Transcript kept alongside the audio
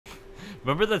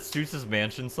Remember that Seuss's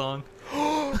Mansion song?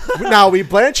 Now we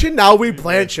blanching, now we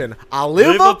blanching. I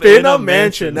live up in a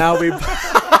mansion. Now we.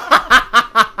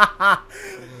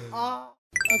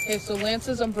 Okay, so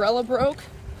Lance's umbrella broke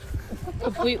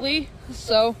completely,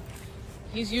 so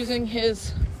he's using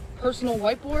his personal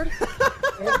whiteboard.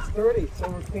 It's dirty, so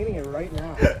we're cleaning it right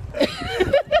now.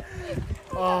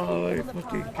 Oh my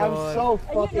fucking god! I'm so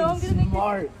fucking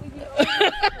smart.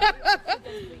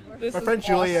 My friend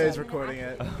Julia is recording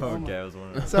it. Okay, I was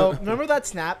wondering. So remember that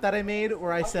snap that I made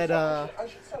where I said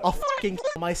I'll fucking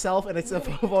kill myself, and it's a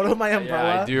photo of my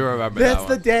umbrella? Yeah, I do remember That's that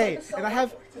the one. day, and I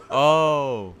have.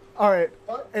 Oh. All right,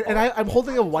 and I'm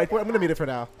holding a whiteboard. I'm gonna mute it for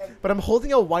now, but I'm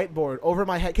holding a whiteboard over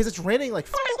my head because it's raining like.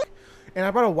 And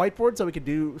I brought a whiteboard so we could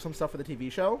do some stuff for the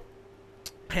TV show.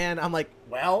 And I'm like,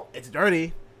 well, it's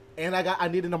dirty, and I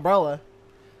need an umbrella.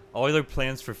 All your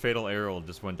plans for Fatal Arrow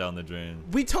just went down the drain.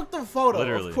 We took the photo,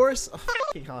 Literally. of course. Oh,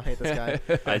 fucking hell, I hate this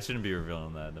guy. I shouldn't be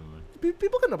revealing that. Never mind.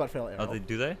 People can know about Fatal Arrow. Oh,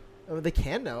 do they? They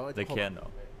can know. They can know.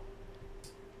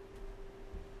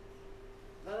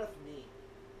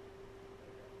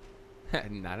 Not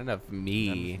enough me. Not enough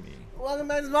me. Welcome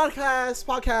back to the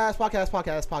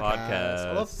podcast.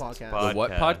 I love podcasts. The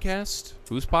what podcast?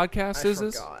 Whose podcast is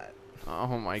this? Forgot.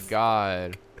 Oh my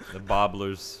god. The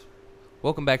Bobblers.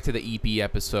 Welcome back to the EP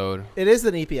episode. It is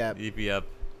an EP app. EP up.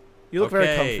 You look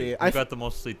very comfy. You got the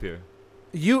most sleep here.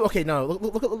 Okay? No,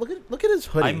 look at his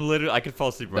hoodie. I'm literally. I could fall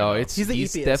asleep right now. No, it's He's the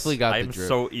he's EPS. definitely got the I'm drip.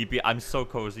 so EP. I'm so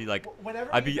cozy. Like Whenever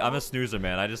I'm a snoozer,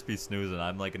 man. I just be snoozing.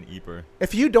 I'm like an eeper.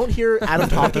 If you don't hear Adam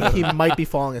talking, he might be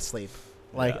falling asleep.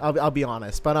 Like Yeah. I'll be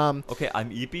honest, but Okay,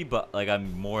 I'm EP, but like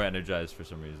I'm more energized for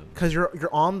some reason. because you're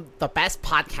on the best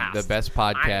podcast, the best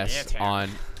podcast on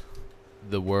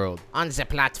the world. on the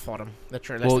platform that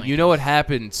you're Well, listening. you know what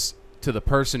happens to the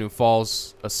person who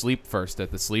falls asleep first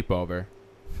at the sleepover?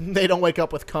 They don't wake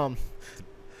up with cum.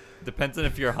 Depends on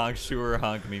if you're honk shoo or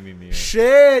honk me.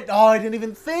 Shit! Oh, I didn't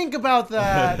even think about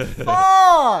that.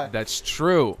 Fuck. That's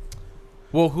true.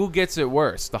 Well, who gets it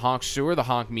worse, the honk shoo or the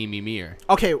honk me?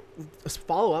 Okay,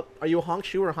 follow up. Are you a honk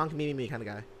shoe or a honk me kind of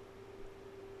guy?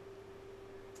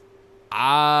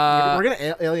 We're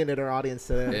gonna alienate our audience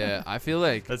today. Yeah, I feel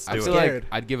like Let's I do feel it. like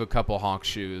I'd give a couple honk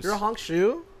shoes. You're a honk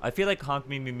shoe? I feel like honk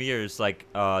me is like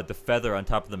the feather on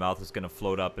top of the mouth is gonna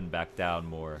float up and back down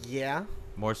more. Yeah.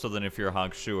 More so than if you're a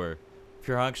honk shooer. If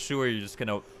you're a honk shooer, you're just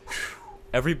gonna.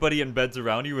 Everybody in beds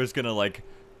around you is gonna like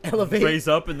Elevate. raise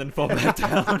up and then fall back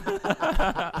down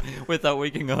without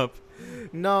waking up.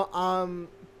 No,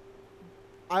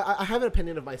 I have an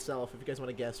opinion of myself. If you guys want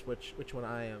to guess which one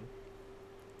I am.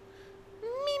 Me.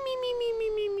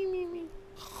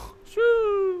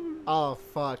 Oh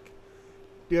fuck.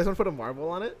 Do you guys want to put a marble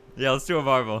on it? Yeah, let's do a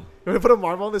marble. You want to put a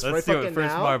marble on this Let's right do fucking it.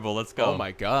 First now? marble. Let's go. Oh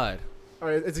my god. All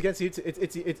right, it's against you.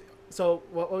 It's. So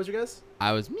what was your guess?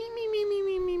 I was me.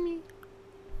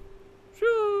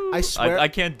 I swear. I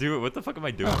can't do it. What the fuck am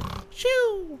I doing?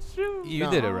 Shoo. You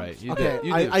No. did it right. You Okay, did.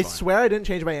 You did I fine. swear I didn't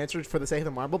change my answer for the sake of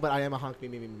the marble, but I am a honk me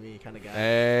kind of guy.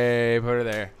 Hey, put her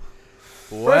there.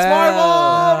 First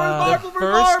marble! The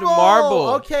first marble.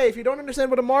 Okay, if you don't understand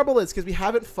what a marble is, because we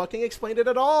haven't fucking explained it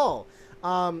at all.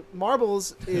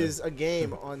 Marbles is a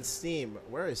game on Steam.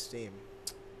 Where is Steam?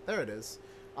 There it is.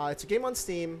 It's a game on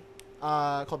Steam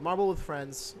called Marble with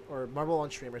Friends, or Marble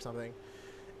on Stream or something.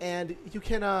 And you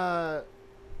can,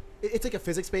 it's like a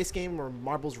physics-based game where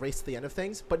marbles race to the end of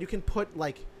things, but you can put,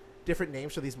 like, different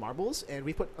names for these marbles, and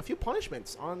we put a few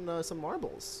punishments on some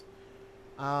marbles.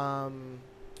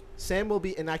 Sam will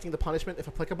be enacting the punishment if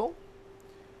applicable.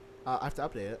 I have to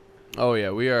update it. Oh yeah,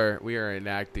 we are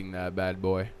enacting that bad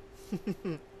boy.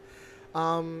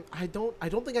 I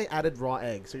don't think I added raw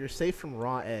egg, so you're safe from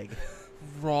raw egg.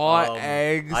 Raw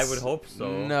eggs. I would hope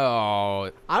so.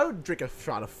 No, I would drink a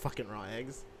shot of fucking raw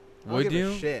eggs. I don't Would give a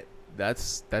you? shit. that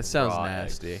sounds Raw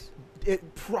nasty. eggs.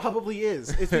 It probably is.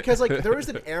 It's because like there was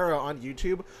an era on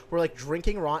YouTube where like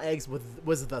drinking raw eggs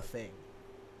was the thing.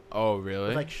 Oh really?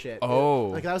 With, like shit. Oh.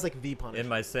 Like that was like the punishment. In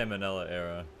my salmonella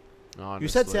era. Honestly. You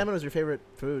said salmon was your favorite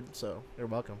food, so you're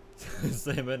welcome.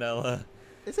 Salmonella.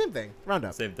 It's the same thing. Round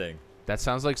up. Same thing. That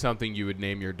sounds like something you would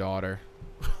name your daughter.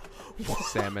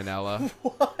 Salmonella.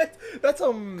 What? That's a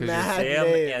you're mad Sam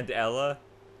name. and Ella.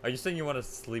 Are you saying you want to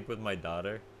sleep with my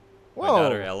daughter? Whoa. My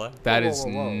daughter Ella? That Whoa, is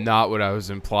whoa, whoa. not what I was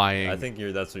implying. I think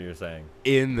that's what you're saying.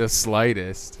 in the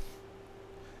slightest.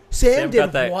 Sam got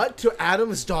did that- what to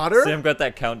Adam's daughter? Sam got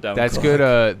that countdown. That's clock.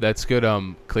 good. That's good.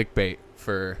 Clickbait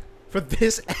for. For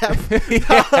this app.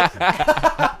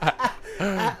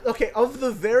 Okay, of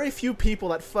the very few people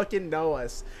that fucking know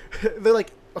us, they're like,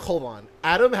 hold on,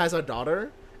 Adam has a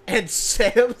daughter, and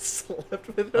Sam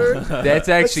slept with her? That's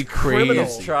actually criminal.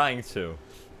 crazy. He's trying to.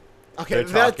 Okay,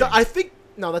 They're talking. I think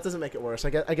no, that doesn't make it worse. I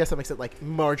guess that makes it like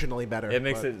marginally better. It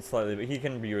makes but- it slightly, but he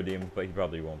can be redeemed, but he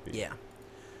probably won't be. Yeah.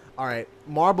 All right,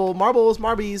 marbles,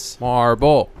 marbies.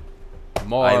 Marble. I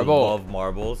Marble. love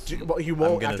marbles. Well, you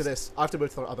won't gonna after this. I have to move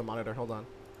to the other monitor. Hold on.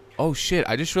 Oh shit!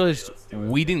 I just realized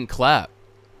we didn't clap.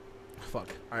 Fuck.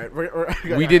 All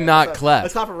right, We did not clap.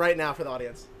 Let's clap it right now for the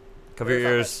audience. Cover your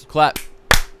ears. Clap.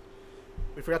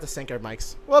 We forgot to sync our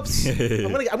mics. Whoops.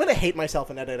 I'm gonna hate myself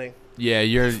in editing. Yeah,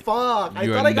 you're. Fuck. I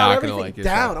You thought are I got not gonna everything like down.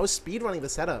 yourself. I was speedrunning the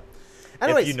setup. If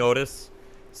Anyways, you notice,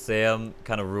 Sam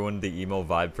kind of ruined the emo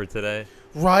vibe for today.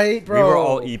 right, bro. We were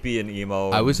all EP and emo.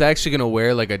 I was actually gonna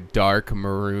wear like a dark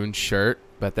maroon shirt,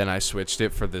 but then I switched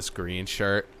it for this green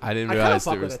shirt. I didn't I kinda realize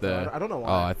fuck there with was it, though. the. I don't know Oh,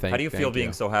 why. I think. How do you feel thank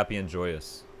being so happy and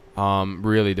joyous?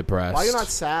 Really depressed. Why are you not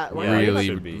sad? Why Yeah, are you you really,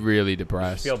 should be. really You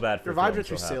depressed. feel bad for Your vibes feeling are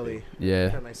too so happy. silly. Yeah,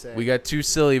 What can I say? we got 2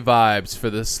 silly vibes for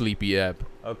the sleepy app.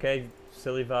 Okay,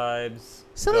 silly vibes.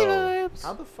 Silly Go. vibes.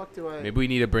 How the fuck do I? Maybe we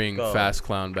need to bring Go. Fast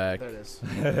Clown back. There it is.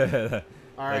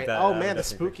 Like All right. that, Oh I man, the definitely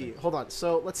spooky. think so. Hold on.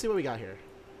 So let's see what we got here.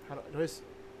 How do I? Fuck,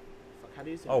 how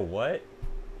do you? Oh, what?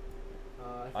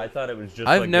 I thought it was just.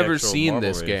 I've like the never actual seen marble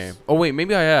this race. game. Oh wait,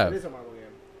 maybe I It have. is a marble game.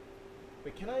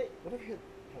 Wait, can I? What if I hit?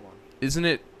 Hold on. Isn't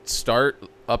it start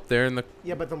up there in the?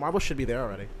 Yeah, but the marble should be there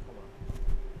already. Hold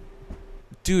on.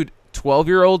 Dude,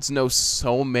 12-year-olds know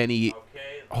so many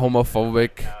Okay.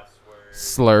 homophobic Password.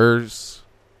 slurs.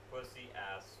 Pussy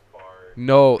ass fart.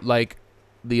 No, like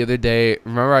the other day,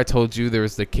 remember I told you there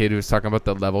was the kid who was talking about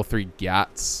the level 3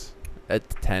 gats at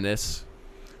tennis?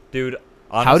 Dude,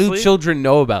 How honestly, do children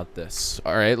know about this?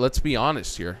 All right, let's be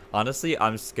honest here. honestly,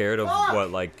 I'm scared of Fuck!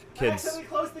 what like I kids. accidentally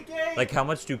closed the game. Like, how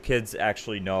much do kids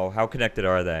actually know? How connected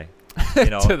are they? You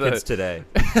know, To the- kids today.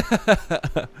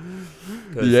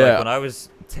 'Cause, Yeah. like, when I was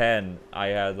 10, I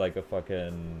had like a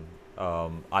fucking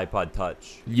iPod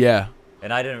Touch, Yeah.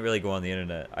 and I didn't really go on the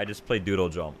internet. I just played Doodle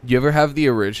Jump. You ever have the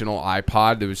original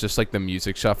iPod that was just like the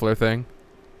music shuffler thing?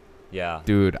 Yeah,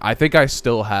 Dude, I think I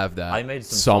still have that I made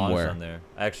some somewhere. songs on there.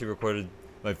 I actually recorded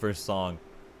my first song.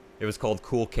 It was called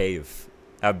 "Cool Cave,"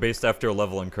 based after a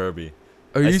level in Kirby.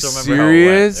 Are I you still remember how it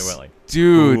went. serious? It went like,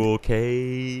 Dude. Cool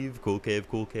cave, cool cave,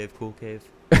 cool cave, cool cave.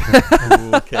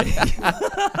 Cool cave.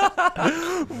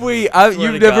 Wait, Swear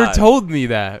you've to never God. told me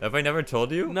that. Have I never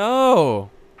told you? No.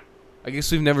 I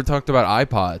guess we've never talked about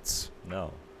iPods.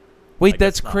 No. Wait, I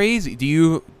that's guess not.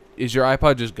 crazy. Is your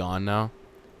iPod just gone now?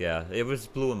 Yeah, it was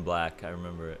blue and black. I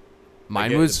remember it.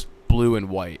 Mine get was blue and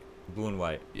white. Blue and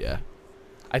white. Yeah.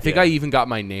 I think Yeah. I even got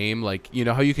my name, like, you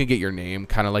know how you can get your name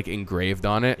kind of like engraved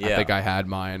on it? I Yeah. think I had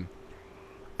mine.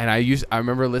 And I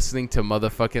remember listening to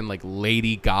motherfucking like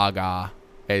Lady Gaga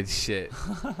and shit.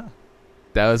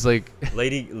 That was like,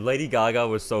 Lady Gaga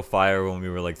was so fire when we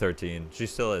were like 13. She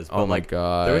still is. But oh my like,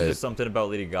 god. there was just something about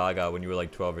Lady Gaga when you were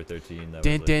like 12 or 13. That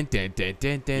Dun, was like, dun, dun, dun,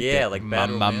 dun, dun, Yeah, dun. like Bad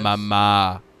ma, ma, Romance.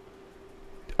 ma.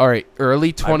 All right,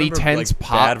 early I remember, 2010s like,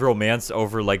 pop. Bad Romance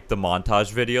over like the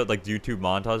montage video, like the YouTube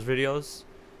montage videos.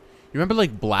 You remember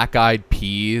like Black Eyed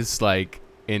Peas, like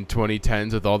in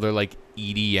 2010s with all their like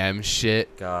EDM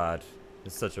shit? God,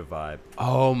 it's such a vibe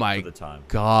Oh for my the time.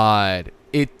 god,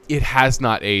 it has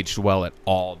not aged well at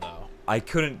all though. I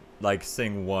couldn't like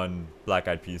sing one Black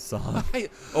Eyed Peas song.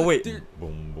 Oh wait, Dude.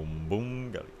 boom boom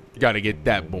boom. Gotta get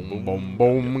that boom boom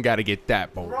boom. Gotta get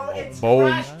that boom Bro, boom it's boom.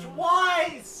 crashed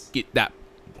twice. Get that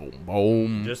boom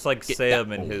boom. Just like Get Sam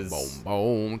that and boom, his boom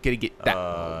boom. Gotta get that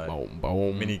uh, boom boom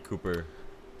boom. Mini Cooper.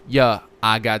 Yeah,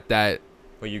 I got that.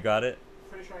 But you got it.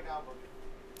 Pretty sure I got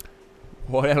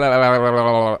one.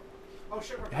 Hell Oh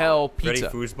shit, we're going. Freddy pizza.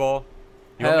 Foosball.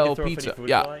 You want me Hell to throw pizza. Freddy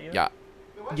Yeah, Foosball at you? yeah.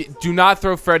 Wait, what's this Do not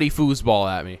throw Freddy Foosball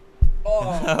at me.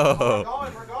 Oh,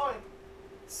 No. we're going.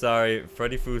 Sorry,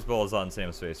 Freddy Foosball is on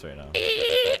Sam's face right now.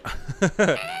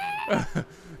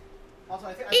 Also,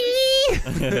 I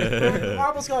think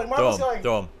Marble's going. Marble's Throw him. going.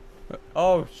 Throw him.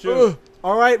 Oh shoot.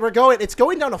 All right, we're going. It's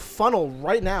going down a funnel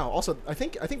right now. Also, I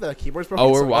think the keyboard's broken.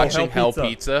 Oh, we're so- watching Hell Hell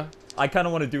Pizza. Pizza. I kind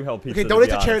of want to do Hell Pizza. Okay, to donate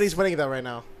be to honest. charity's winning though right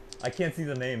now. I can't see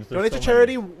the names. There's Donate so to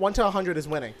charity. many. 1 to 100 is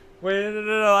winning. Wait,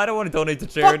 no. I don't want to donate to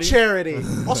charity. Fuck charity.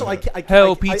 Also, I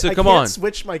Hell Pizza, I come can't on.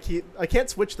 Switch my key. I can't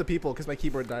switch the people because my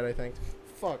keyboard died. I think.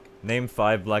 Fuck. Name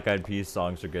 5 Black Eyed Peas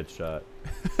songs or get shot.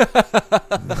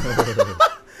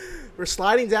 We're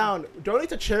sliding down. Donate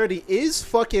to charity is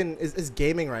fucking is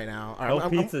gaming right now. All right, Hell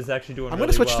Pizza is actually doing I'm really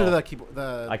gonna switch well. to the keyboard.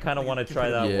 I kind of want to try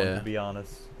that one, Yeah. to be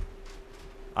honest.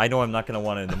 I know I'm not going to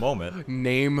want it in the moment.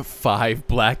 Name 5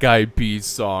 Black Eyed Peas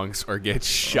songs or get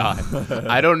shot.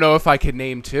 I don't know if I could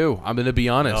name 2. I'm gonna be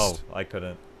honest. No, I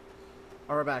couldn't.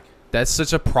 All right, we're back. That's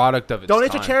such a product of its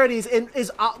Donate time. to charities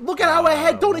is look at how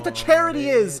ahead donate to charity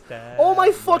is. Oh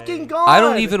my fucking god. I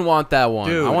don't even want that one.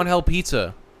 Dude. I want Hell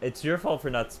Pizza. It's your fault for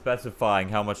not specifying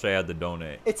how much I had to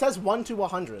donate. It says 1 to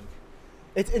 100.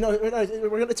 It's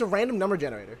a random number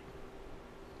generator.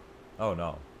 Oh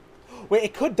no. Wait,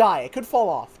 it could die. It could fall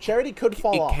off. Charity could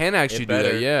fall off. It can actually It do that,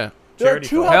 better. yeah. There are Charity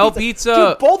 2 fall. Hell Pizza.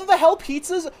 Dude, both of the Hell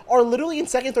Pizzas are literally in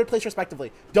 2nd and 3rd place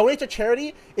respectively. Donate to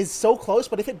charity is so close,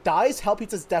 but if it dies, Hell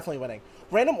Pizza's definitely winning.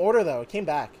 Random order though, it came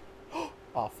back.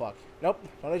 Oh fuck. Nope.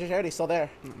 Donate to charity, still there.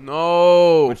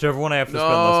 No. Whichever one I have to spend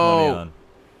less money on.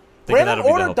 Thinking Random that'll be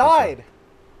the order Hell Pizza. died.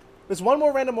 There's one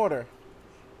more random order.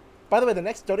 By the way, the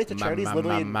next donate to charity is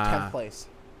literally in 10th place.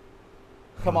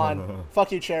 Come on.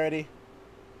 Fuck you, charity.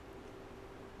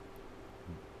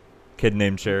 Kid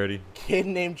named Charity. Kid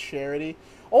named Charity.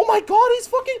 Oh my god, he's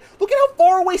fucking... Look at how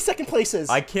far away 2nd place is.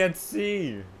 I can't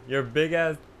see. Your big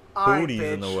ass Alright, booty's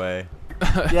in the bitch. way.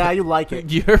 Yeah, you like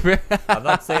it. I'm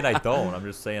not saying I don't. I'm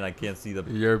just saying I can't see the.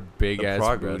 Your big The ass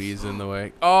progress. booty's in the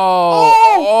way. Oh,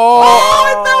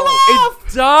 it fell off!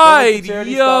 It died,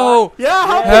 Charity yo.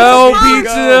 Yeah, Hell Pizza's first.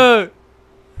 Pizza.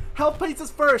 Hell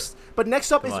Pizza's first. But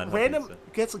next up Come is on, Hell random...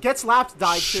 Pizza. Gets lapped,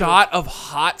 died too. Shot of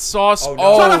hot sauce. Oh, no.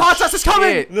 Oh, Shot of hot sauce is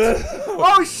coming! shit.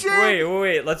 Oh shit!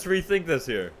 Wait. Let's rethink this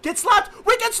here. Get slapped!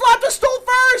 Wait, get slapped is still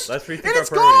first! Let's rethink and our it's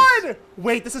priorities. gone!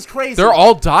 Wait, this is crazy. They're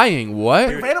all dying. What?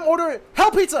 Dude. Random order...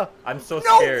 Hell Pizza! I'm so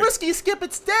No, scared. risky skip,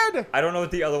 it's dead! I don't know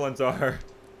what the other ones are.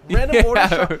 Random Yeah.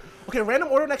 order... Okay, random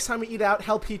order next time we eat out,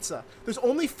 Hell Pizza. There's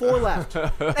only 4 left.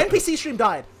 NPC stream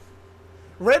died.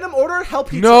 Random order, Hell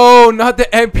Pizza. No, not the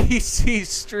NPC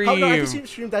stream. Oh, no, NPC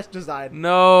stream that just died.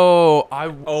 No,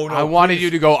 Oh, no, I wanted please. you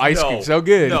to go ice No. cream so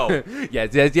good. No.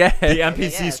 yes. The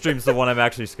NPC Yeah. stream's the one I'm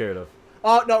actually scared of.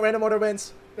 Oh, no, random order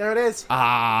wins. There it is.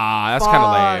 Ah, that's kind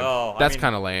of lame. Fuck. Oh, I That's mean-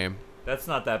 kind of lame. That's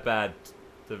not that bad,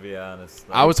 to be honest.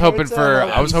 I was hoping Pizza, for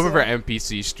Hell I was hoping for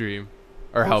Pizza. NPC stream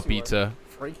or Of Hell course you were. Pizza.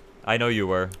 Free. I know you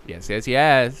were. Yes.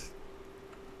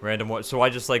 Random one. So I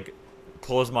just like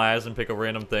close my eyes and pick a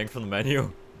random thing from the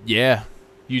menu. Yeah.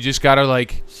 You just gotta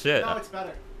like Shit. No, it's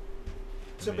better.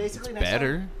 So basically,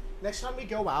 better. Next time we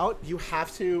go out, you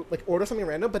have to like order something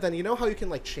random, but then you know how you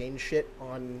can like change shit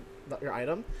on your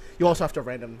item? You also have to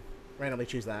randomly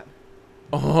choose that.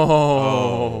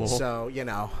 Oh. So, you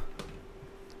know.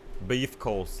 Beef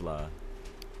coleslaw.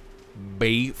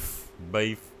 Beef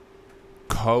Beef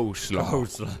coleslaw.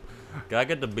 coleslaw. Can I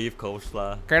get the beef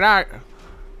coleslaw? Can I?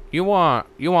 You want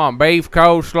beef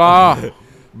coleslaw?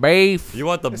 Beef You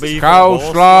want the beef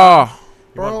coleslaw?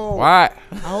 Bro, What?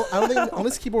 I don't think on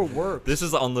this keyboard works. This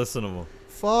is unlistenable.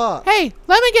 Fuck. Hey,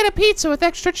 let me get a pizza with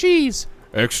extra cheese.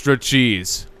 Extra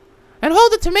cheese. And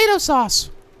hold the tomato sauce.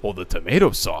 Hold the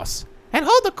tomato sauce. And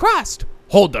hold the crust.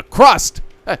 Hold the crust.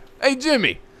 Hey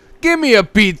Jimmy, give me a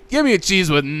cheese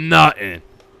with nothing.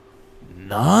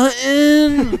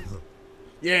 Nothing.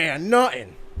 Yeah,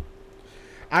 nothing.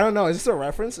 I don't know. Is this a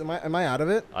reference? Am I out of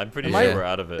it? I'm pretty Am sure I- we're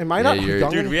out of it. Am I not you're-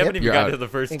 young Dude, and we hip? haven't even You're got out. to the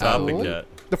first And topic cool? yet.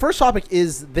 The first topic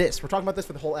is this. We're talking about this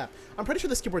for the whole app. I'm pretty sure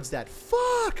this keyboard's dead.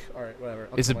 Fuck. All right, whatever.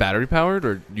 Is it battery powered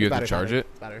or do you have to charge it?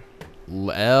 Battery. I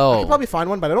Lel. could probably find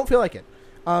one, but I don't feel like it.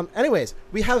 Anyways,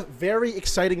 we have very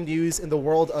exciting news in the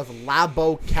world of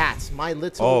Labo Cats, my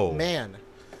little Oh. man.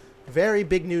 Very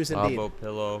big news indeed. Labo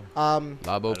pillow. Labo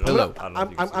I don't know. pillow. I don't know if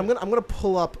you can see I'm it. gonna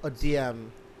pull up a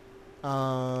DM.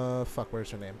 Fuck, where's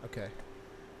her name? Okay.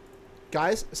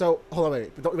 Guys, so hold on,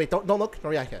 wait, don't look,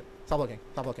 don't react yet. Stop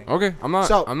looking. Okay, I'm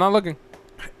not looking.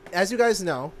 As you guys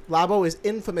know, Labo is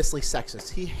infamously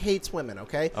sexist. He hates women.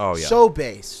 Okay. Oh, yeah. So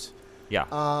based. Yeah.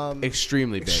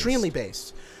 Extremely based. Extremely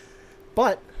based.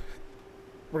 But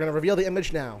we're gonna reveal the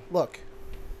image now. Look.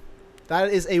 That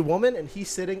is a woman, and he's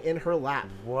sitting in her lap.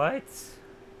 What?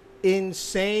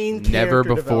 Insane. Never character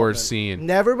before development. seen.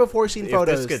 Never before seen If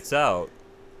photos. this gets out,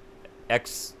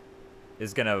 X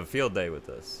is gonna have a field day with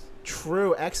this.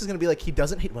 True. X is gonna be like, he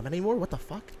doesn't hate women anymore. What the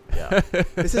fuck? Yeah.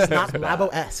 This is not Bad.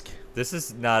 Labo-esque. This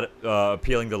is not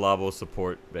appealing to Labo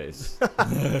support base.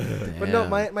 But no,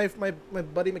 my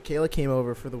buddy Michaela came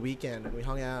over for the weekend and we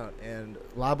hung out, and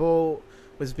Labo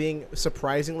was being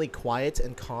surprisingly quiet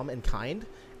and calm and kind,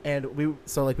 and we've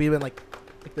been like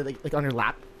on your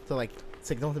lap to like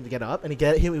signal him to get up, and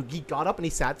he got up and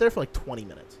he sat there for like 20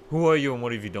 minutes. Who are you and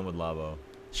what have you done with Labo?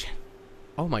 Shit.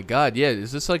 Oh my god, yeah.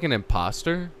 Is this like an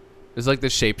imposter? Is like the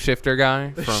shapeshifter guy?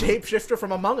 The from, shapeshifter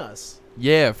from Among Us.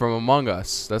 Yeah, from Among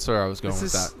Us. That's where I was going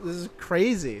with that. This is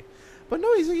crazy. But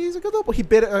no, he's a good little boy. He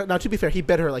bit. Now, to be fair, he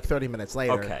bit her like 30 minutes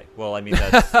later. Okay. Well, I mean,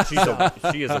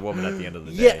 she is a woman at the end of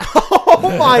the day. Yeah.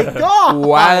 Oh my god.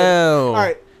 Wow. All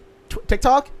right.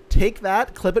 TikTok, take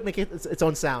that, clip it, make it its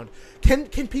own sound. Can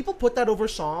people put that over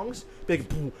songs? Be like,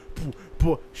 boo, boo,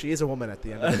 boo. She is a woman at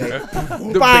the end of the day.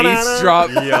 The bass drop.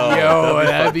 Yo,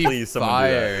 That'd be please, someone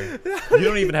fire. do that. You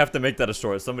don't even have to make that a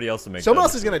short. Somebody else will make. Someone that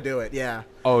else is gonna do it. Yeah.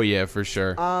 Oh yeah, for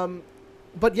sure.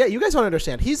 But yeah, you guys don't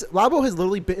understand. Labo has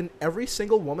literally bitten every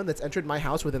single woman that's entered my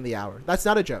house within the hour. That's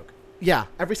not a joke. Yeah,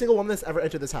 every single woman that's ever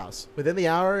entered this house within the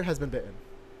hour has been bitten.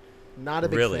 Not a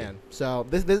big fan. So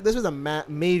this was a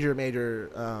major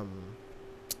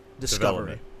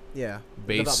discovery. Yeah.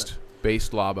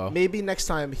 Based Labo. Maybe next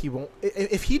time he won't.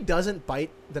 If he doesn't bite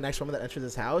the next woman that enters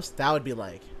his house, that'd be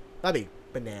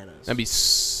bananas. That'd be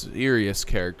serious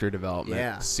character development.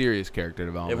 Yeah. Serious character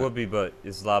development. It would be, but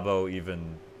is Labo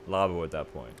even Labo at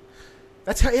that point?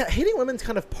 That's how. Yeah, hating women's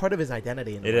kind of part of his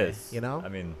identity. In a It way, is. You know. I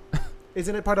mean,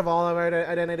 isn't it part of all of our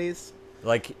identities?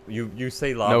 like you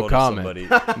say Labo No to comment.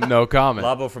 somebody. No comment.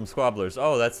 Labo from Squabblers.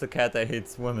 Oh, that's the cat that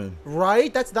hates women.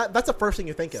 Right. That's the first thing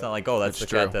you think It's of. not like, oh, that's the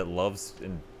That's cat true. that loves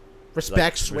and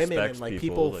Respects like, women respects and like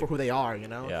people, people for like- who they are. You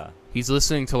know. yeah. He's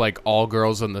listening to like All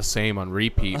Girls on the Same on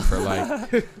repeat for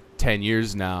like 10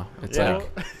 years now. It's Yeah.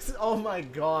 like Oh my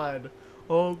god.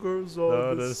 All girls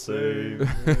are the same.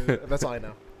 That's all I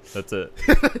know. That's it.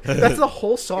 That's the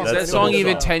whole song. is That's that the whole song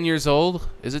even song. 10 years old?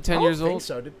 Is it 10 I years don't think old?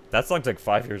 so. Dude. That song's like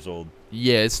 5 years old.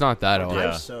 Yeah, it's not that old.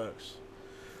 Yeah. Time sucks.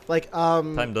 Like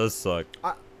Time does suck.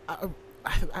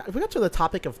 we got to the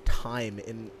topic of time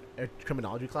in a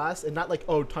criminology class, and not like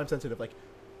time sensitive, like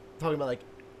talking about like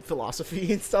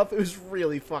philosophy and stuff. It was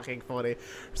really fucking funny.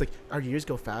 It's like our years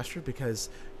go faster because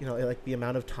like the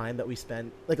amount of time that we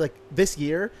spend like this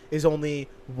year is only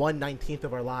 1/19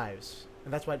 of our lives,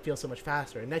 and that's why it feels so much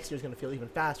faster. And next year's gonna feel even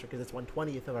faster because it's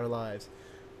 1/20 of our lives.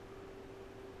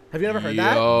 Have you ever heard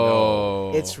that?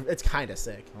 Yo. It's kind of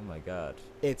sick. Oh my god.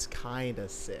 It's kind of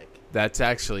sick. That's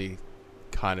actually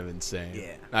kind of insane.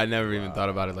 Yeah. I never even thought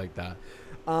about it like that.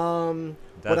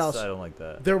 What else? I don't like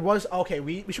that. There was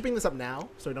we should bring this up now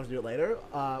so we don't have to do it later.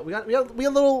 We got a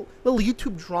little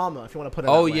YouTube drama if you want to put it.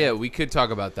 Oh that way. yeah, we could talk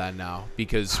about that now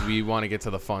because we want to get to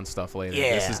the fun stuff later.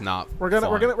 Yeah. This is not. We're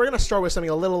gonna start with something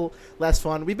a little less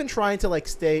fun. We've been trying to like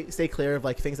stay clear of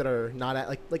like things that are not at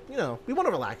like we want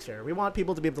to relax here. We want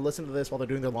people to be able to listen to this while they're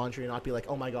doing their laundry and not be like,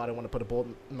 oh my god, I want to put a bullet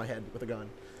in my head with a gun.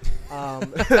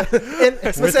 With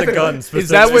the gun. Is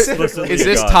that what? Specifically Is a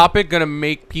this gun. topic gonna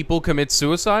make people commit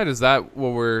suicide? Is that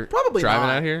what we're Probably driving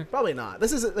not. at here? Probably not.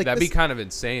 This is like That'd be kind of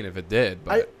insane if it did.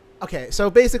 But Okay, so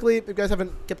basically, if you guys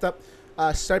haven't kept up,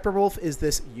 Sniperwolf is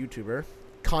this YouTuber,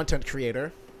 content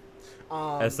creator.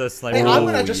 SS Sniper And Wolf. I'm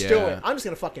gonna just do yeah. it. I'm just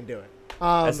gonna fucking do it.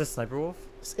 SS Sniper Wolf?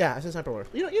 Yeah, SS Sniperwolf.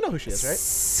 You know who she is, right?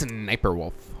 Sniper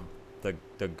Wolf.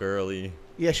 The girly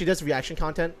Yeah, she does reaction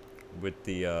content with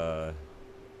the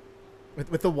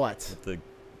with the what? the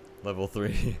level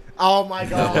 3. Oh my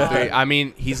god! I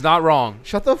mean, he's not wrong.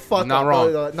 Shut the fuck Not up!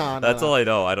 wrong. No, That's all I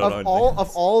know. I don't know.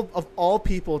 Of all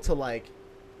people to like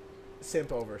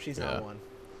simp over, she's Yeah. not one.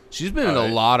 She's been in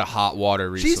Alright. a lot of hot water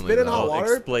recently. She's been in though. hot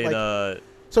water. Explain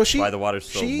So she why the water's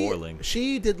still boiling.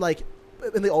 She did like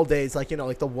in the old days, like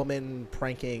like the woman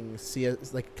pranking,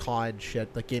 like COD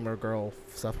shit, like gamer girl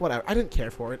stuff. Whatever. I didn't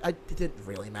care for it. It didn't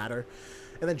really matter.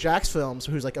 And then Jacksfilms,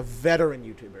 who's like a veteran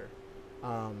YouTuber,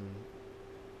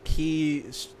 he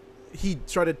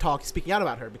started speaking out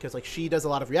about her because like she does a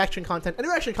lot of reaction content, and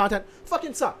reaction content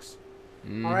fucking sucks.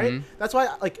 All right, Mhm. that's why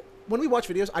like when we watch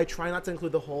videos, I try not to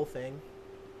include the whole thing.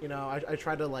 I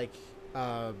try to like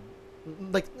the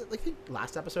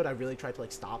last episode, I really tried to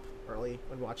like stop early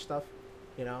when we watch stuff,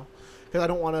 because I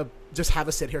don't want to just have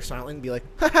us sit here silently and be like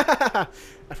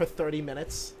for 30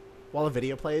 minutes while a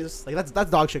video plays. Like that's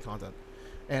dog shit content,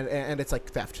 and it's like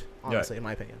theft, honestly, in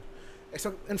my opinion.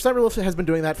 And Sniperwolf has been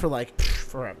doing that for like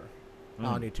forever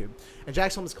on YouTube. And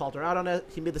Jackson has called her out on it.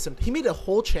 He made a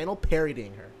whole channel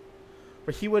parodying her,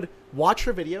 where he would watch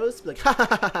her videos, be like, ha ha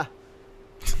ha ha.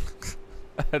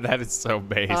 That is so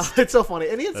based. It's so funny,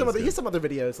 and he had That's he has some other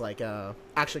videos like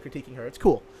actually critiquing her. It's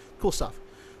cool stuff.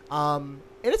 And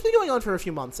it's been going on for a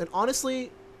few months, and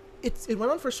honestly, it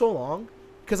went on for so long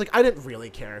because like I didn't really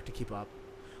care to keep up.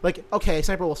 Like, okay,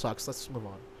 Sniper Wolf sucks. Let's move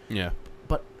on. Yeah.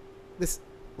 But this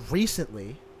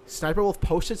recently, Sniper Wolf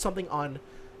posted something on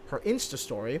her Insta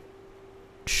story.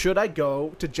 Should I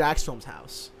go to Jacksfilms'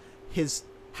 house? His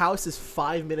house is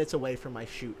 5 minutes away from my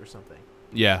shoot or something.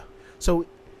 Yeah. So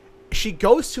she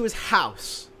goes to his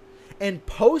house and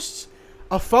posts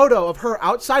a photo of her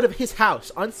outside of his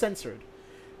house, uncensored.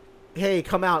 Hey,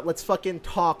 come out. Let's fucking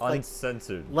talk.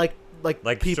 Uncensored. Like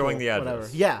people, showing the address. whatever.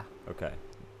 Yeah. Okay.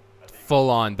 Full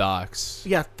on docs.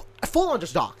 Yeah. Full on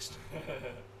just doxed.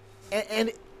 and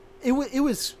it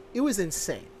was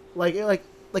insane. Like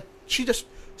she just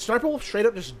Sniper Wolf straight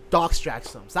up just doxed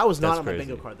Jacksfilms. That was not That's on my crazy.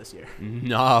 bingo card this year.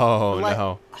 No, Like-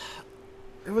 no.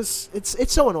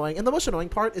 It's so annoying. And the most annoying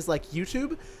part is like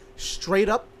YouTube straight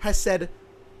up has said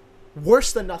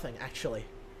worse than nothing, actually.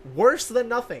 Worse than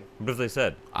nothing. What have they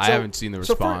said? I So- haven't seen the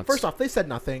So response. first off, they said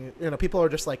nothing. You know, people are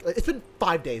just like, it's been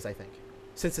 5 days, I think,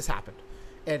 since this happened.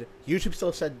 And YouTube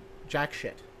still said jack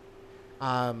shit.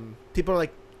 People are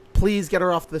like, please get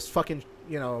her off this fucking,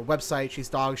 website. She's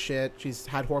dog shit. She's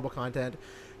had horrible content.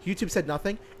 YouTube said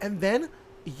nothing. And then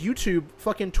YouTube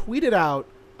fucking tweeted out,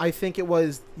 I think it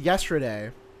was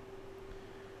yesterday,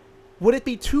 would it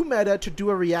be too meta to do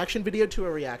a reaction video to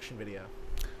a reaction video?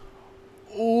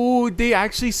 Oh, they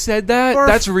actually said that? For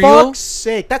That's real? fuck's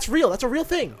sake. That's real. That's a real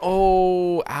thing.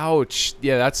 Oh, ouch.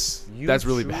 Yeah, that's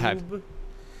really bad. YouTube?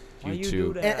 Why you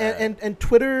do YouTube. that? And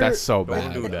Twitter. That's so Don't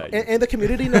bad. do that. And the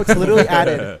community notes literally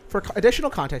added, for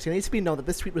additional context, it needs to be known that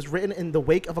this tweet was written in the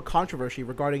wake of a controversy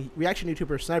regarding reaction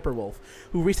YouTuber Sniper Wolf,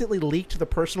 who recently leaked the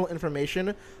personal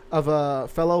information of a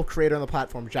fellow creator on the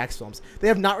platform, Jacksfilms. They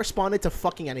have not responded to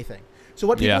fucking anything. So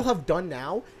what people have done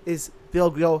now is they'll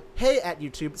go, hey, at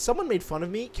YouTube, someone made fun of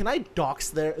me. Can I dox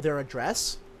their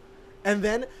address? And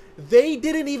then they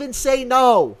didn't even say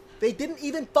no. They didn't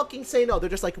even fucking say no. They're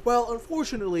just like, well,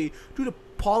 unfortunately, due to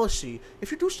policy,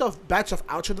 if you do bad stuff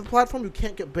outside of the platform, you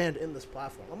can't get banned in this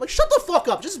platform. I'm like, shut the fuck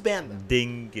up. Just ban them.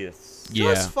 Dingus.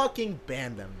 Yeah. Just fucking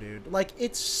ban them, dude. Like,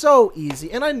 it's so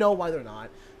easy. And I know why they're not.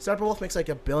 Sniper Wolf makes like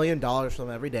 $1 billion from them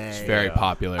every day. It's very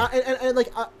popular. And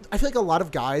like, I feel like a lot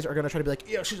of guys are going to try to be like,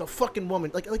 yeah, she's a fucking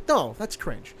woman. Like, no, that's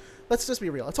cringe. Let's just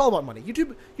be real. It's all about money.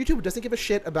 YouTube doesn't give a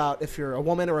shit about if you're a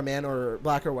woman or a man or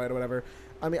black or white or whatever.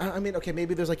 I mean, okay,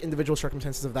 maybe there's like individual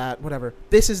circumstances of that, whatever.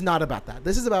 This is not about that.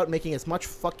 This is about making as much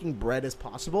fucking bread as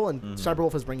possible, and Sniper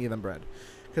Wolf is bringing them bread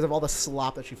because of all the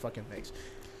slop that she fucking makes.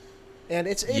 And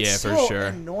it's Yeah, so for sure.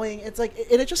 annoying. It's like,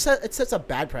 and it sets a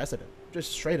bad precedent,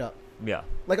 just straight up. Yeah.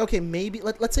 Like, okay, maybe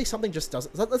let's say something just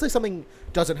doesn't. Let's say something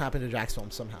doesn't happen to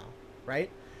Jacksfilms somehow, right?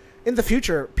 In the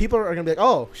future, people are gonna be like,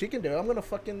 "Oh, she can do it. I'm gonna do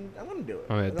it."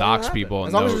 I'm gonna It's not dox happen. people As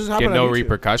and long as it doesn't get happen no on YouTube.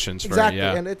 repercussions Exactly, for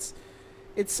it. Yeah. and it's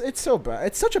so bad.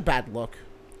 It's such a bad look.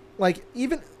 Like,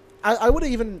 even I would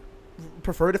have even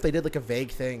preferred if they did like a vague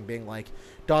thing, being like,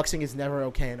 "Doxing is never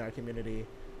okay in our community."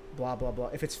 Blah blah blah.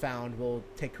 If it's found, we'll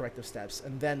take corrective steps,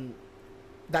 and then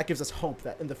that gives us hope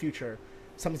that in the future,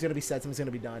 something's gonna be said, something's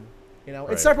gonna be done. You know,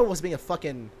 Right. and Sniper was being a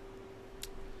fucking.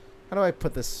 How do I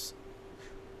put this?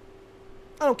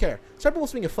 I don't care. Sniper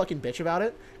was being a fucking bitch about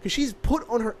it because she's put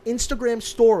on her Instagram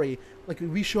story like,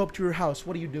 "We show up to your house.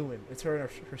 What are you doing?" It's her and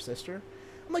her sister.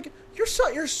 I'm like,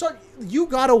 you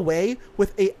got away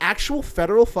with a actual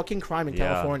federal fucking crime in Yeah.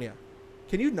 California.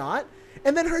 Can you not?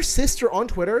 And then her sister on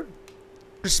Twitter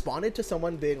responded to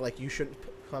someone being like, "You shouldn't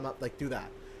come up, like, do that."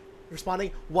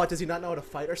 Responding, what, does he not know how to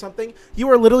fight or something? You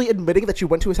are literally admitting that you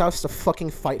went to his house to fucking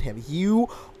fight him. You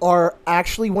are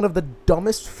actually one of the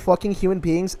dumbest fucking human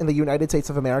beings in the United States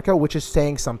of America, which is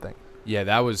saying something. Yeah,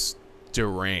 that was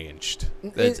deranged.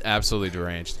 That's absolutely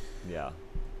deranged. Yeah.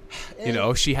 You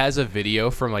know, she has a video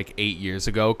from like 8 years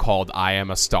ago called "I Am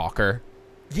a Stalker."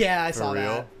 Yeah, I saw real?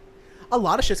 that. A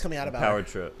lot of shit's coming out about Power it.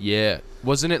 trip. Yeah,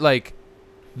 wasn't it like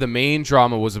the main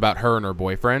drama was about her and her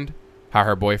boyfriend? How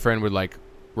her boyfriend would like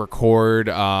record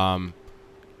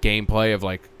gameplay of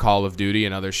like Call of Duty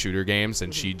and other shooter games,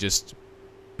 and she'd just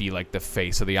be like the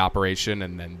face of the operation,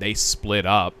 and then they split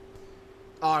up,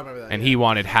 Oh, I remember that. and yeah. he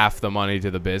wanted half the money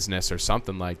to the business or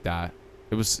something like that.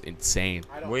 It was insane.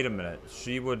 I don't- Wait a minute.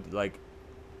 She would like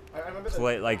I remember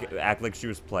play, like act like she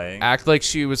was playing. Act like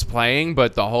she was playing,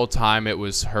 but the whole time it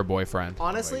was her boyfriend.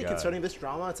 Honestly, Oh my God. concerning this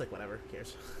drama, it's like, whatever, who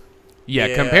cares? Yeah,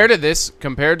 Yeah. compared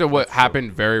to what That's true.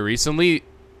 happened very recently,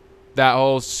 that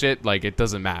whole shit, like, it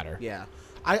doesn't matter. Yeah,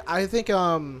 I think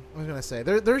I was gonna say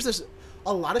there's this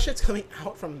a lot of shit's coming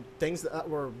out from things that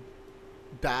were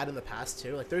bad in the past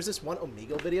too. Like, there's this one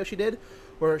Omegle video she did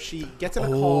where she gets in a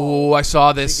call. Oh, I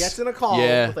saw this. She gets in a call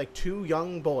Yeah. with like two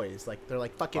young boys, like they're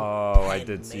like fucking. Oh, I 10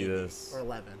 did see maybe, this. Or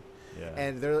 11, Yeah.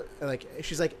 and they're like,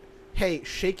 she's like, "Hey,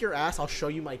 shake your ass, I'll show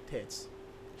you my tits."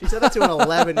 She said that to an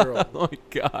 11-year-old. Oh my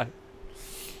god.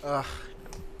 Ugh.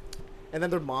 And then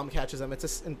their mom catches them. It's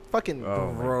just fucking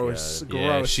Oh my gross, God. gross.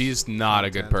 Yeah, she's not a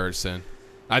good content. person.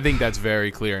 I think that's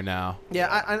very clear now. Yeah,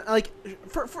 I like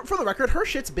for the record, her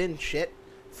shit's been shit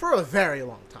for a very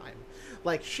long time.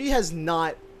 Like, she has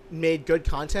not made good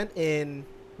content in,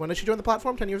 when did she join the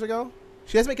platform? 10 years ago?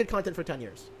 She hasn't made good content for 10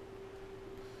 years.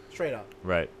 Straight up.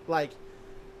 Right. Like,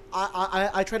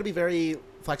 I try to be very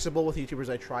flexible with YouTubers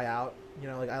I try out. You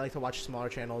know, like, I like to watch smaller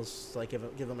channels, like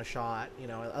give them a shot. You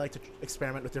know, I like to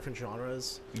experiment with different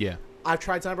genres. Yeah. I've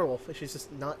tried Sniper Wolf. She's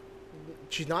just not.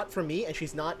 She's not for me, and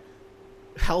she's not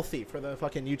healthy for the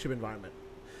fucking YouTube environment.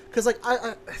 Because like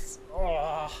it's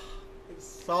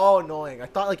so annoying. I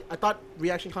thought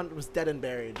reaction content was dead and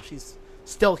buried. She's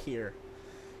still here,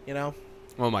 you know.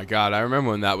 Oh my god, I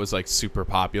remember when that was like super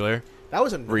popular. That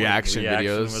was a Reaction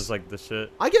videos was like the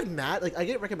shit. I get mad. Like I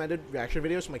get recommended reaction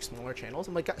videos from like smaller channels.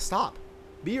 I'm like, stop,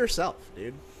 be yourself,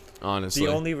 dude. Honestly,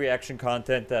 The only reaction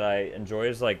content that I enjoy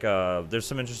is like there's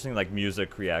some interesting like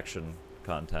music reaction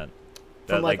content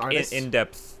that From, like, like artists?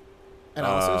 in-depth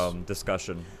Analysis?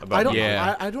 discussion about I don't.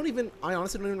 Yeah. I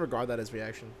honestly don't even regard that as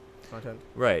reaction content.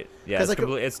 right. Yeah, 'Cause, it's, like,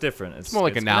 completely, it's different. it's more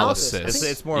like analysis. analysis.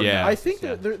 It's more yeah. I think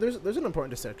yeah. there's an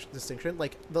important distinction.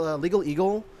 Like the Legal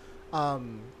Eagle,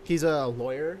 he's a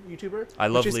lawyer YouTuber. I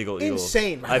love which is Legal Eagle.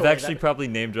 Insane. by I've the way. actually probably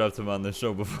name dropped him on the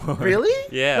show before. Really?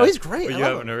 Yeah. No, he's great. But I you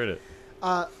love haven't him. heard it.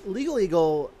 Legal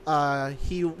Eagle,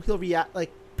 he'll react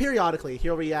like periodically.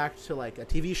 He'll react to like a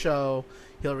TV show.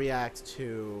 He'll react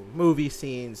to movie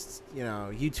scenes, you know,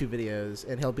 YouTube videos,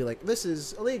 and he'll be like, "This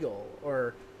is illegal,"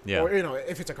 or you know,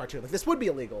 if it's a cartoon, like this would be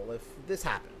illegal if this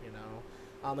happened, you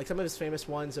know. Like some of his famous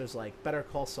ones, there's like Better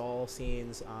Call Saul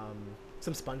scenes,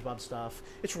 some SpongeBob stuff.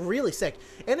 It's really sick,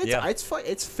 and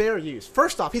it's fair use.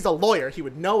 First off, he's a lawyer; he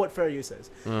would know what fair use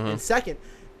is, and second,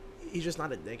 he's just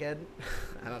not a dickhead.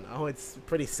 I don't know. It's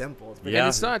pretty simple. It's pretty And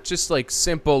it's not just like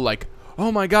simple like,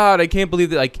 oh my god, I can't believe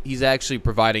that. Like he's actually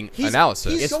providing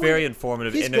analysis. he's It's so very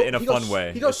informative in a fun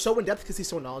way. He goes so in depth because he's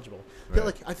so knowledgeable. Right.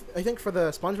 Like I think for the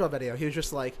SpongeBob video, he was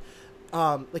just like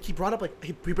he brought up like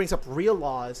he brings up real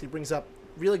laws. He brings up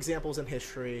real examples in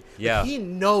history. Yeah. Like, he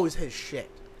knows his shit.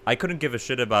 I couldn't give a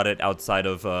shit about it outside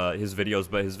of his videos,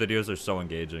 but his videos are so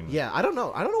engaging. Yeah, I don't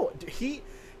know.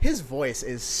 His voice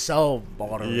is so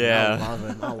modern. Yeah.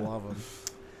 I love him.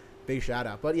 Big shout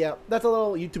out. But yeah, that's a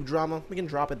little YouTube drama. We can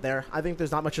drop it there. I think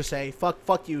there's not much to say.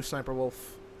 Fuck you, Sniper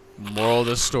Wolf. Moral of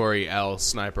the story: L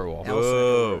Sniper Wolf. L.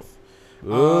 Sniper Wolf.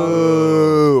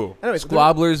 Ooh. Anyways,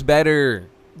 Squabblers better.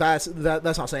 That's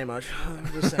not saying much.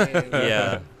 I'm just saying.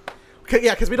 Yeah.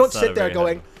 Yeah, because we don't It's not sit a there very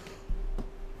going,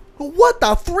 "What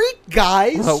the freak,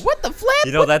 guys?" What the flip?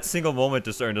 You know, that single moment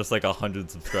just earned us like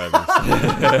 100 subscribers.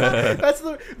 That's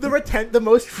the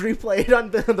most replayed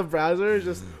on the browser. Is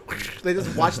just they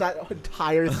just watch that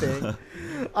entire thing.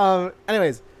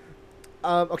 Anyways,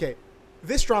 okay,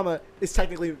 this drama is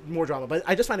technically more drama, but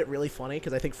I just find it really funny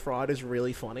because I think fraud is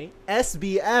really funny.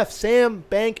 SBF Sam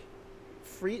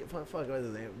Bankman-Fried. Fuck, what is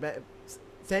his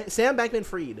name? Sam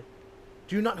Bankman-Fried.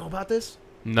 Do you not know about this?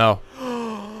 No.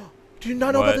 Do you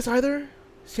not know about What? this either?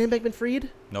 Sam Bankman-Fried?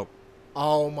 Nope.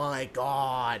 Oh my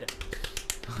god.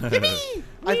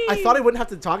 I thought I wouldn't have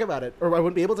to talk about it, or I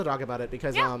wouldn't be able to talk about it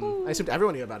because I assumed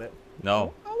everyone knew about it.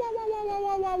 No.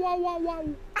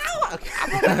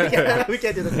 Okay, we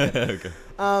can't do this. Okay.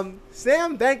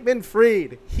 Sam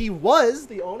Bankman-Fried. He was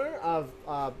the owner of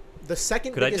the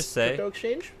second Could I biggest just say- crypto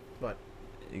exchange. But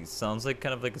It sounds like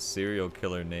kind of like a serial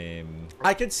killer name.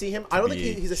 I could see him. I don't think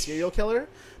Be- he's a serial killer,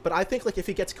 but I think like if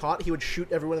he gets caught, he would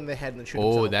shoot everyone in the head and then shoot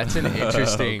Oh, himself. that's an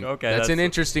interesting. Okay, that's an that's-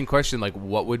 interesting question. Like,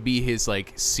 what would be his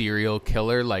like serial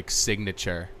killer like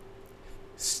signature?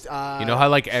 You know how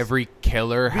like every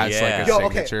killer has Yeah. like a Yo,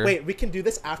 signature. okay, wait. We can do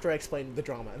this after I explain the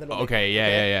drama, and then we'll Okay,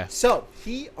 yeah. So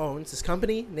he owns this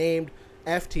company named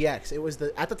FTX. It was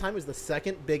at the time it was the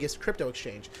second biggest crypto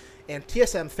exchange, and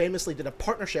TSM famously did a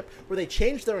partnership where they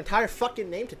changed their entire fucking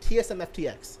name to TSM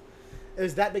FTX. It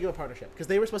was that big of a partnership because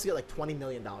they were supposed to get like $20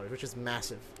 million, which is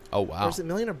massive. Oh Or wow. is it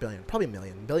million or billion? Probably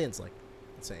million. Billion's like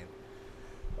insane.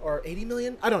 Or 80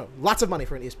 million? I don't know. Lots of money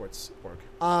for an esports org.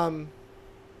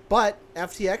 But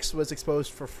FTX was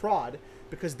exposed for fraud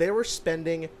because they were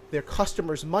spending their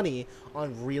customers' money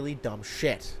on really dumb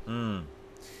shit. Mm.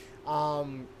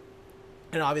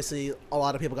 And obviously, a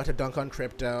lot of people got to dunk on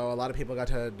crypto. A lot of people got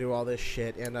to do all this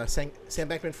shit. And Sam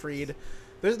Bankman-Fried,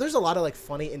 there's a lot of like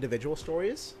funny individual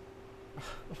stories.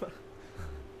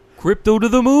 Crypto to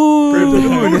the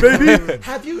moon, baby.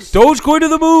 Have you seen, Dogecoin to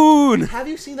the moon. have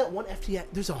you seen that one FTX?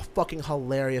 There's a fucking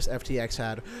hilarious FTX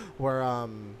ad where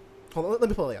hold on, let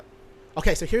me pull it up.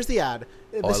 Okay, so here's the ad.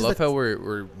 Oh, I love how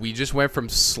we just went from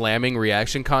slamming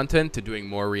reaction content to doing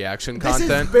more reaction this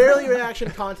content. is barely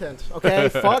reaction content. Okay,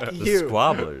 fuck The you.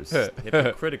 Squabblers.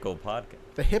 Hypocritical podcast.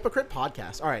 The Hypocrite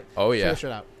Podcast. All right. Oh, check yeah. this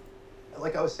shit out.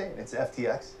 Like I was saying, it's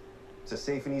FTX. It's a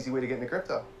safe and easy way to get into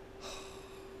crypto.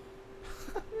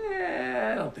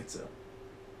 I don't think so.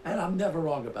 And I'm never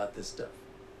wrong about this stuff.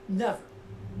 Never.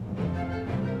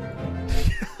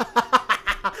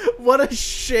 What a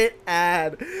shit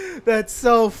ad. That's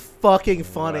so fucking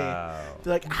funny. Wow.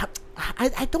 They're like,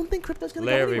 I don't think crypto's gonna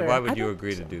go Larry, anywhere. why I would you don't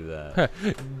agree to think do that?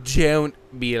 Don't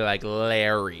be like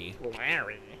Larry. so."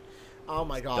 Larry. Oh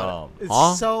my god. Dumb. It's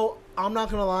Huh? so, I'm not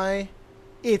gonna lie.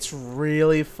 It's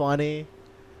really funny.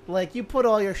 Like, you put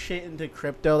all your shit into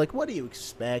crypto. Like, what do you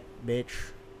expect,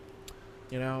 bitch?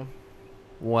 You know?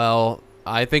 Well,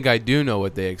 I think I do know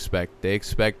what they expect. They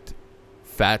expect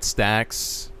fat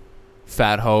stacks,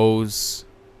 fat hoes.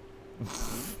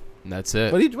 And that's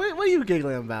it. What are you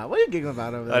giggling about? What are you giggling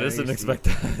about over there? I just didn't expect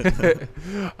that.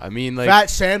 I mean, like, fat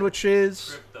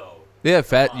sandwiches. yeah,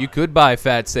 fat. You could buy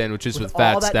fat sandwiches with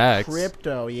fat all that stacks.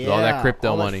 Crypto, yeah. all that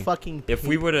crypto all that money. Fucking If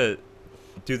we paper. were to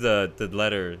do the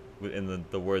letter in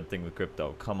the word thing with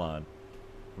crypto, come on,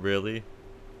 really?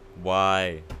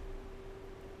 Why?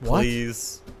 What?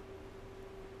 Please.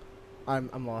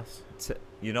 I'm lost.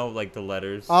 You know, like the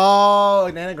letters. Oh,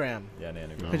 an anagram. Yeah, an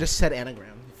anagram. I just said anagram.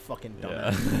 You fucking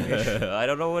dumbass. Yeah. I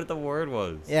don't know what the word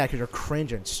was. Yeah, because you're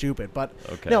cringe and stupid. But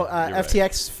Okay. no, you're right.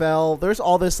 FTX fell. There's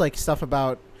all this like stuff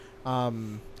about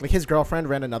like his girlfriend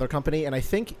ran another company, and I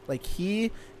think like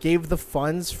he gave the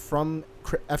funds from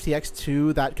FTX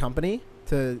to that company,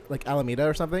 to like Alameda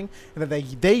or something, and then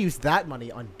they used that money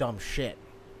on dumb shit,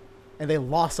 and they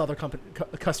lost other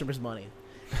customers' money,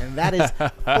 and that is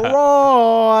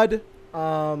fraud.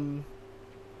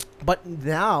 But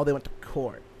now they went to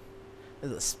court. This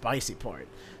is the spicy part.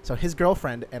 So his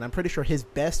girlfriend, and I'm pretty sure his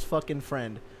best fucking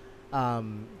friend,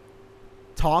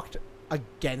 talked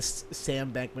against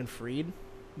Sam Bankman-Fried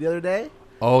the other day.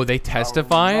 Oh, they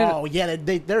testified? Oh yeah,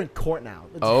 they're in court now.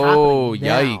 It's Oh, happening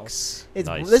now. yikes. It's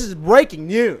Nice. This is breaking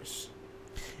news,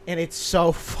 and it's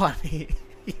so funny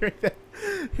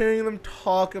hearing them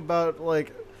talk about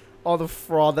like all the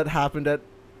fraud that happened at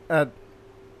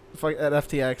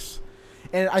FTX,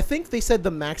 and I think they said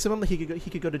the maximum that he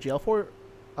could go to jail for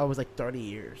was like 30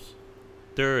 years.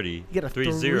 30. You get a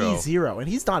 3-0. 3-0, and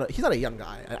he's not a young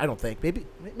guy. I don't think. Maybe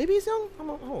he's young.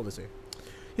 How old is he?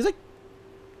 He's like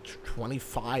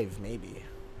 25, maybe.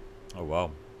 Oh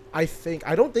wow. I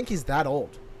don't think he's that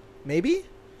old. Maybe,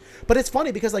 but it's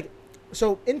funny because like,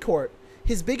 so in court,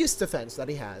 his biggest defense that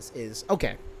he has is,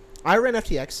 okay, I ran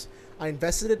FTX. I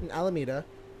invested it in Alameda,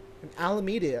 and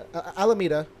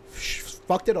Alameda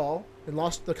fucked it all and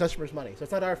lost the customers' money. So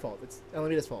it's not our fault. It's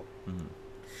Alameda's fault. Mhm.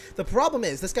 The problem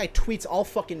is this guy tweets all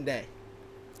fucking day.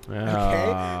 Okay,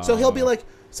 Oh. so they'll be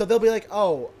like,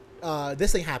 oh,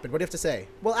 this thing happened. What do you have to say?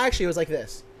 Well, actually, it was like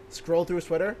this. Scroll through his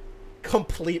Twitter,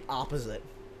 complete opposite.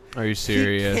 Are you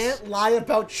serious? He can't lie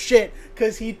about shit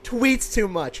because he tweets too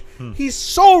much. He's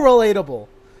so relatable.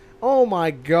 Oh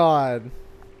my god.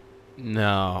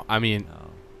 No, I mean,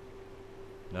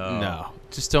 No. no.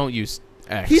 Just don't use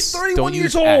X. He's 31 don't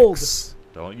years use old. X.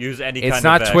 Don't use any It's kind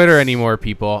not of Twitter X. anymore,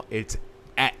 people. It's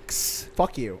X.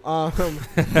 Fuck you.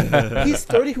 He's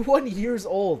 31 years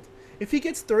old. If he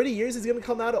gets 30 years, he's gonna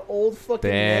come out an old fucking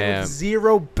man Damn. with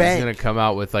zero He's bank gonna come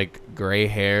out with like gray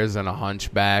hairs and a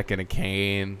hunchback and a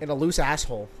cane and a loose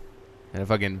asshole. and a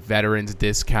fucking veterans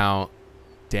discount.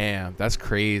 Damn, that's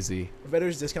crazy. A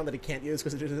veteran's discount that he can't use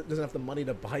because he doesn't have the money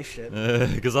to buy shit.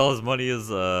 Because all his money is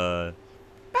Bye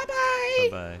bye.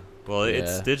 bye-bye. Well,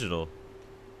 it's Yeah. digital.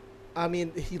 I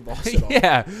mean, he lost it all.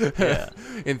 Yeah. Yeah.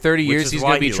 In 30 Which years, is he's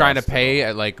why going to be he trying to lost it pay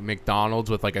at like McDonald's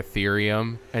with like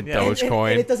Ethereum and Yeah.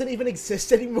 Dogecoin. And it doesn't even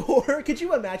exist anymore. Could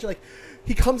you imagine? Like,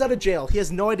 he comes out of jail. He has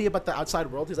no idea about the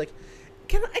outside world. He's like,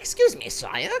 excuse me,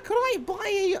 sire, could I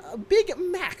buy a Big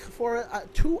Mac for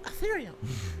 2 Ethereum?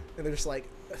 And they're just like,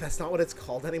 that's not what it's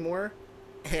called anymore.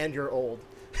 And you're old.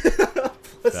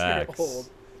 Plus Facts. you're old.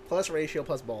 Plus ratio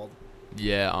plus bald.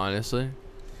 Yeah, honestly.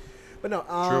 But no,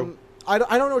 True. I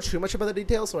don't know too much about the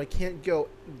details, so I can't go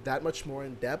that much more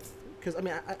in depth. Because, I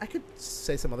mean, I could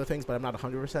say some other things, but I'm not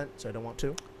 100%, so I don't want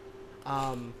to.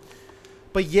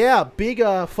 But yeah, big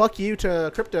fuck you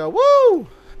to crypto. Woo!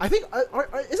 I think,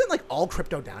 isn't like all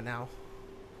crypto down now?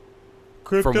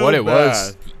 Crypto For what it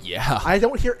was. bad. Yeah. I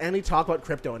don't hear any talk about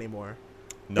crypto anymore.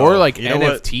 No. Or like You know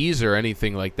what? NFTs or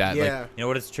anything like that. Yeah. You know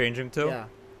what it's changing to? Yeah.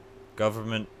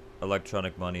 Government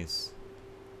electronic monies.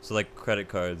 So like credit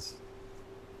cards.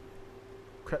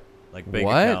 Like bank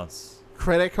What? accounts.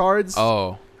 Credit cards? Like,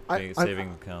 oh.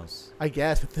 Saving accounts. I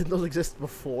guess, but didn't those exist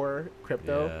before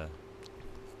crypto? Yeah.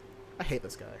 I hate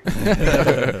this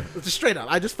guy. Just straight up.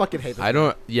 I just fucking hate this guy. I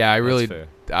don't. Yeah, I really. fair.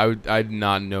 I did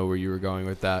not know where you were going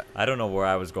with that. I don't know where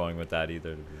I was going with that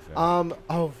either, to be fair. Oh,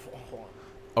 hold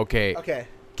Okay. on. Okay.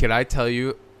 Can I tell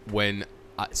you when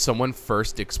someone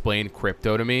first explained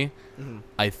crypto to me?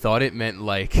 I thought it meant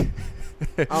like.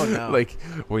 Oh, no. Like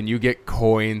when you get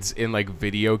coins in like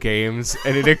video games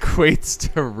and it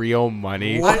equates to real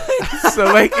money. What? So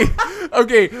like,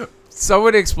 okay,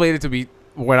 someone explained it to me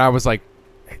when I was like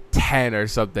 10 or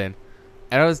something,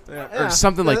 and I was Yeah. or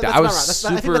something like that. That's I about was right.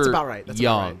 super I think that's about right. That's about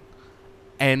young, right.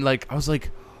 and like I was like,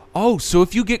 Oh, so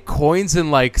if you get coins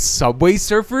in like Subway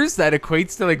Surfers, that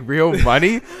equates to like real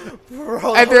money?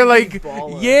 Bro, And they're that would be like,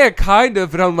 baller. yeah, kind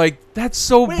of. And I'm like, that's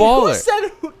so Wait, baller. who said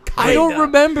who? I don't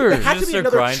remember. There had you to just be start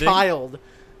another grinding? child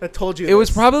that told you It was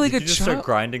this. probably like Did a you just start child.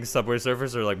 grinding Subway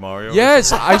Surfers or like Mario? or Yes,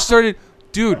 something? I started.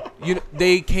 Dude,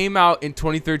 they came out in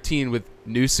 2013 with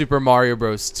New Super Mario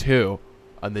Bros. 2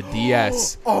 on the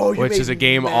DS, Oh, you which made is a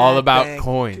game mad all about bank.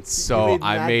 coins. You So made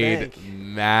I mad made bank.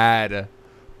 mad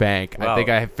bank. I Wow. think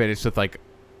I finished with like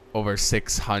over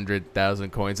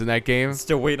 600,000 coins in that game.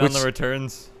 Still waiting on Which- the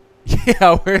returns.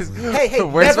 Yeah, where's Hey,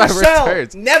 where's never my sell.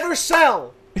 returns? Never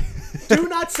sell. Do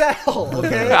not sell,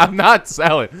 okay? I'm not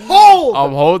selling. Hold.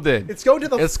 I'm holding. It's going to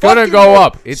the It's gonna fucking go moon.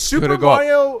 up. It's Super gonna go up.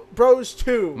 Mario Bros.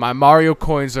 2. My Mario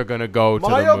coins are gonna go to the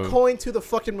Mario moon. coin to the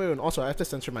fucking moon. Also, I have to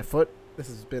censor my foot. This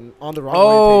has been on the wrong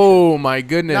Oh my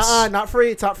goodness! orientation. Not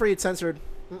free. It's not free. It's censored.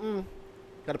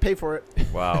 Got to pay for it.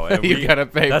 Wow. And You gotta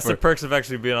pay That's for the perks of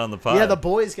actually being on the pod. Yeah, the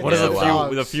boys get One of to the see Yeah, wow.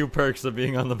 the few perks of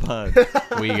being on the pod.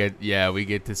 we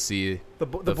get to see the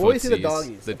the boys see the footsies,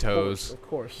 doggies. the of toes.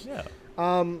 course. Yeah.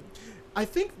 I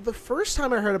think the first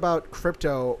time I heard about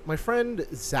crypto, my friend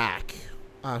Zach,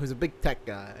 who's a big tech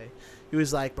guy, he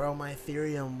was like, "Bro, my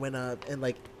Ethereum went up," and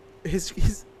like his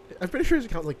I'm pretty sure his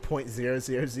account was like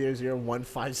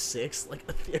 0.0000156 like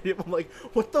Ethereum. I'm like,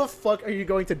 what the fuck are you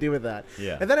going to do with that?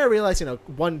 Yeah. And then I realized,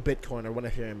 one Bitcoin or one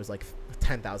Ethereum is like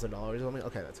 $10,000. I'm like,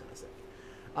 okay, that's kind of sick.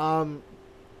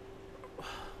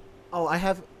 Oh, I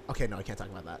have. Okay, no, I can't talk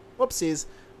about that. Whoopsies.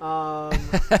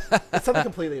 It's something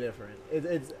completely different.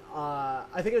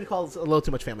 I think it would cause a little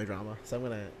too much family drama, so I'm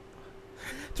gonna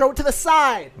throw it to the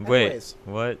side. Wait. Anyways,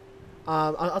 What?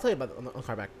 I'll tell you about it on the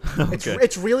car back. Okay.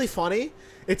 It's really funny.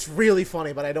 It's really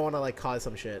funny, but I don't want to like cause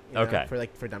some shit. Okay.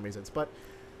 For dumb reasons. But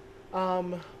what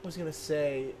was I gonna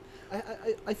say?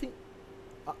 I think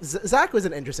Zach was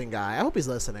an interesting guy. I hope he's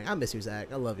listening. I miss you,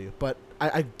 Zach. I love you. But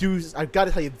I've got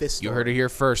to tell you this story. You heard it here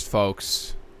first,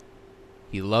 folks.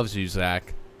 He loves you,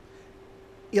 Zach.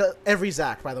 Yeah, every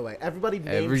Zach, by the way. Everybody named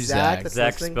Every Zach. Zach. That's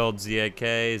Zach listening. spelled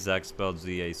Z-A-K. Zach spelled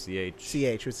Z-A-C-H.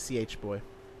 CH. Who's the CH boy?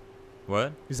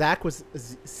 What? Zach was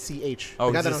CH.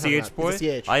 Oh, The guy he's that a I'm talking CH about. boy? He's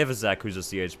a CH. I have a Zach who's a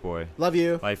CH boy. Love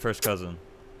you. My first cousin.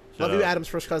 Shout Love you, out. Adam's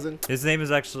first cousin. His name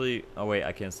is actually... Oh, wait.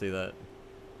 I can't say that.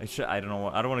 I don't know.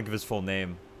 I don't want to give his full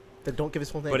name. Then don't give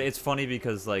his full name. But it's funny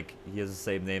because, like, he has the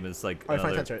same name as, like, All right,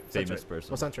 fine, another censor it. famous Censor it. person.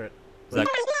 We'll censor it. Zach,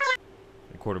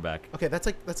 the quarterback. Okay, that's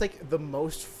like the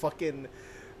most fucking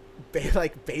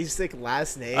basic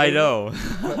last name. I know.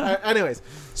 But, anyways,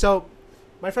 so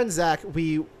my friend Zach,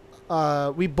 we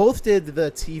both did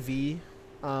the TV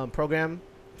program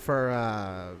for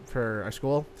our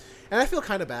school, and I feel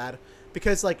kind of bad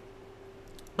because like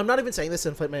I'm not even saying this to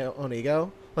inflate my own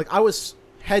ego. Like I was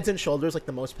heads and shoulders like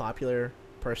the most popular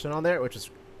person on there, which is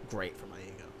great for my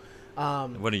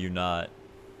ego. When are you not?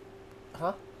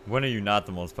 Huh? When are you not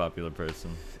the most popular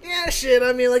person? Yeah, shit.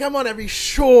 I mean, like I'm on every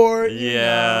short.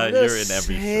 Yeah, you know, you're in just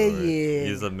every saying. short.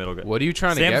 He's the middle guy. What are you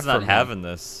trying to Sam's get not from him? having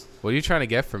this. What are you trying to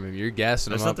get from him? You're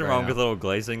gassing There's him up nothing right wrong now. with a little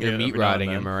glazing. You're it meat every now and riding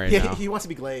him then. right Yeah, now. he wants to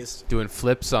be glazed. Doing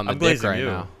flips on the I'm dick glazing right you.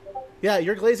 now. Yeah,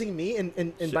 you're glazing me, and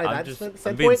by I'm that just, standpoint,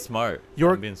 I'm being smart.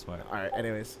 you're- I'm being smart. All right.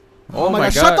 Anyways. Oh my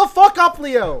God! God. Shut the fuck up,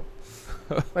 Leo.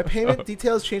 My payment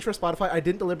details changed for Spotify. I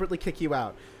didn't deliberately kick you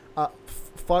out.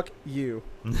 Fuck you.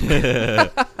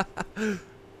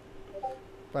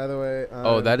 By the way.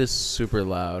 Oh, that is super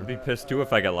loud. I'd be pissed too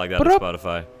if I got logged out of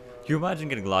Spotify. Can you imagine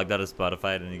getting logged out of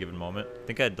Spotify at any given moment? I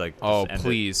think I'd like. Just Oh, end it.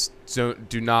 please do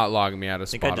not log me out of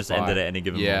I think Spotify. I just ended at any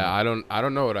given Yeah, moment. I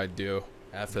don't know what I'd do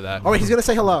after that. Oh wait, he's gonna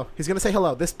say hello. He's gonna say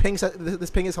hello. This ping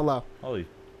is hello. Holy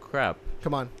crap!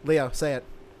 Come on, Leo, say it.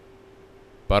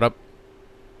 But up.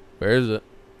 Where is it?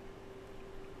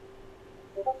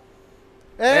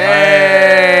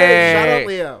 Hey! Shout out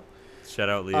Leo. Shout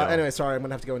out Leo. Anyway, sorry, I'm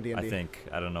gonna have to go in D&D. I think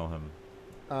I don't know him.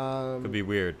 Could Um, be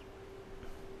weird.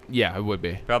 Yeah, it would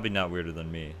be. Probably not weirder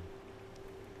than me.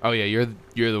 Oh yeah,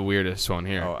 you're the weirdest one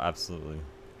here. Oh, absolutely.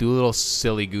 Do a little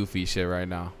silly, goofy shit right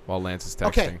now while Lance is texting.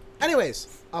 okay. Anyways,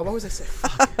 what was I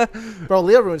saying? Bro,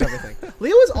 Leo ruins everything.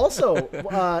 Leo was also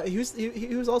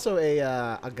he was also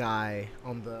a guy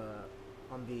on the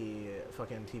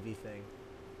fucking TV thing.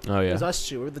 Oh It yeah. was us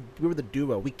two. We were the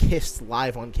duo. We kissed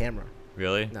live on camera.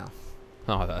 Really? No.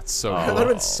 Oh, that's so. Oh. That cool. would have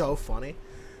been so funny.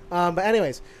 But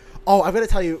anyways, I've got to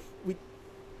tell you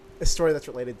a story that's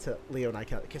related to Leo and I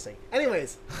kissing.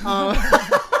 Anyways,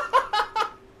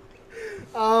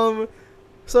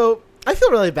 so I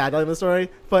feel really bad telling the story,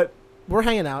 but we're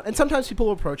hanging out, and sometimes people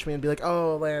will approach me and be like,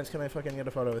 "Oh, Lance, can I fucking get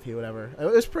a photo with you?" Whatever. It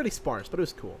was pretty sparse, but it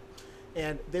was cool.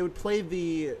 And they would play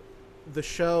the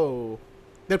show.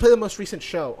 They'd play the most recent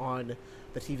show on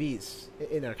the TVs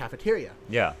in our cafeteria.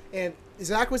 Yeah. And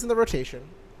Zach was in the rotation,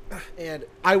 and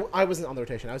I wasn't on the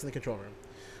rotation. I was in the control room.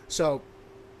 So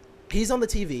he's on the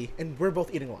TV, and we're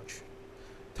both eating lunch,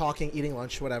 talking, eating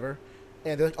lunch, whatever.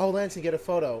 And they're like, "Oh, Lance, can get a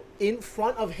photo." In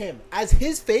front of him, as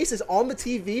his face is on the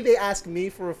TV, they ask me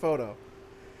for a photo.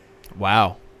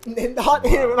 Wow. And not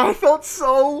him, and I felt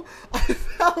so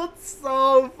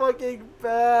fucking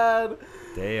bad.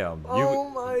 Damn. Oh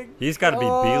my He's got to be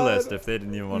God. B-list if they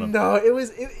didn't even want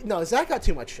to. No, Zach got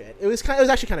too much shit. It was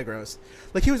actually kind of gross.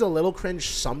 Like, he was a little cringe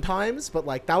sometimes, but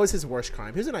like that was his worst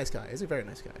crime. He was a nice guy. He's a very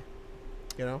nice guy.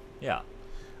 You know? Yeah.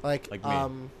 Like me.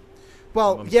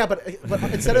 Well, yeah, but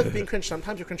instead of being cringe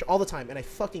sometimes, you're cringe all the time, and I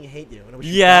fucking hate you. And I wish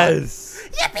you Yes.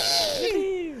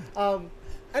 Yippee!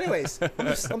 Anyways,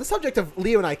 on the subject of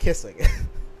Leo and I kissing,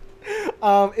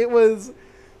 it was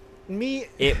me.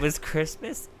 It was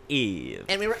Christmas Eve.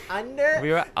 And we were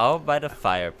We were out by the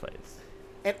fireplace.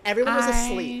 and everyone was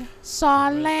asleep. Saw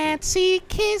Lancey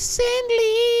kissing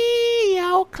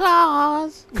Leo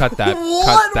Claus. Cut that. What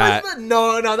Cut that. was the?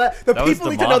 No, the That was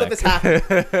people need to know that this demonic.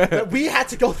 happened. That we had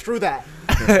to go through that.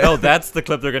 Oh, that's the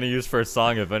clip they're gonna use for a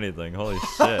song, if anything. Holy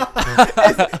shit!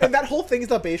 And that whole thing is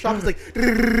the bass drop. It's like.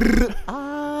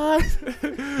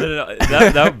 No,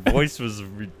 that voice was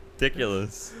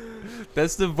ridiculous.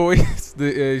 That's the voice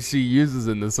that she uses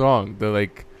in the song. The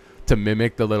like to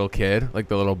mimic the little kid, like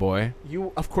the little boy.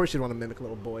 You, of course, you'd want to mimic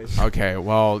little boys. Okay,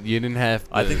 well, you didn't have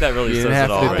to. I think that really you says didn't it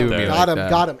have all to right do there. me Got like him, that.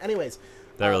 got him. Anyways,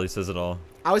 That really says it all.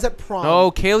 I was at prom. No,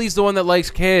 Kaylee's the one that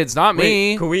likes kids, not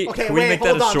me. Wait, can we Okay, make that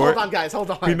hold a on, short? hold on, guys, hold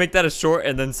on. Can we make that a short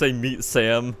and then say "Meet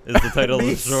Sam" is the title of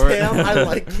the Meet short? Sam, I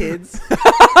like kids.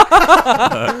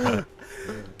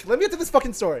 Let me get to this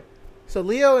fucking story. So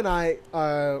Leo and I,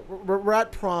 we're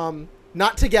at prom,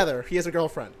 not together. He has a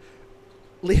girlfriend.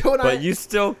 Leo and I. But you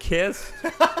still kissed.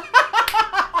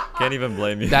 Can't even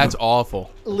blame you. That's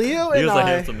awful. Leo He and was a I.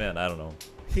 handsome man. I don't know.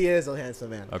 He is a handsome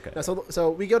man. Okay. No, so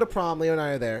we go to prom. Leo and I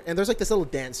are there, and there's like this little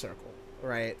dance circle,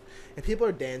 right? And people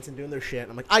are dancing, doing their shit.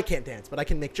 And I'm like, I can't dance, but I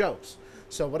can make jokes.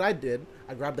 So what I did,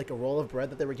 I grabbed like a roll of bread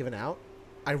that they were giving out.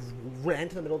 I ran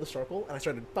to the middle of the circle, and I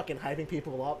started fucking hyping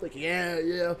people up. Like,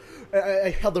 yeah. I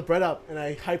held the bread up, and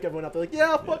I hyped everyone up. They're like,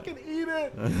 yeah, fucking eat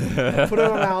it. I put it in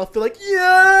my mouth. They're like,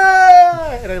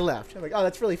 yeah. And I left. I'm like, oh,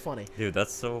 that's really funny. Dude,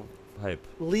 that's so hype.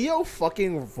 Leo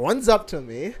fucking runs up to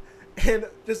me and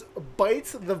just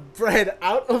bites the bread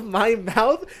out of my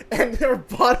mouth, and their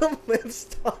bottom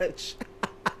lips touch.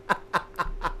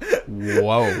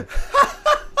 Whoa.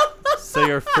 So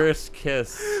your first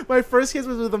kiss. My first kiss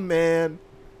was with a man.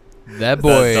 That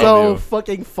boy. That's So W.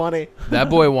 fucking funny. That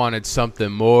boy wanted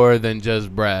something more than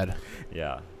just bread.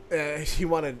 Yeah. He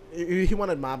wanted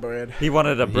my bread. He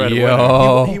wanted a breadwinner.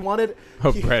 Yo. He wanted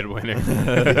A he, breadwinner.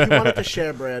 he wanted to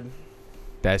share bread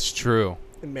That's true.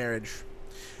 in marriage.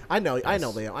 I know,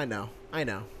 Leo. I know. You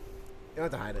don't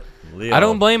have to hide it. Leo, I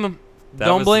don't blame him. that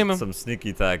Don't was blame him. Some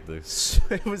sneaky tactics.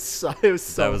 It was so. That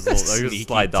was he was a Sneaky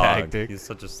sly dog. tactic. He's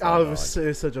such a sly Oh, dog. it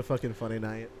was such a fucking funny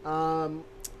night.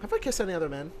 Have I kissed any other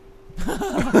men?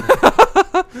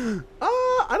 I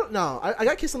don't know. I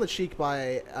got kissed on the cheek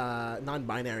by a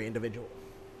non-binary individual.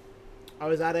 I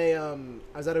was at a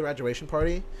graduation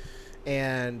party,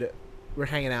 and we're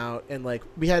hanging out, and like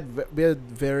we had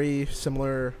very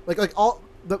similar like all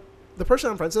the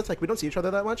person I'm friends with, like we don't see each other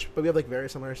that much, but we have like very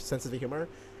similar sense of humor,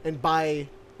 and by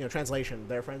translation,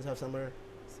 their friends have similar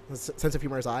sense of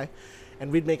humor as I,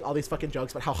 and we'd make all these fucking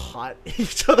jokes about how hot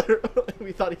each other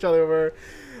we thought each other were.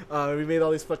 We made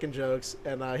all these fucking jokes,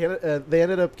 and they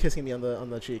ended up kissing me on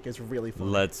the cheek. It's really funny.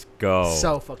 Let's go.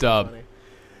 So fucking Dub. funny.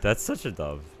 That's such a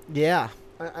dove. Yeah,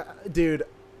 dude.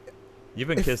 You've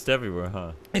been kissed everywhere,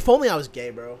 huh? If only I was gay,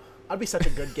 bro. I'd be such a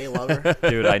good gay lover.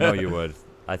 Dude, I know you would.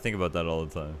 I think about that all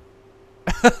the time.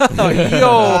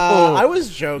 Yo. I was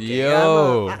joking.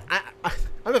 Yo.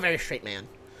 I'm a very straight man.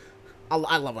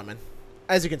 I love women,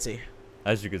 as you can see.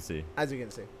 As you can see.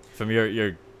 From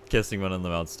your kissing one on the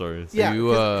mouth stories. Yeah, You,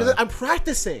 because I'm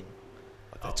practicing.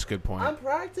 That's a good point. I'm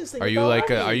practicing. Are you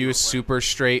are you a super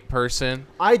straight person?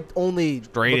 I only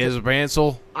Straight look as a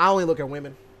pencil? I only look at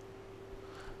women.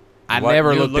 I What?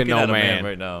 never You're looked at looking no a man.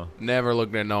 right now. Never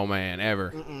looked at no man,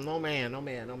 ever. No man.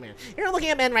 You're looking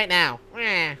at men right now,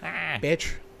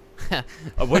 bitch.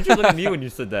 Why'd you look at me when you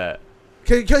said that?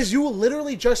 Because you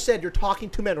literally just said you're talking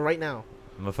to men right now.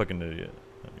 I'm a fucking idiot.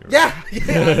 You're Yeah,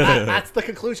 that's the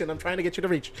conclusion I'm trying to get you to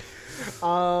reach.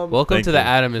 Welcome Thank to the you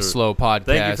Adam is for- Slow podcast.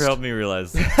 Thank you for helping me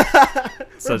realize We're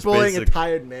such bullying basic. a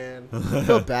tired man. I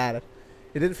feel bad.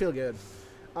 It didn't feel good.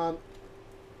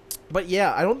 But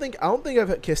yeah, I don't think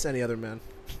I've kissed any other man.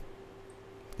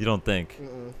 You don't think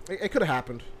It could have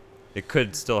happened. it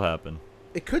could still happen?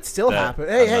 It could still That happen.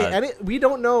 Hey, I'm not- we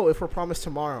don't know if we're promised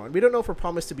tomorrow, and we don't know if we're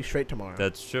promised to be straight tomorrow.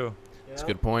 That's true. You That's a know?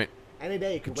 good point. Any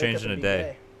day you could Could wake change up in and a be day.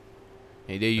 gay.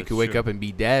 Any day you That's could wake true. up and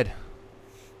be dead.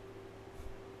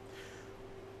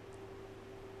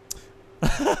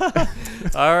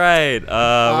 All right.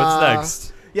 What's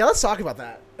next? Yeah, let's talk about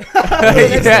that.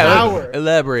 Next hour.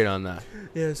 Elaborate on that.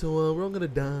 Yeah, so we're all gonna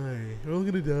die. We're all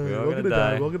gonna die. We're all We're gonna gonna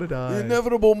die. die. We're all gonna die. The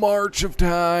inevitable march of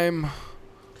time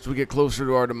as we get closer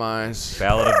to our demise.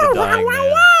 Ballad of the Dying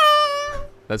Man.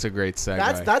 That's a great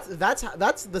segue.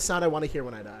 That's the sound I want to hear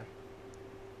when I die.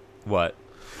 What?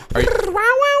 Are you,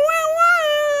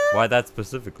 Why that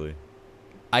specifically?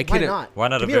 I Why can. not? Why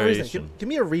not give a me variation? reason. Give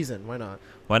me a reason. Why not?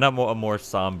 Why not a more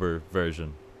somber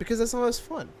version? Because that's not as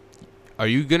fun. Are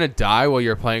you gonna die while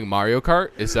you're playing Mario Kart?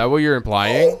 Is that what you're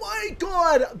implying? Oh my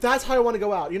god! That's how I want to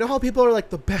go out. You know how people are like,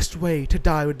 the best way to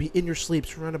die would be in your sleep,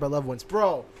 surrounded by loved ones.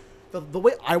 Bro, the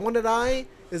way I want to die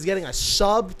is getting a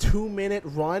sub 2-minute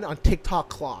run on TikTok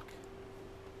clock.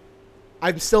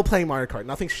 I'm still playing Mario Kart.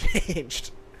 Nothing's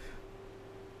changed.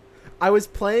 I was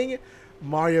playing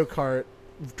Mario Kart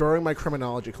during my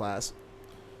criminology class.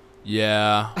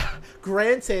 Yeah.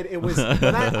 Granted, it was.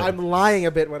 I'm lying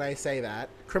a bit when I say that.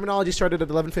 Criminology started at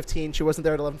 11:15. She wasn't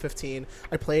there at 11:15.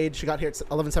 I played. She got here at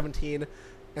 11:17,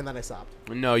 and then I stopped.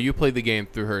 No, you played the game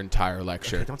through her entire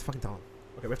lecture. Okay, don't fucking tell him.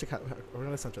 Okay, we have to cut. We're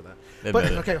gonna censor that. Admit But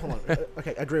it. okay, hold on.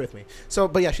 Okay, agree with me. So,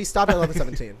 but yeah, she stopped at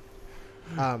 11:17.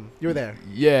 You were there.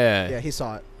 Yeah. Yeah, he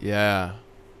saw it. Yeah.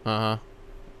 Uh-huh.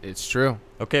 It's true.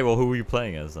 Okay, well, who were you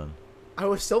playing as then? I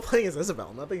was still playing as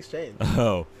Isabel. Nothing's changed.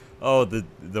 Oh, the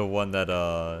one that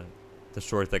the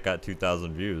short that got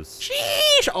 2,000 views.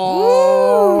 Sheesh!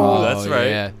 Oh, Oh, that's right.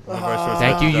 Yeah. One of our shorts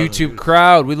Thank got you, 2,000 YouTube views.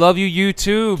 crowd. We love you,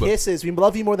 YouTube. kisses. We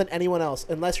love you more than anyone else,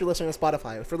 unless you're listening on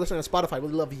Spotify. If you're listening on Spotify, we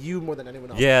love you more than anyone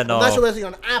else. Yeah, no. Unless you're listening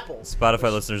on Apple.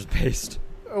 Spotify listeners based.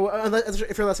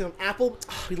 If you're listening on Apple,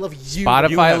 we love you. You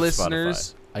Spotify have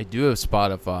listeners, I do have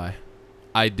Spotify.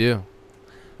 I do.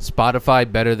 Spotify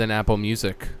better than Apple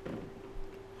Music.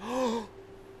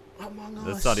 Among Us.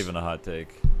 That's not even a hot take.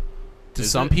 To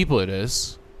Is some it? people, it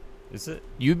is. Is it?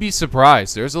 You'd be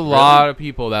surprised. There's a lot of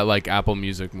people that like Apple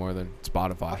Music more than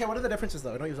Spotify. Okay, what are the differences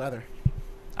though? I don't use either.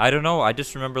 I don't know. I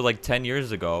just remember like 10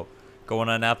 years ago going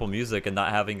on Apple Music and not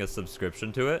having a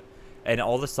subscription to it. And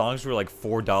all the songs were like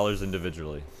 $4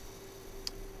 individually.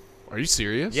 Are you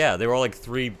serious? Yeah, they were all like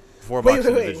 $4 Wait,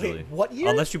 individually. what year?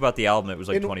 Unless you bought the album, it was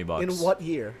like in, 20 bucks. In what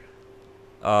year?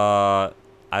 I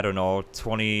don't know,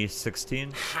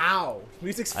 2016, How?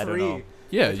 Music's free. I don't know.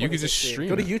 Yeah, you could just 2016. stream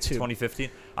Go to it. YouTube. 2015.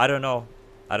 I don't know.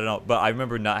 But I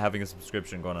remember not having a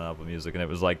subscription going on Apple Music, and it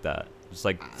was like that. It's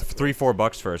like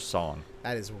 $3-4 for a song.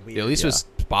 That is weird. At least Yeah.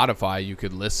 with Spotify, you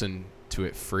could listen to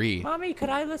it free. Mommy, could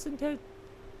I listen to?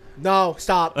 No,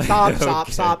 stop.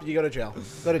 Okay. Stop. You go to jail.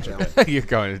 Go to jail. You're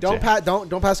going to Don't jail.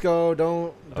 don't pass go.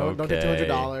 Don't take Okay.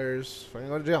 $200. Fucking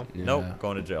go to jail. Yeah. Nope,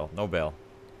 going to jail. No bail.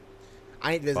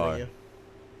 I ain't visiting Bar. you.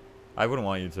 I wouldn't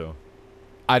want you to.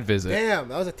 I'd visit. Damn,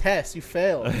 that was a test. You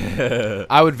failed.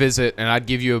 I would visit, and I'd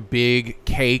give you a big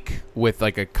cake with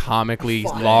like a comically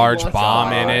Fuck. large What's bomb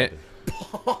up? in it.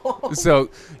 So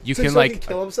you So can he like,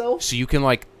 kill himself. so you can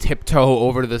like tiptoe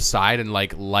over to the side and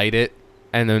like light it,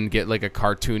 and then get like a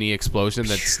cartoony explosion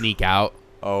that sneak out.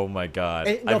 Oh my god.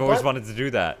 Hey, no, I've always but- wanted to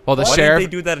do that. Well, the Why sheriff,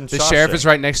 didn't they do that in the sheriff is Shawshank?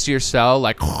 right next to your cell,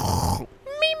 like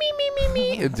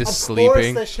me, just Of sleeping.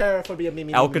 course, the sheriff would be a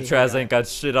meme. Alcatraz ain't got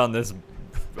shit on this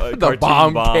cartoon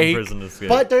bomb cake. prison escape.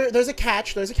 But there's a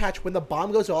catch. There's a catch. When the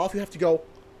bomb goes off, you have to go.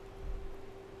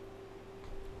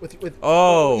 With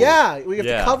Oh. yeah, you have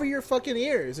yeah. to cover your fucking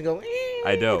ears and go.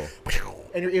 I do.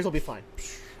 And your ears will be fine.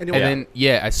 And And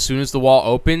then as soon as the wall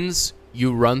opens,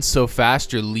 you run so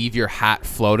fast you leave your hat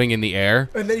floating in the air.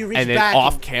 and then you reach And then back.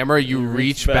 off camera, you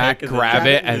reach back, and then grab grab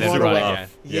it, it, and then run run away. again.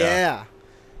 Yeah.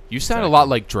 You sound a lot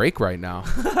like Drake right now.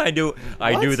 I knew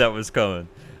What? that was coming.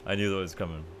 I knew that was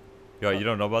coming. Yo, you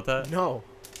don't know about that? No.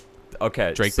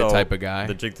 Okay. Drake the so type of guy.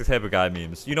 The Drake the type of guy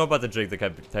memes. You know about the Drake the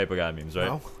type of guy memes, right?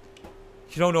 No.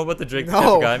 You don't know about the Drake the No. type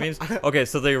of guy memes? Okay,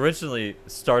 so they originally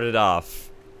started off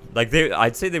like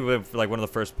I'd say they were like one of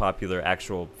the first popular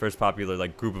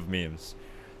like group of memes.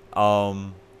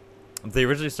 They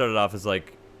originally started off as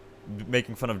like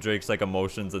making fun of Drake's like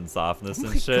emotions and softness Oh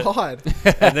and my shit. god.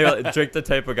 And they're like, Drake the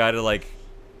type of guy to like,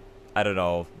 I don't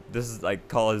know, this is like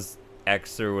call his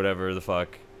ex or whatever the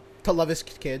fuck To love his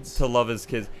kids. to love his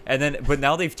kids, and then but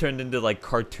now they've turned into like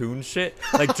cartoon shit.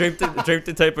 Like Drake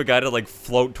the type of guy to like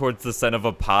float towards the center of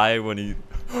a pie when he.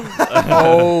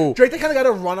 Oh, Drake, the kind of guy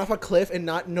to run off a cliff and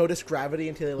not notice gravity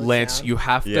until he looks Lance, down. you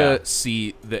have Yeah. to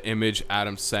see the image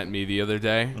Adam sent me the other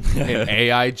day. An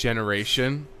AI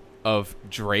generation of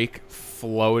Drake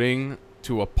floating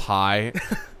to a pie.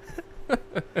 Oh,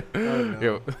 no.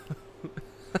 Yo,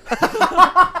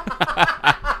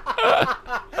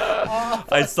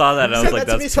 I saw that and I was Send like,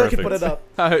 that to me that's so I can perfect.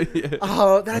 put it up. yeah.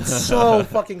 Oh, that's so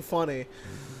fucking funny.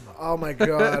 Oh my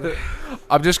god.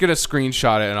 I'm just gonna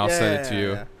screenshot it and I'll send it to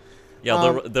you.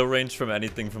 Yeah, they'll range from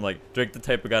anything from like Drake the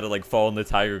type of guy to like fall in the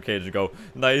tiger cage and go,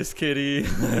 "Nice kitty."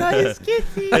 Nice kitty.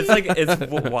 It's like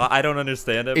I don't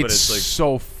understand it, but It's it's like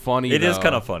so funny. it is though.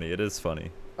 kind of funny. It is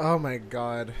funny. Oh my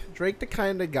god. Drake the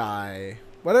kind of guy.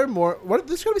 What are more?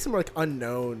 There's gotta be some more like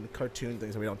unknown cartoon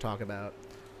things that we don't talk about.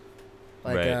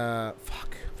 Like Right.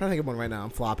 fuck. I'm trying to think of one right now. I'm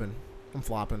flopping.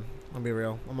 I'll be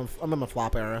real. I'm in my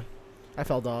flop era. I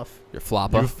fell off. Your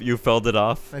flopper. You felled it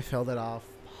off. I felled it off.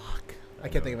 Fuck. I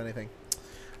can't think of anything.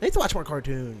 I need to watch more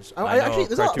cartoons. I know,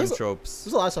 actually, cartoon tropes.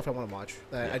 there's a lot of stuff I want to watch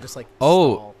that I just like.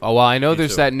 Oh, stall. well, I know Me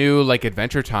there's too. that new like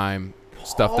Adventure Time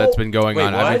stuff that's been going Wait,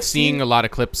 on. what? I've been I've seeing seen- a lot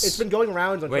of clips. It's been going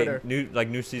around on Wait, Twitter.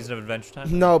 new season of Adventure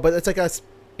Time? No, but it's like a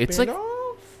It's like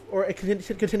spin-off or a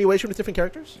continuation with different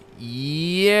characters.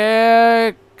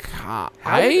 yeah.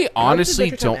 I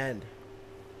honestly don't.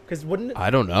 Because wouldn't it, I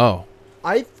don't know.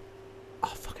 I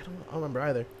don't remember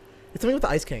either. It's something with the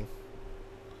Ice King.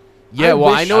 Yeah, well,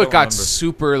 I wish- know I it don't got remember.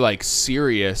 super like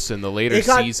serious in the later It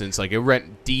got- seasons. Like it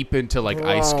went deep into like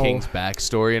Ice Bro. King's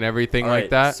backstory and everything All like right,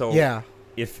 that. So Yeah.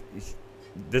 if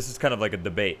this is kind of like a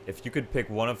debate, if you could pick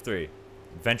one of three,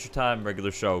 Adventure Time,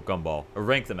 regular show, Gumball, or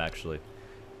rank them actually.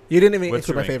 You didn't even What's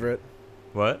include my your rank? favorite.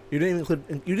 What? You didn't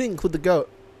include the goat.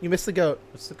 You missed the goat.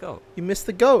 What's the goat? You missed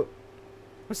the goat.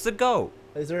 What's the goat?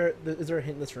 Is there a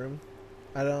hint in this room?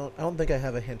 I don't think I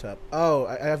have a hint up. Oh,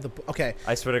 I have the okay.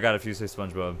 I swear to God, if you say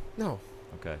SpongeBob, No.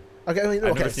 okay. Okay, I mean,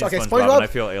 I've okay. never seen Okay, SpongeBob, and I SpongeBob.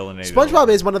 feel alienated. SpongeBob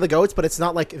is one of the goats, but it's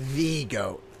not like the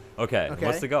goat. Okay. Okay.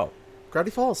 What's the goat?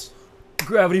 Gravity Falls.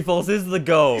 Gravity Falls is the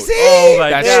goat. See? Oh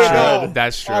my That's There you God. go. true.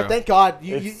 That's true. Oh, thank God.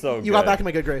 It's You so got good. back in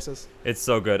my good graces. It's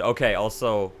so good. Okay.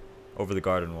 Also, Over the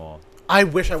Garden Wall. I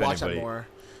wish I If watched anybody- that more.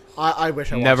 I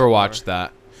wish I watched Never it more. watched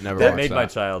that. Never That watched made that. my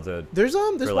childhood. There's for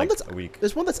one like that's a week.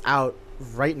 there's one that's out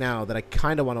right now that I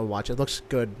kind of want to watch. It looks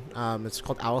good. It's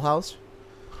called Owl House.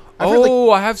 I've heard, like,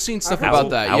 Oh, I have seen stuff heard about Owl-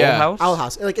 that. Owl Yeah. House? Owl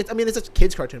House. Like I mean, it's a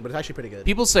kids cartoon, but it's actually pretty good.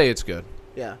 People say it's good.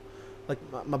 Yeah, like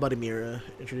my buddy Mira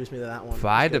introduced me to that one. If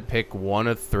I had It's to good. pick one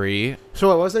of three, So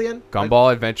what was it again?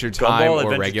 Gumball, Adventure Time, or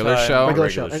Adventure regular Time, show. Regular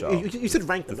regular show. show. And you said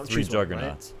rank them. The Don't three choose one, right?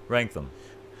 juggernauts. Rank them.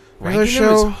 Regular Ranking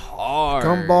them is show, hard.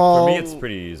 Gumball. For me, it's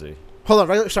pretty easy. Hold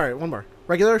on. Sorry, one more.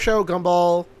 Regular show,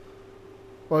 Gumball.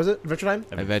 What was it? Adventure Time.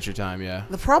 Adventure Time, yeah.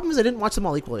 The problem is I didn't watch them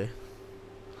all equally.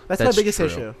 That's my That's biggest true.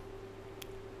 issue.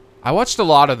 I watched a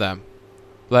lot of them.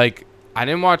 Like, I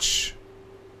didn't watch.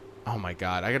 Oh my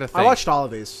god, I gotta think. I watched all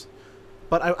of these,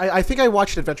 but I think I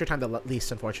watched Adventure Time the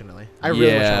least. Unfortunately, I really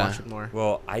wish I Yeah. watched it more.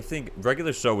 Well, I think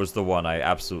regular show was the one I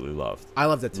absolutely loved. I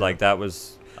loved it too. Like that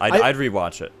was, I- I'd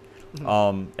rewatch it.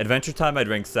 Adventure Time I'd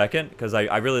rank second because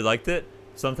I really liked it.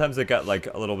 Sometimes it got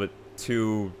like a little bit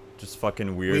too just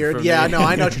fucking weird. For Yeah, me. no,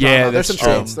 I know what you're Yeah, talking about. There's some that's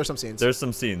true. scenes. There's some scenes. There's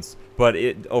some scenes, but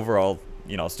it overall,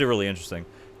 still really interesting.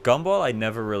 Gumball I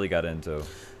never really got into.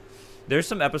 There's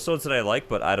some episodes that I like,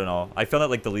 but I don't know. I found it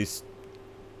like the least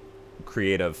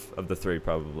creative of the three,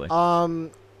 probably.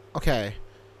 Okay.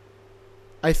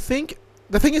 I think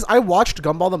the thing is I watched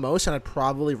Gumball the most, and I'd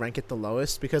probably rank it the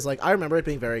lowest because like I remember it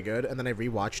being very good, and then I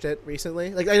rewatched it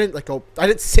recently. Like I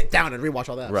didn't sit down and rewatch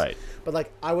all that. Right. But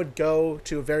like I would go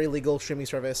to a very legal streaming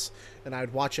service, and I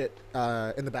would watch it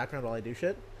in the background while I do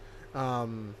shit.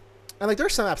 And like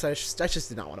there's some apps I just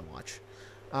did not want to watch.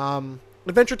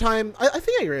 Adventure Time, I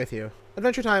think I agree with you.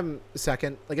 Adventure Time is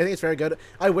second. Like I think it's very good.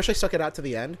 I wish I stuck it out to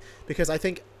the end because I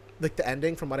think like the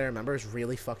ending, from what I remember, is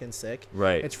really fucking sick.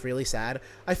 Right. It's really sad.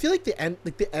 I feel like the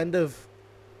end of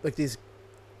like these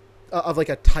of like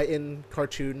a Titan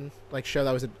cartoon like show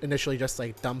that was initially just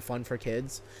like dumb fun for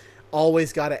kids,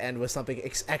 always got to end with something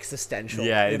existential.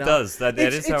 Yeah, you it know? does. That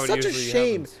it's, is how it's it such usually a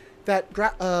shame happens.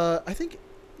 that I think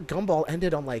Gumball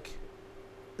ended on like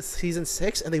season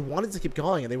 6, and they wanted to keep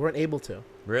going, and they weren't able to.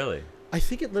 Really? I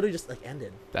think it literally just like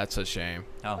ended. That's a shame.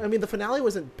 Oh. I mean, the finale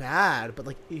wasn't bad, but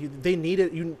like they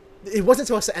needed you. It wasn't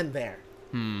supposed to end there,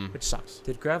 which sucks.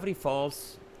 Did Gravity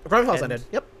Falls? Gravity Falls End? ended.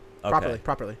 Yep. Okay.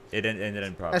 Properly. It ended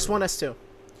improperly. S1, S2.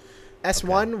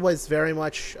 S1 was very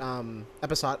much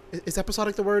episodic. Is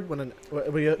episodic the word when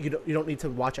you don't need to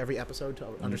watch every episode to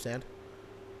understand?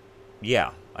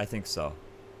 Yeah, I think so.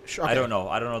 Sure, I don't know.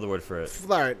 I don't know the word for it.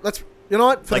 All right, let's. You know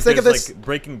what? For Like the sake of there's this, like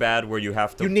Breaking Bad, where you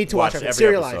have to you need to watch every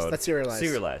serialized. episode. That's serialized.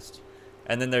 Serialized.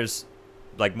 And then there's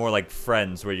like more like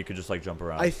Friends, where you could just like jump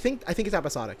around. I think it's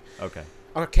episodic. Okay.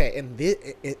 Okay,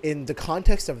 in the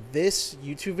context of this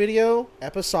YouTube video,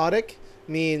 episodic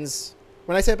means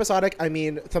When I say episodic, I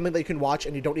mean something that you can watch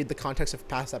and you don't need the context of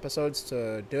past episodes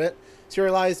to do it.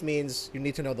 Serialized means you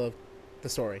need to know the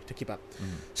story to keep up.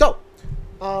 So,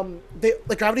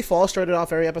 Gravity Falls started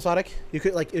off very episodic. You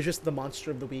could it was just the monster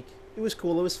of the week. It was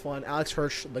cool. It was fun. Alex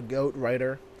Hirsch, the GOAT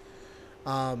writer.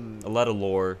 A lot of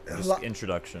lore, just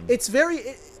introduction. It's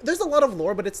there's a lot of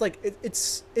lore, but it's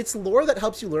it's lore that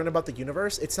helps you learn about the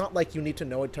universe. It's not like you need to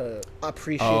know it to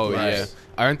appreciate. Oh the yeah,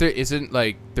 aren't there? Isn't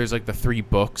there's the 3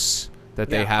 books that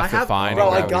they have to find? Bro,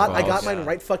 in I Gravity got Falls? mine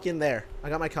right fucking there. I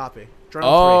got my copy. Journal 3.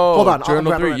 Oh, Hold on.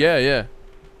 Journal 3. Yeah.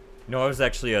 No, I was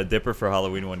actually a Dipper for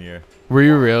Halloween one year. Were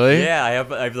you really? Yeah, I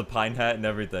have the pine hat and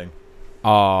everything. I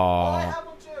Oh. have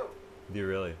them too. Do you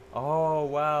really? Oh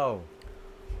wow.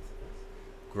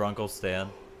 Grunkle Stan.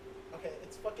 Okay,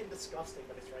 it's fucking disgusting,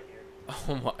 but it's right here.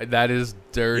 Oh my, that is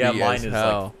dirty Yeah, mine as is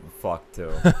hell. fucked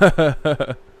too.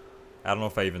 I don't know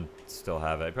if I even still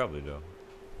have it. I probably do.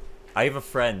 I have a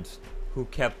friend who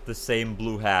kept the same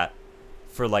blue hat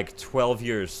for 12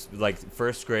 years,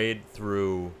 first grade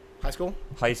through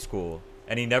High school,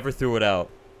 and he never threw it out.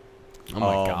 Oh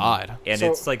my god. And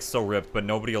So- it's so ripped, but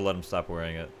nobody will let him stop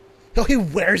wearing it. Oh, he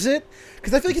wears it?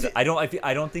 Because I feel like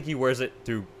I don't think he wears it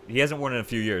through. He hasn't worn it in a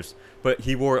few years, but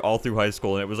he wore it all through high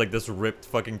school, and it was this ripped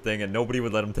fucking thing, and nobody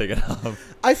would let him take it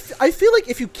off. I feel like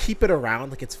if you keep it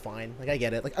around, it's fine. I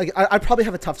get it. I probably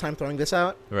have a tough time throwing this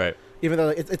out. Right. Even though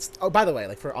it's oh, by the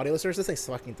way, for audio listeners, this thing's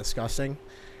fucking disgusting.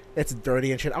 It's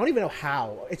dirty and shit. I don't even know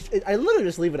how. I literally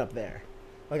just leave it up there.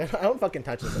 I don't fucking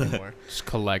touch this anymore. Just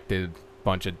collected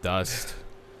bunch of dust.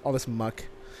 All this muck.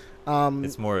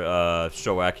 It's more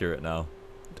show accurate now.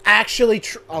 Actually,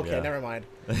 okay, Yeah. never mind.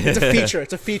 It's a feature.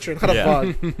 It's a feature, not a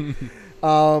Yeah.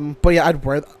 bug. But yeah, I'd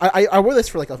wear. I wore this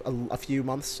for a few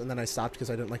months, and then I stopped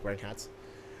because I didn't like wearing hats.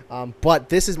 But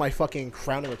this is my fucking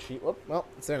crowning achievement. Well,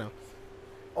 it's there now.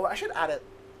 Oh, I should add it.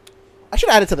 I should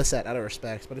add it to the set out of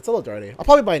respect, but it's a little dirty. I'll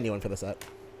probably buy a new one for the set.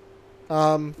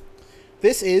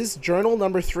 This is journal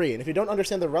number 3, and if you don't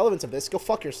understand the relevance of this, go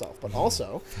fuck yourself. But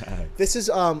also, this is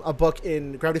a book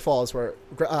in Gravity Falls where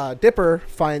Dipper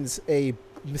finds a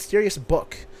mysterious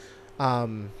book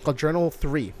called Journal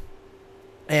 3,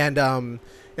 and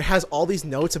it has all these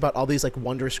notes about all these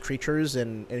wondrous creatures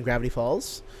in Gravity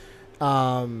Falls,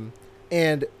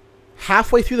 and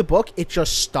halfway through the book, it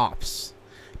just stops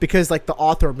because the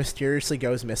author mysteriously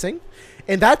goes missing.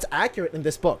 And that's accurate in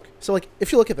this book. So,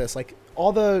 if you look at this,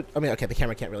 all the... I mean, okay, the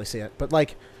camera can't really see it. But,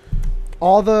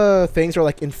 all the things are,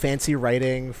 in fancy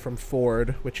writing from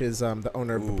Ford, which is the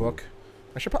owner of the book.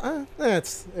 I should probably...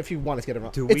 it's if you want to get it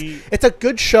wrong. It's a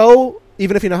good show,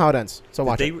 even if you know how it ends. So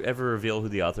watch it. Did they ever reveal who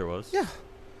the author was? Yeah.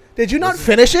 Did you not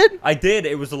finish it? I did.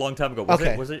 It was a long time ago.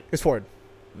 Was it? It's Ford.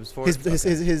 It was Ford?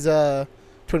 His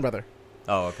twin brother.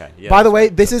 Oh, okay. Yeah. By the way,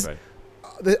 this is... right.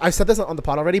 I said this on the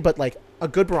pod already, but a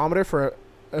good barometer for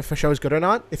if a show is good or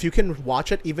not, if you can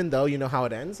watch it even though you know how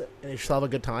it ends and you still have a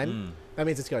good time, that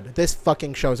means it's good. This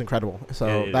fucking show is incredible,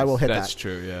 so that will hit that. That's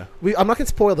true, yeah. I'm not gonna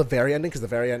spoil the very ending because the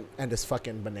very end is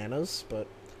fucking bananas. But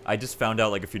I just found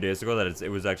out a few days ago that it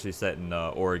was actually set in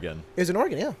Oregon. it was in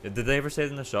Oregon, yeah. Did they ever say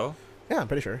it in the show? Yeah, I'm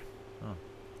pretty sure.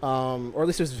 Or at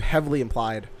least it was heavily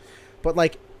implied.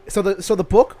 But so the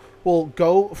book will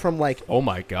go from Oh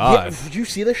my god. Did you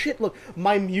see this shit? Look,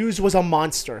 my muse was a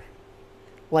monster.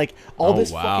 All this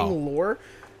fucking lore.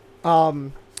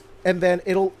 And then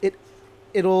it'll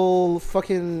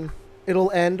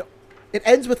end. It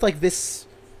ends with this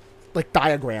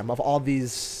diagram of all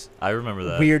these I remember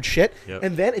that. weird shit. Yep.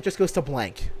 And then it just goes to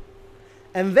blank.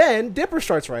 And then Dipper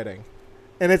starts writing.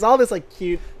 And it's all this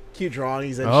cute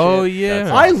drawings and shit. Oh yeah.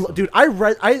 That's awesome. Dude,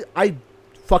 I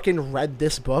fucking read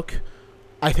this book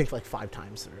I think 5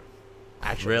 times through.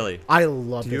 Actually. Really? I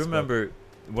love Do you this remember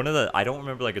one of the... I don't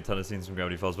remember a ton of scenes from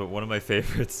Gravity Falls, but one of my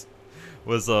favorites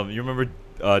was... you remember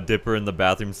Dipper in the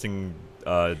bathroom singing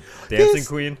Dancing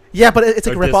Queen? Yeah, but it's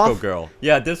a Or rip-off. Disco Girl.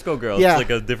 Yeah, Disco Girl. Yeah. It's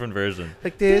a different version.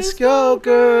 Disco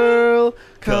girl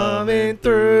coming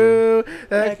through.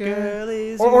 That girl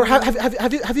is... Or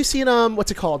have you seen what's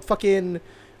it called? Fucking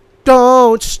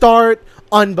Don't Start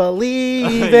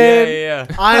Unbelieving. Yeah.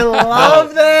 I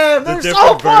love them. They're so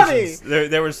different funny. versions.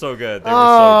 They were so good. They were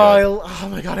so good. Oh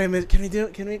my god! Can we do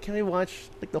it? Can we watch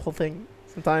the whole thing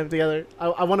sometime together?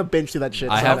 I want to binge through that shit.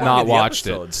 I so have bad. not the watched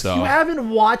it, episodes. so You haven't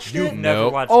watched You've it? never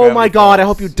Nope. watched Oh Gravity my god! I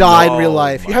Falls? hope you die in real Oh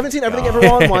life. You my haven't seen Everything God.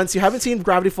 Everywhere All at Once. You haven't seen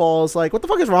Gravity Falls. What the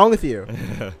fuck is wrong with you?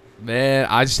 man,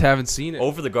 I just haven't seen it.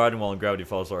 Over the Garden Wall and Gravity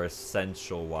Falls are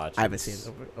essential watches. I haven't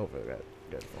seen over that.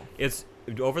 It's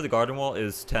Over the Garden Wall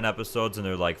is 10 episodes and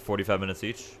they're 45 minutes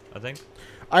each, I think.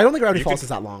 I don't think Gravity You Falls could- is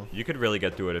that long. You could really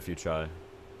get through it if you try.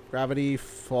 Gravity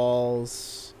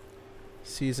Falls.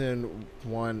 Season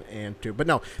 1 and 2. But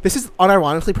no, this is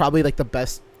unironically probably like the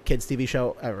best kids TV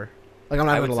show ever. Like I'm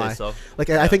not I even would gonna lie. say so. Like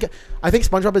Yeah. I think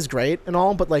SpongeBob is great and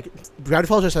all, but like Gravity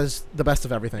Falls just has the best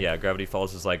of everything. Yeah, Gravity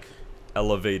Falls is like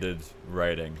elevated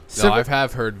writing. No, I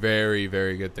have heard very,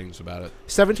 very good things about it.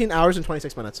 17 hours and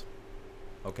 26 minutes.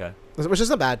 Okay. Which is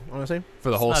not bad, honestly.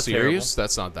 For the whole not series,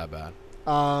 that's not that bad.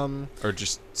 Or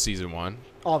just season 1?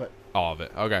 All of it. All of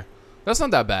it. Okay. That's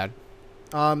not that bad.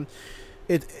 I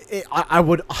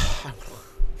would.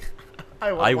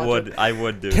 I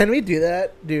would, dude. Can we do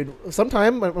that, dude?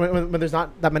 Sometime when there's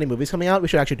not that many movies coming out, we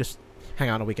should actually just hang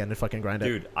out on a weekend and fucking grind it.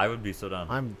 Dude, I would be so down.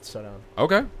 I'm so down.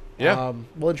 Okay. Yeah.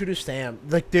 We'll introduce Sam.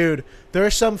 Like, dude,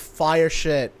 there's some fire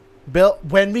shit. Bill,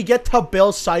 when we get to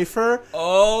Bill Cipher.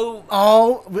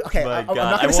 Okay. My I'm God. not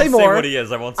I gonna won't say more. What he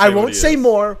is. I won't say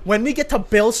more. When we get to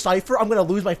Bill Cipher, I'm gonna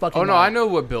lose my fucking. Oh no, mind. I know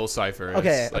what Bill Cipher is.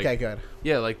 Okay. Like, Okay. Good.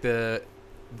 Yeah, like the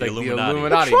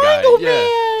Illuminati. The guy. Triangle Yeah.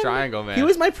 Man. Triangle Man. He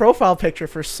was my profile picture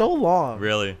for so long.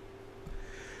 Really?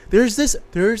 There's this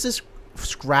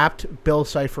scrapped Bill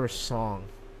Cipher song,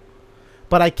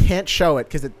 but I can't show it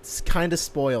because it kind of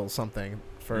spoils something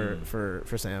for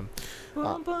Sam.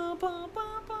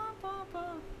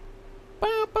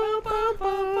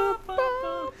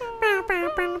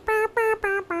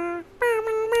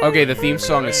 Okay, the theme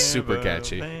song is super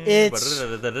catchy. It's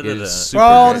super bro, this is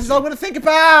all I'm gonna think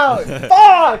about.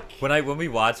 Fuck. When we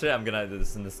watch it, I'm gonna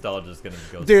this nostalgia is gonna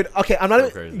go. Dude, okay, I'm not. So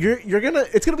crazy. You're gonna.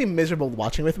 It's gonna be miserable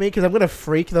watching with me because I'm gonna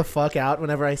freak the fuck out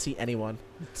whenever I see anyone.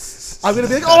 I'm gonna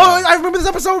be like, oh, I remember this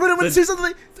episode when I see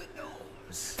something.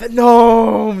 The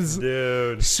gnomes.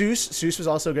 Dude. Seuss was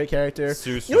also a great character.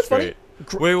 Seuss You know was what's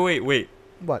funny? Wait.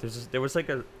 What? There was like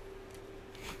a.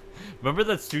 Remember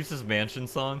that Seuss's Mansion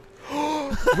song?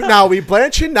 Now we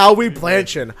blanching, now we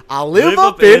blanching. I live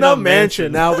up in a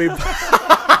mansion. Now we.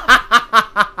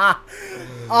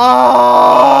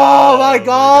 Oh my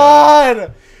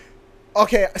god.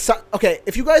 Okay, okay.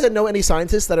 If you guys know any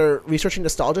scientists that are researching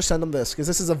nostalgia, send them this because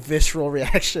this is a visceral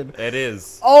reaction. It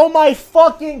is. Oh my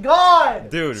fucking god,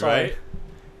 dude! Sorry. Right?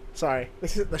 Sorry,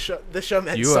 this is the show. This show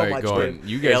meant You so are much. going. Dude.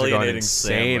 You guys are going Alienating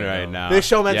insane Sam right now. This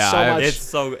show meant so much. It's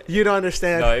so. You don't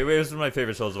understand. No, it was one of my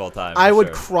favorite shows of all time. I for would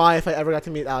sure. cry if I ever got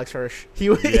to meet Alex Hirsch.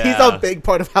 He's Yeah. a big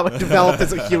part of how I developed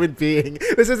as a human being.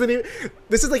 This isn't even.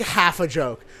 This is like half a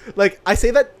joke. Like I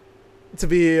say that to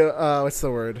be what's the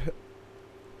word?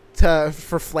 For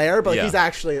flair, but like, Yeah. he's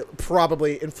actually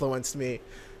probably influenced me,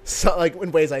 so like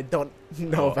in ways I don't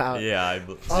know about. Yeah.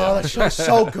 Oh, that show's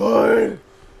so good.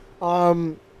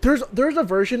 There's a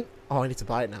version. Oh, I need to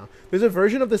buy it now. There's a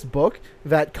version of this book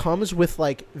that comes with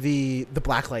like the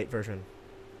blacklight version.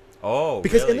 Oh.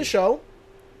 Because in really? the show,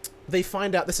 they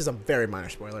find out, this is a very minor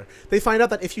spoiler, they find out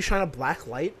that if you shine a black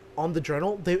light on the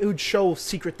journal, it would show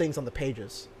secret things on the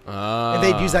pages. And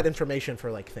they'd use that information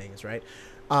for, like, things, right?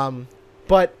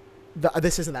 But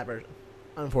this isn't that version,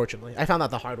 unfortunately. I found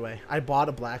out the hard way. I bought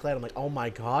a black light. I'm like, oh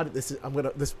my god,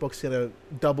 this book's gonna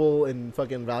double in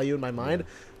fucking value in my mind.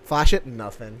 Flash it,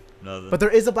 nothing. But there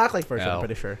is a blacklight version, I'm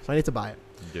pretty sure. So I need to buy it.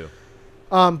 You do.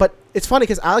 But it's funny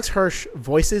because Alex Hirsch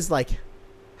voices, like,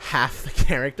 half the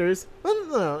characters. Well,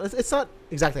 no, it's not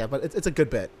exactly that, but it's a good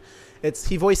bit.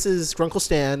 He voices Grunkle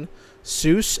Stan,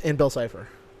 Seuss, and Bill Cipher.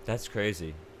 That's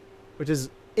crazy. Which is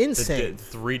insane.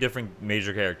 Three different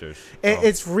major characters. And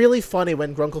it's really funny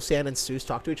when Grunkle Stan and Seuss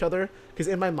talk to each other, because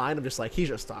in my mind I'm just like, he's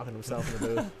just talking to himself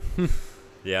in the booth.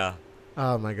 Yeah.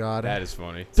 Oh my god. That is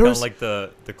funny. It's kind of like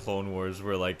the Clone Wars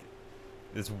where like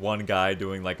this one guy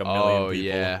doing like a million people.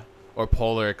 Yeah. Or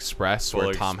Polar Express,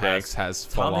 where Tom Hanks has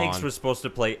Tom Hanks was supposed to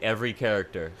play every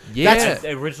character. Yeah.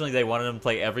 Originally, they wanted him to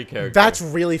play every character. That's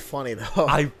really funny, though.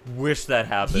 I wish that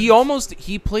happened.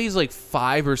 He plays like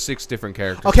 5 or 6 different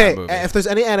characters. Okay, in that movie. if there's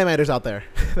any animators out there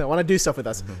that want to do stuff with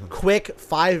us, quick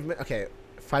 5 minutes. Okay,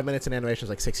 5 minutes in animation is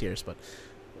like 6 years, but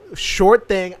short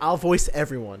thing, I'll voice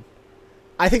everyone.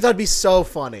 I think that'd be so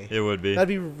funny. It would be. That'd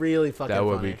be really fucking funny. That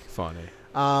would be funny.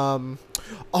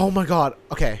 Oh my god.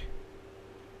 Okay.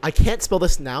 I can't spell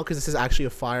this now because this is actually a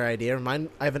fire idea.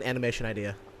 I have an animation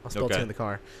idea. I'll spell it to you in the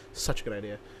car. Such a good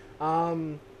idea.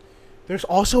 There's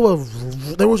also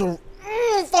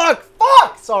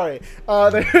sorry.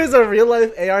 There's a real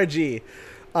life ARG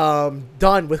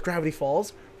done with Gravity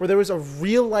Falls where there was a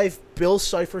real life Bill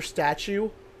Cipher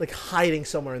statue like hiding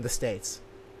somewhere in the States.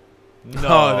 No,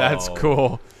 Oh, that's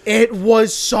cool. It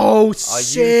was so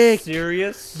sick. Are you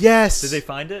serious? Yes. Did they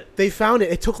find it? They found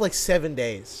it. It took like 7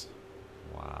 days.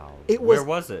 Wow. Where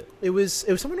was it? It was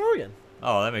somewhere in Oregon.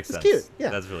 Oh, that makes sense. Cute.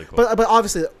 Yeah. That's really cool. But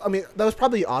obviously, I mean, that was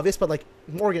probably obvious. But like,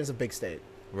 Oregon's a big state.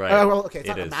 Right. Well, okay, it's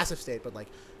not a is. massive state, but like,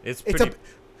 It's it's pretty.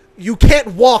 you can't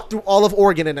walk through all of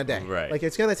Oregon in a day. Right. Like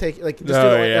it's gonna take like just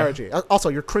Oh, do the yeah. energy. Also,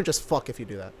 you're cringe as fuck if you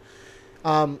do that.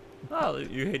 Oh,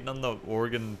 you hating on the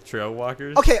Oregon Trail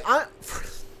walkers? Okay,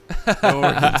 The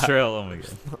Oregon Trail. Oh my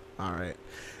god. all right.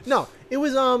 No, it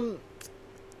was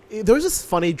there was this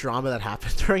funny drama that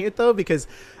happened during it though, because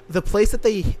the place that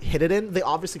they hid it in, they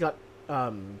obviously got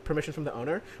permission from the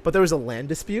owner, but there was a land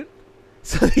dispute,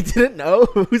 so they didn't know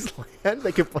whose land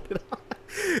they could put it on.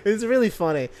 It's really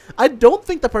funny. I don't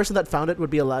think the person that found it would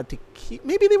be allowed to keep.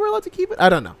 Maybe they were allowed to keep it. I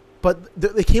don't know. But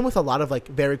they came with a lot of like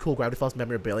very cool Gravity Falls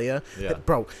memorabilia. Yeah. That,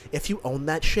 bro, if you own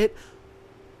that shit,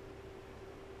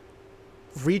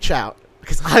 reach out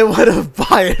because I want to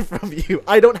buy it from you.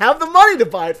 I don't have the money to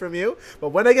buy it from you, but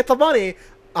when I get the money,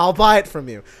 I'll buy it from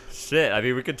you. Shit, I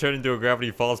mean, we could turn into a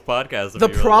Gravity Falls podcast. The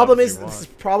problem is this has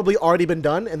probably already been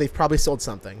done, and they've probably sold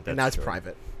something, and now it's true.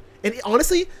 private. And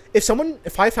honestly,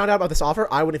 if I found out about this offer,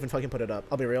 I wouldn't even fucking put it up.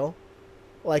 I'll be real.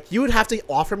 Like, you would have to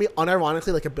offer me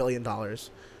unironically like $1 billion.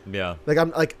 Yeah.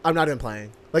 I'm not even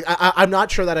playing. Like, I'm not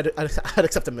sure that I'd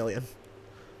accept $1 million.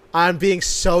 I'm being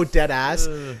so dead ass.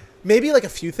 Maybe like a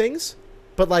few things,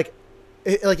 but like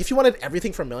if you wanted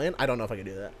everything for $1 million, I don't know if I could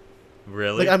do that.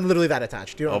 Really? Like, I'm literally that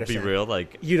attached. You don't I'll understand. be real.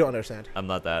 Like, You don't understand. I'm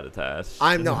not that attached.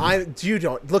 You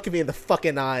don't look at me in the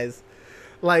fucking eyes.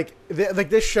 Like,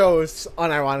 this shows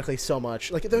unironically so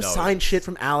much. Like, there's signed shit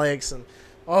from Alex and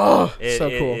so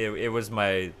cool. It was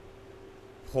my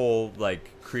whole like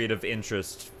creative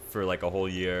interest for like a whole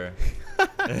year.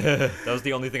 That was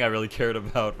the only thing I really cared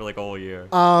about for like a whole year.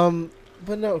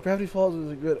 But no, Gravity Falls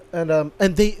is good,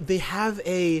 and they have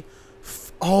they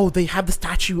have the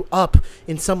statue up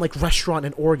in some like restaurant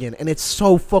in Oregon, and it's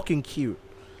so fucking cute.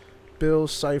 Bill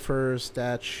Cipher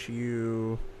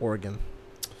statue, Oregon.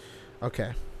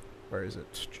 Okay, where is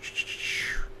it?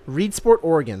 Reedsport,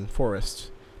 Oregon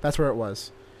Forest. That's where it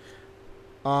was.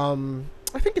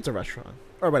 I think it's a restaurant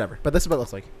or whatever, but this is what it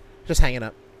looks like. Just hanging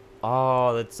up.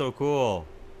 Oh, that's so cool.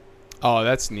 Oh,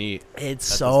 that's neat. It's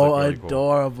That does so look really cool.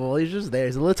 adorable. He's just there.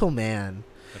 He's a little man.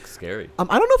 Looks scary. I don't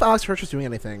know if Alex Hirsch was doing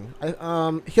anything.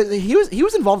 He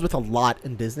was involved with a lot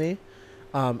in Disney,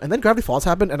 and then Gravity Falls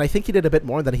happened, and I think he did a bit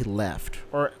more, and then he left,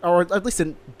 or at least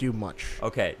didn't do much.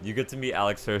 Okay, you get to meet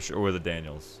Alex Hirsch or the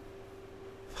Daniels.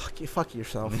 Fuck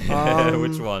yourself.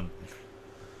 Which one?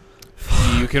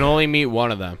 You can only meet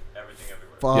one of them. Everything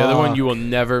everywhere. Fuck. The other one you will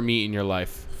never meet in your life.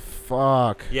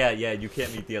 Fuck. Yeah, you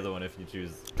can't meet the other one if you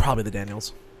choose. Probably the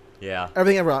Daniels. Yeah,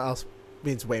 Everything everyone else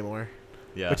means way more,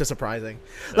 yeah. which is surprising.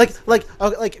 That's Like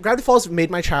Gravity Falls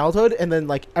made my childhood, and then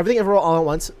like Everything Everywhere All at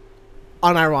Once,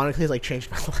 unironically, has like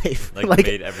changed my life. like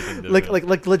made everything different.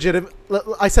 like legitimate.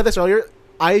 I said this earlier.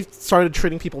 I started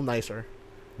treating people nicer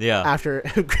yeah. after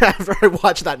I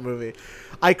watched that movie.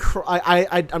 I'm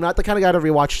not the kind of guy to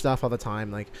rewatch stuff all the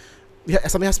time. Like, yeah,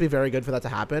 something has to be very good for that to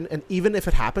happen. And even if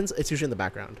it happens, it's usually in the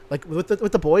background. Like with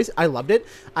the boys, I loved it.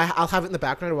 I'll have it in the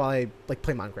background while I like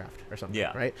play Minecraft or something.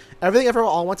 Yeah. Right. Everything Everywhere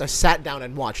All at Once, I sat down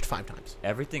and watched 5 times.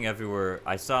 Everything Everywhere.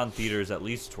 I saw in theaters at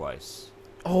least twice.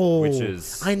 Oh, Which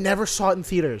is- I never saw it in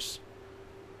theaters.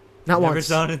 Not Never once.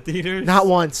 saw it in theaters. Not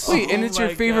once. Wait, and it's your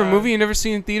my favorite God. movie you never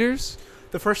seen in theaters?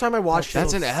 The first time I watched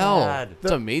That's it, an L. sad.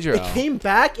 That's a major it L. came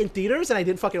back in theaters and I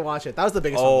didn't fucking watch it. That was the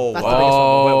biggest Oh, one. That's the biggest one.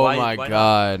 Oh Why- my why not?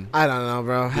 god. I don't know,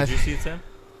 bro. Did you see it, Sam?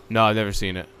 No, I've never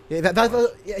seen it. Yeah,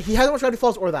 yeah, he hasn't watched Gravity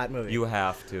Falls or that movie. You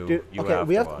have to. Dude, You okay, have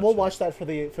we'll to watch that for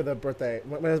the birthday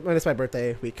when it's my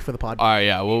birthday week for the pod. All right,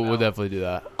 yeah, we'll definitely do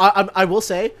that. I will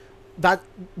say that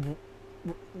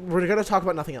we're gonna talk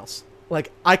about nothing else.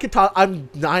 Like I could talk.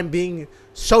 I'm being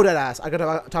so dead ass. I could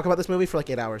talk about this movie for like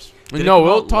 8 hours. Did it No, come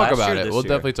we'll out talk last about year or it. this We'll year?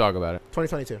 definitely talk about it.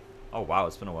 2022. Oh wow,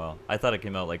 it's been a while. I thought it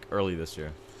came out like early this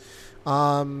year.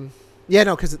 Yeah,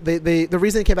 no, because the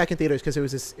reason it came back in theaters because it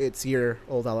was its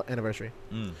year-old anniversary.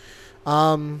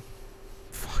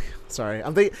 Fuck. Sorry,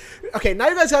 I'm thinking. Okay, now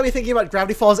you guys got me thinking about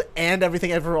Gravity Falls and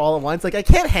Everything Everywhere All at Once. Like I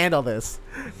can't handle this.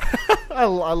 I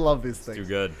love these things. Too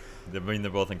good. I mean,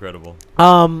 they're both incredible.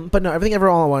 But no, Everything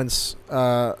Everywhere All at Once.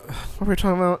 What were we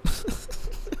talking about?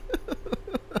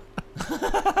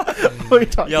 What are we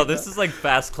talking Yo, about? this is like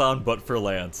Fast Clown, but for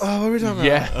Lance. Oh, what are we talking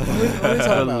Yeah. about? What are we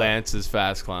talking about? Lance's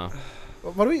Fast Clown.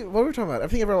 What are we talking about?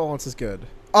 Everything Everywhere All at Once is good.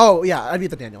 Oh yeah, I'd beat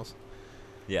the Daniels.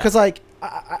 Yeah. Because like,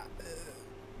 I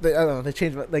don't know, they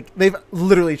changed. Like they've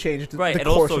literally changed. Right, the and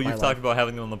course also of my you've life. talked about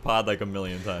having them on the pod like a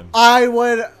million times. I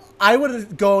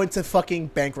would go into fucking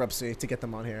bankruptcy to get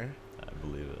them on here. I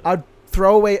believe it. I'd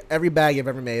throw away every bag you've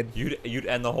ever made. You'd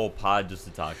end the whole pod just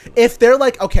to talk to them. If they're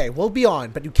like, okay, we'll be on,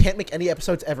 but you can't make any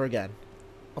episodes ever again,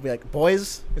 I'll be like,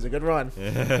 boys, it's a good run.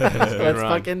 Let's run.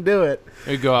 fucking do it.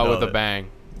 We go out No, with a that- bang.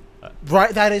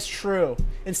 Right, that is true.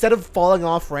 Instead of falling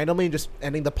off randomly and just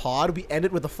ending the pod, we end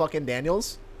it with the fucking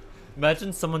Daniels.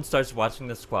 Imagine someone starts watching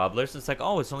the Squabblers. It's like,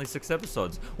 oh, it's only 6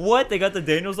 episodes. What? They got the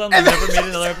Daniels on? They never made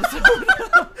another episode?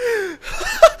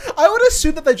 I would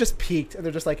assume that they just peaked and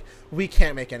they're just like, we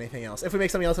can't make anything else. If we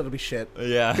make something else, it'll be shit.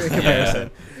 Yeah. In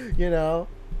comparison, you know.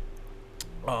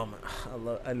 I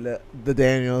love the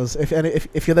Daniels. If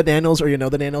you're the Daniels, or you know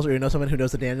the Daniels, or you know someone who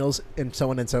knows the Daniels, and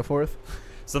so on and so forth.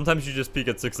 Sometimes you just peak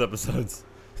at 6 episodes.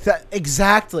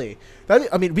 Exactly.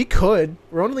 I mean, we could.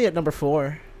 We're only at number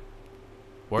 4.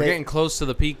 We're getting close to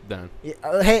the peak then. Yeah,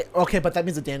 hey, okay, but that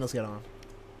means the Daniels get on.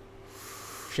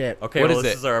 Shit. Okay, What well, is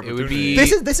this it? is our It would opportunity.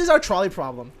 be- This is our trolley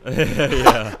problem.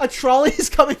 Yeah. A trolley is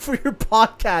coming for your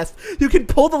podcast. You can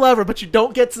pull the lever, but you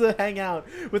don't get to hang out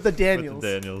with the Daniels. With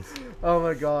the Daniels. Oh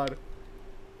my god.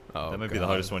 Oh, That might be the God.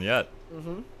 hardest one yet.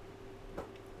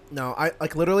 No, I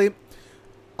like literally.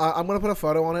 I'm gonna put a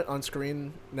photo on it on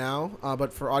screen now.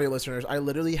 But for audio listeners, I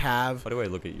literally have. Why do I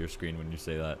look at your screen when you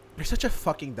say that? You're such a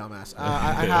fucking dumbass.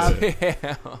 I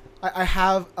have. I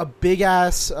have a big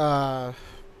ass.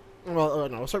 No,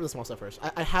 we'll start with the small stuff first.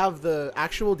 I have the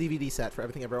actual DVD set for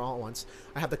Everything Everywhere All at Once.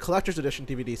 I have the collector's edition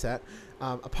DVD set,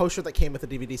 a poster that came with the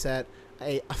DVD set,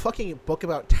 a fucking book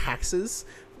about taxes,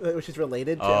 which is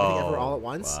related to Everything Everywhere All at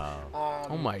Once. Wow.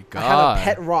 Oh my I have God. a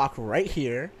pet rock right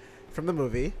here from the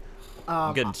movie.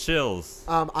 I'm getting chills.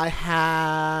 I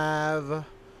have.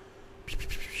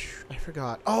 I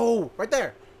forgot. Oh, right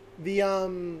there, the a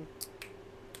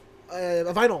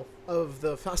vinyl of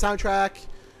the soundtrack.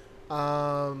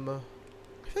 I feel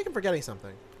like I'm forgetting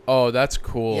something. Oh, that's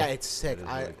cool. Yeah, it's sick. That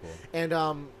is really cool.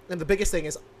 And the biggest thing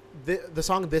is the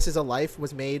song "This Is a Life"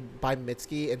 was made by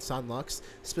Mitski and Son Lux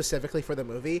specifically for the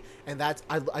movie, and that's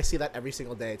I see that every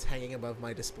single day. It's hanging above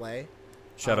my display.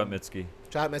 Shout out Mitski.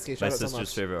 Shout out Mitski. My Shout out Son sister's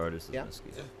Lux. favorite artist is Yeah.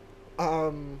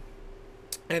 Mitski.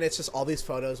 And it's just all these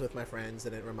photos with my friends,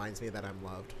 and it reminds me that I'm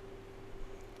loved.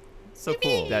 So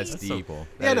cool. That's so deep. cool.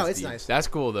 Yeah, That no, is it's deep. nice. That's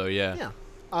cool though. Yeah. Yeah.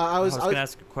 I was gonna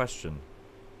ask a question.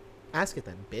 Ask it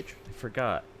then, bitch. I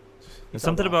forgot. There's fell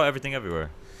something off. about Everything Everywhere.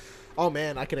 Oh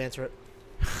man, I could answer it.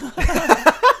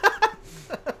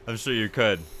 I'm sure you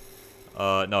could.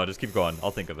 No, just keep going.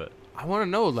 I'll think of it. I want to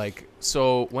know, like,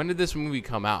 so when did this movie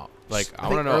come out? Like, I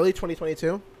want to know. Early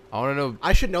 2022. I want to know.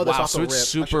 I should know this Wow, off so the it's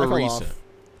rip. super I fell recent. off.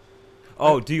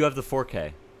 Oh, do you have the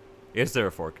 4K? Is there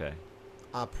a 4K?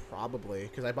 Probably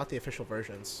because I bought the official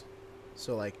versions.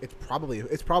 So like, it's probably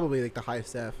like the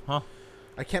highest def. Huh.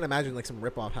 I can't imagine like some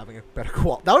ripoff having a better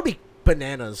quality. That would be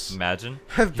bananas. Imagine.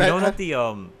 Have You know bet-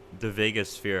 that the Vegas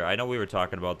Sphere. I know we were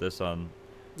talking about this on,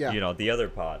 Yeah. the other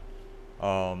pod.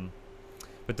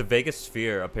 But the Vegas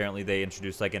Sphere, apparently they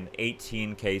introduced like an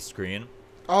 18K screen.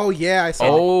 Oh yeah, I saw.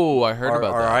 Oh, I heard our,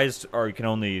 about our that. eyes can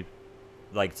only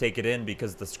like take it in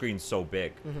because the screen's so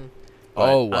big. Mm-hmm. But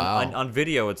Oh, wow. On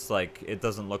video, it's like it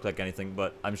doesn't look like anything,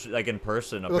 but I'm sure like in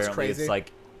person, looks apparently crazy. it's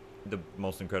like the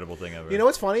most incredible thing ever. You know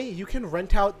what's funny? You can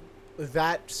rent out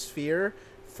that sphere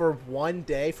for one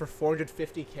day for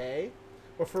 450K,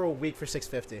 or for a week for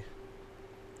 650.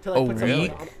 To, A put something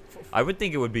week? on- I would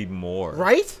think it would be more.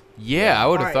 right? Yeah, I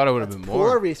would have Alright, thought it would have let's been pool our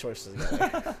more. resources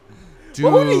together. Dude,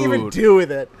 What would we even do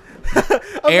with it?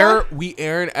 We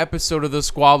air an episode of the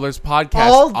Squabblers podcast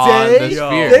All on day? the Yo.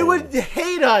 Sphere. They would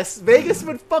hate us. Vegas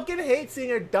would fucking hate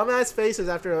seeing our dumbass faces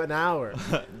after an hour.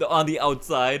 On the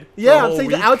outside. for Yeah, a I'm whole saying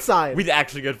week, the outside. We'd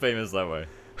actually get famous that way.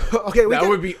 Okay, That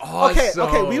would be awesome.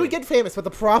 Okay, we would get famous, but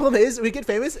the problem is we get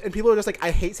famous and people are just like,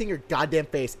 I hate seeing your goddamn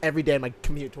face every day in my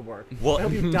commute to work. Well- I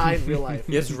hope you die in real life.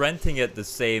 Is renting it the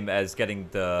same as getting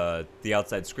the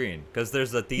outside screen? Because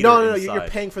there's a theater No, inside. you're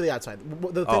paying for the outside.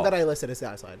 The thing Oh. that I listed is the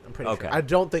outside. I'm pretty Okay. sure. I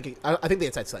don't think. I think the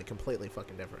inside's like completely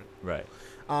fucking different. Right.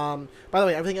 By the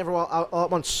way, everything ever all at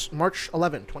once. March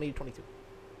 11, 2022.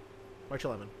 March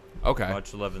 11. Okay.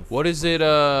 March 11th. What is it?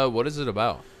 What is it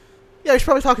about? Yeah, we should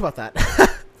probably talk about that.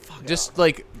 Fuck Just off.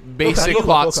 like basic Real quick,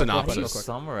 plot real quick, real Why quick, don't you real synopsis. quick.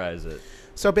 summarize it?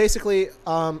 So basically,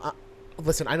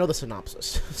 listen, I know the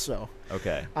synopsis. So,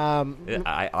 Okay. um,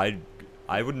 I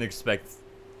wouldn't expect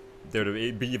there to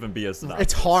even be a synopsis.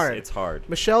 It's hard. It's hard.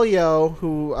 Michelle Yeoh,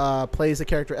 who plays the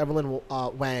character Evelyn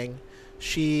Wang,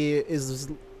 she is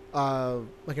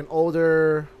like an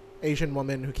older Asian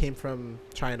woman who came from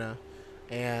China,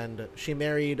 and she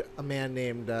married a man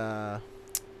named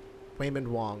Waymond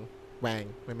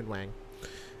Wang.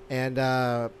 And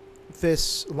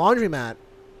this laundromat,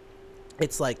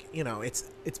 it's like,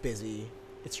 it's busy,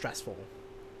 it's stressful,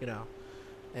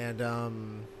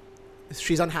 and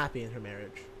she's unhappy in her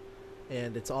marriage.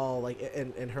 And it's all like,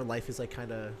 and her life is like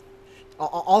kind of,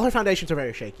 all her foundations are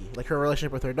very shaky. Like her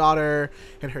relationship with her daughter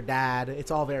and her dad,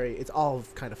 it's all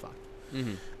kind of fucked.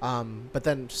 But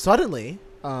then suddenly,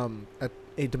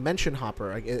 a dimension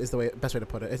hopper is the best way to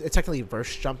put it. It's technically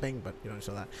verse jumping, but you don't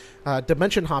know that.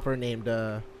 Dimension hopper named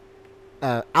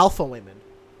Alpha Wayman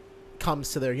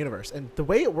comes to their universe, and the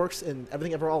way it works in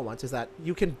Everything Ever All at Once is that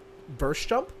you can verse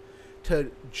jump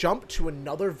to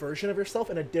another version of yourself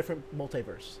in a different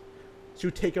multiverse to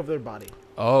take over their body.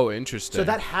 Oh, interesting. So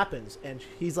that happens, and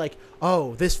he's like,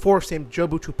 "Oh, this force named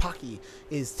Jobu Tupaki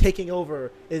is taking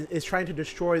over, is trying to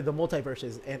destroy the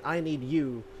multiverses, and I need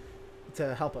you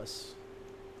to help us."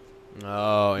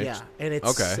 Oh, Yeah, and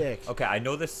it's sick. Okay, I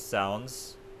know this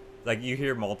sounds like you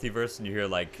hear multiverse and you hear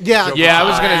like Yeah. Yeah, I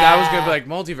was gonna be like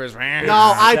multiverse. No,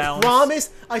 I Sounds- promise.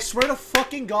 I swear to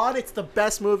fucking God, it's the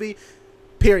best movie.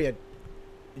 Period.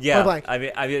 Yeah, blank. I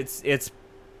mean, it's.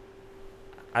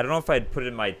 I don't know if I'd put it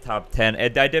in my top 10. I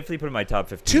definitely put it in my top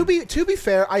 15. To be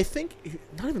fair, I think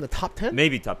not even the top 10.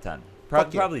 Maybe top 10.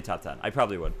 Fuck you. Probably top 10. I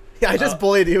probably would. Yeah, I just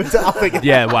bullied you into upping it.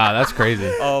 Yeah, wow, that's crazy.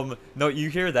 No, you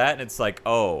hear that and it's like,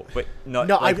 oh, but no,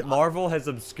 No, like Marvel has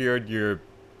obscured your.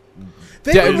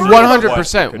 They Yeah, were worried about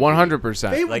 100%,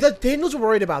 100%. Like- the Daniels were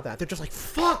worried about that. They're just like,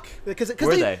 fuck, because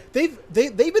Were they?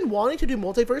 they've been wanting to do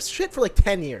multiverse shit for like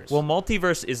 10 years. Well,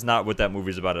 multiverse is not what that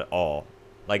movie's about at all.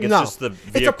 Like, it's no, just the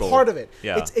vehicle. it's a part of it.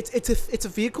 Yeah. It's a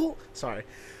vehicle. Sorry,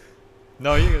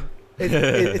 No, you're good.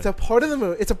 it's a part of the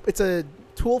movie. It's a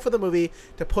tool for the movie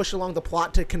to push along the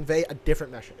plot to convey a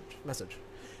different message.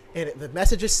 And the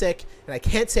message is sick, and I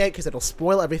can't say it because it'll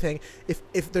spoil everything.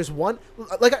 If there's one,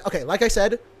 like I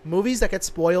said, movies that get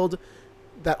spoiled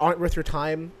that aren't worth your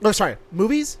time. No, sorry,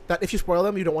 movies that if you spoil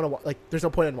them, you don't want to like. There's no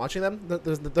point in watching them.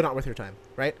 They're not worth your time,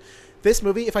 right? This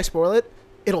movie, if I spoil it,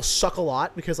 it'll suck a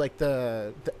lot because like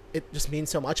it just means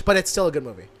so much, but it's still a good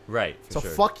movie. Right. So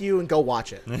sure. fuck you and go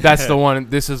watch it. That's the one.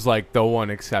 This is like the one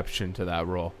exception to that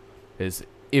rule, is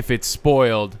if it's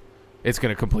spoiled, it's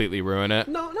gonna completely ruin it.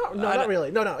 No, not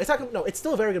really. No, it's not. No, it's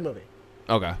still a very good movie.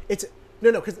 Okay. It's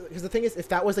no, because the thing is, if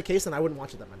that was the case, then I wouldn't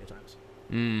watch it that many times.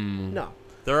 No,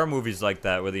 There are movies like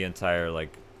that where the entire like.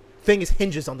 thing is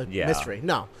hinges on the Yeah. mystery.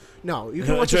 No, you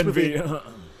can watch this movie.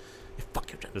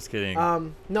 Fuck you, Jen. Just kidding.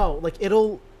 No, like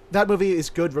that movie is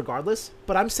good regardless.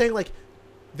 But I'm saying like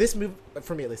this movie,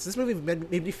 for me at least, this movie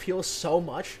made me feel so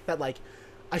much that like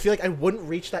I feel like I wouldn't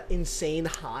reach that insane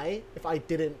high if I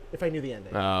knew the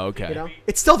ending. Oh, okay. You know,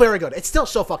 it's still very good. It's still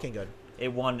so fucking good.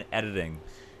 It won editing.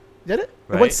 Did it?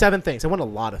 It won Right. 7 things. It won a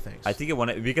lot of things. I think it won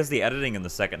it because the editing in the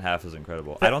second half is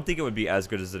incredible. I don't think it would be as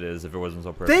good as it is if it wasn't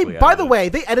so perfectly By the edited. way,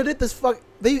 they edited this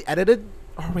They edited.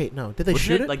 Oh wait, no. Did they Wasn't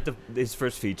shoot it it? like his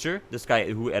first feature? This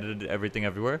guy who edited Everything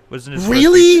Everywhere wasn't his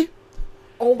Really?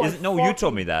 Oh my! No, you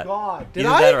told me that. God, did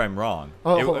Either I? that or I'm wrong.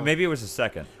 Oh, hold on. Maybe it was his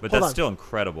second, but Hold that's on. still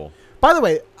incredible. By the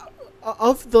way,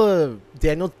 of the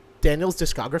Daniel's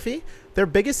discography, their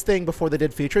biggest thing before they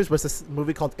did features was this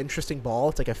movie called Interesting Ball.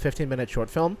 It's like a 15-minute short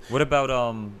film. What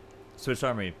about Swiss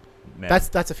Army Man?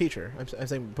 That's a feature. I'm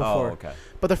saying before. Oh, okay.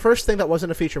 But the first thing that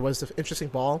wasn't a feature was the Interesting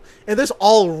Ball, and there's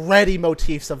already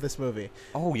motifs of this movie.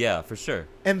 Oh yeah, for sure.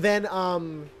 And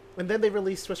then they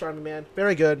released Swiss Army Man.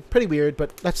 Very good, pretty weird,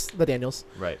 but that's the Daniels.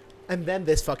 Right. And then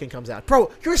this fucking comes out.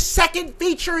 Bro, your second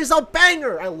feature is a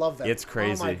banger. I love that. It's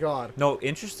crazy. Oh my god. No,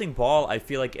 Interesting Ball. I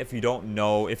feel like if you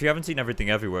haven't seen Everything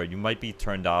Everywhere, you might be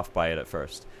turned off by it at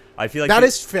first. I feel like That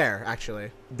is fair,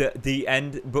 actually. the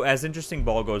end. But as Interesting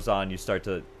Ball goes on, you start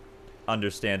to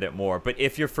understand it more. But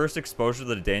if your first exposure to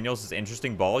the Daniels is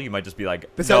Interesting Ball, you might just be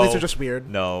like, These no, are just weird.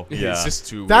 no, yeah. It's just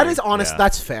too That weird. is honest. Yeah.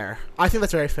 That's fair. I think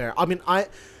that's very fair. I mean,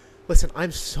 listen.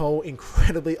 I'm so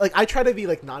incredibly like. I try to be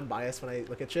like non-biased when I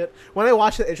look at shit. When I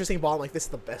watch the Interesting Ball, I'm like, this is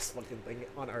the best fucking thing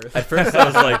on earth. At first, I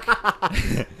was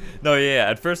like, no, yeah.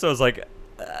 At first, I was like,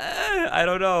 I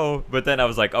don't know. But then I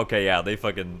was like, okay, yeah, they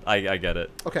fucking, I get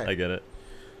it. Okay. I get it.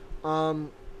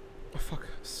 Fuck.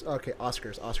 Okay,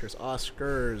 Oscars.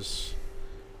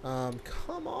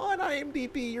 Come on,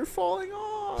 IMDb, you're falling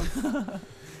off.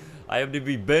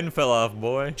 IMDb bin fell off,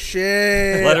 boy.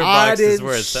 Shit. Letterboxd I is didn't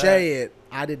where it's say it.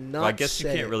 I did not. Well, I guess you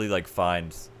say can't it. really like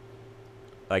find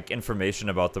like information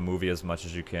about the movie as much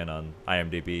as you can on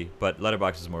IMDb, but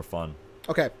Letterboxd is more fun.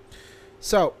 Okay,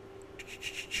 so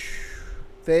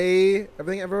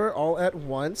Everything Everywhere All at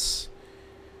Once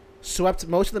swept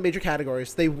most of the major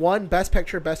categories. They won Best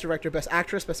Picture, Best Director, Best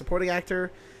Actress, Best Supporting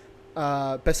Actor,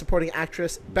 Best Supporting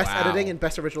Actress, Best Wow. Editing, and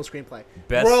Best Original Screenplay.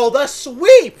 Best- Bro, the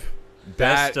sweep!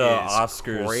 Best That is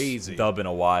Oscars crazy. dub in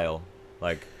a while.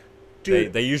 Like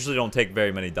Dude. they usually don't take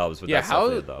very many dubs, but Yeah, that's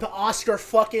definitely a how- dub. The Oscar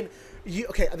fucking...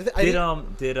 okay,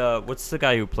 Did what's the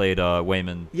guy who played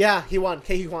Wayman? yeah, he won.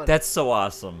 Okay, he won. That's so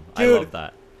awesome. I Dude. love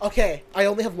that. Okay, I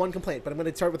only have one complaint, but I'm going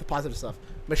to start with the positive stuff.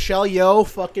 Michelle Yeoh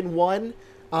fucking won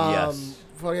Yes.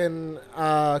 Fucking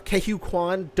Kei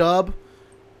Kwan dub.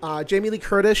 Jamie Lee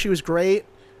Curtis, she was great.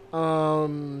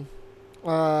 The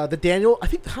Daniel, I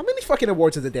think, how many fucking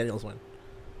awards did the Daniels win?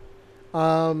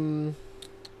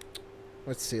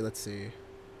 Let's see.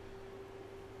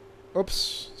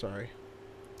 Oops, sorry.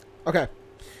 Okay.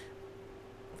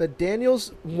 The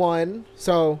Daniels won,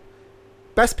 so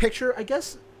Best Picture, I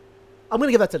guess. I'm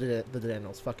gonna give that to the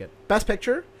Daniels. Fuck it. Best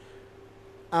Picture.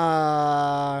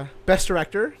 Best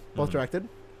Director, both directed.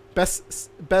 Best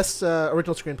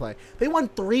Original Screenplay. They won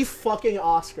 3 fucking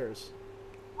Oscars.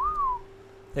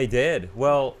 They did.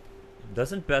 Well,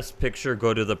 doesn't Best Picture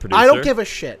go to the producer? I don't give a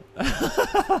shit.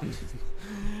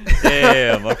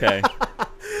 Damn. Okay.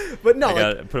 But no, I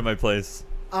gotta put it in my place.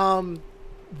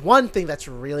 one thing that's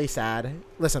really sad.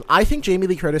 Listen, I think Jamie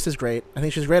Lee Curtis is great. I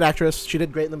think she's a great actress. She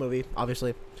did great in the movie,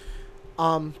 obviously.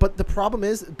 But the problem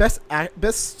is best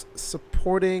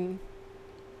supporting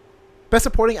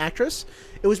actress.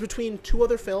 It was between 2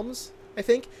 other films, I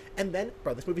think, and then,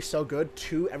 bro, this movie's so good.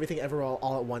 2 Everything Ever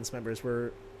All at Once members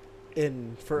were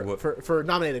in for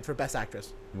nominated for best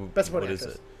actress, best supporting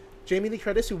actress. Is it? Jamie Lee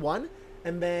Curtis, who won,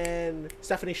 and then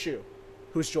Stephanie Hsu,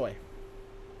 who's Joy.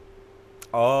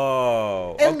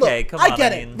 Oh, and okay, look, come on. I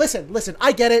get it. Listen,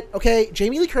 I get it. Okay,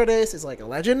 Jamie Lee Curtis is like a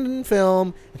legend in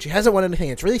film, and she hasn't won anything.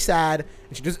 It's really sad,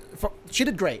 and she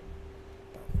did great.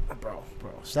 Bro,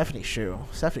 Stephanie Hsu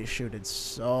did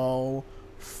so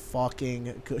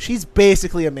fucking good. She's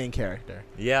basically a main character.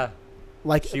 Yeah,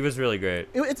 like she was really great.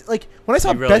 It's like when I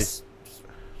saw really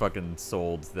fucking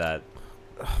sold that.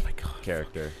 Oh my god,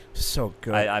 character. So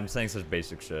good. I'm saying such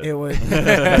basic shit. It was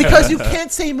because you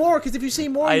can't say more. Because if you say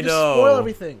more, you just spoil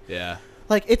everything. Yeah.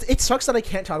 Like it sucks that I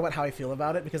can't talk about how I feel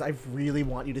about it because I really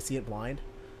want you to see it blind.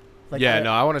 Like, yeah,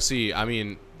 no, I want to see. I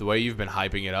mean, the way you've been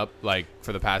hyping it up, like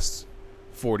for the past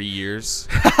 40 years.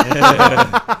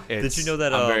 Did you know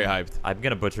that? I'm very hyped. I'm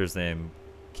gonna butcher his name.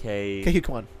 Kei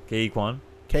Kwan. Kei Kwan.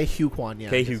 Kei Kwan. Yeah.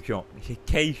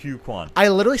 Kei Kwan. I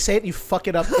literally say it and you fuck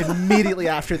it up immediately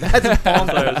after that.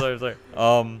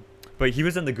 sorry. But he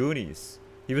was in the Goonies.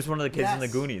 He was one of the kids in the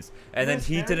Goonies, and then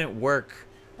he didn't work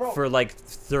for like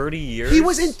 30 years. He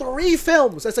was in 3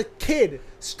 films as a kid.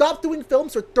 Stopped doing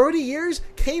films for 30 years.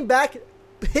 Came back,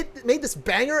 made this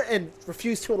banger, and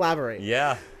refused to elaborate.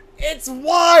 Yeah. It's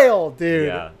wild, dude.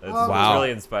 Yeah, it's really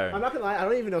inspiring. I'm not gonna lie. I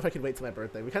don't even know if I could wait till my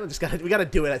birthday. We kind of just gotta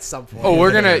do it at some point. Oh,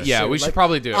 we're gonna. Yeah, we should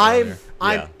probably do it.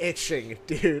 I'm itching,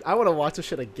 dude. I want to watch this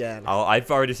shit again.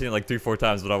 I've already seen it like 3-4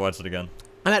 times, but I'll watch it again.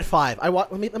 I'm at 5.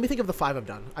 Let me think of the 5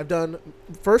 I've done.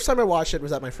 First time I watched it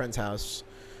was at my friend's house.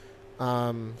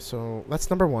 So that's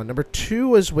number 1. Number 2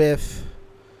 was with.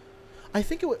 I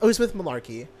think it was with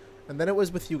Malarkey, and then it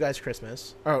was with You Guys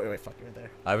Christmas. Oh wait, fuck, you were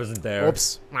there. I wasn't there.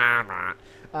 Oops.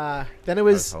 Then it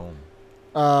was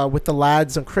with the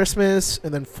lads on Christmas,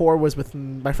 and then 4 was with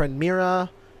my friend Mira,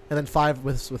 and then 5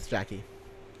 was with Jackie.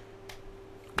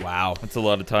 Wow, that's a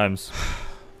lot of times.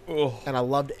 And I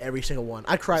loved every single one.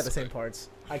 I cry at the same parts.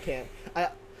 I can't. I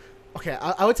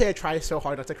would say I try so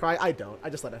hard not to cry. I don't. I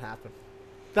just let it happen.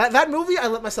 That movie, I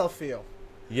let myself feel.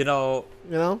 You know.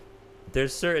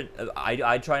 There's certain.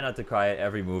 I try not to cry at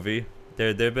every movie.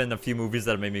 There've been a few movies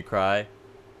that have made me cry.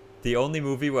 The only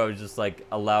movie where I was just like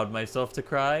allowed myself to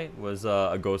cry was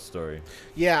A Ghost Story.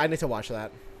 Yeah, I need to watch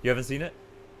that. You haven't seen it?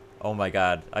 Oh my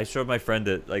god! I showed my friend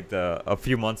it like a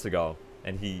few months ago,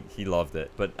 and he loved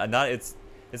it. But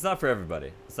it's not for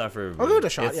everybody. It's not for everybody. I'll give it a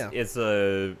shot.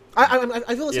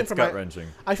 I feel the same for gut wrenching.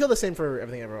 I feel the same for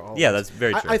Everything Ever All. Yeah, that's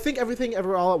very true. I think Everything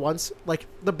Ever All at Once, like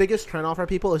the biggest turn off for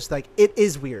people is like it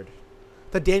is weird.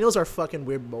 The Daniels are fucking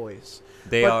weird boys.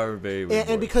 They are very weird.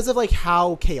 And because of like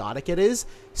how chaotic it is,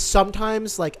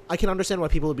 sometimes like I can understand why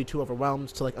people would be too overwhelmed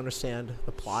to like understand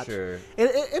the plot. Sure. And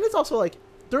it's also like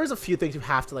there is a few things you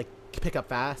have to like pick up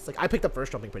fast. Like I picked up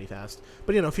First Jumping pretty fast,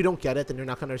 but if you don't get it, then you're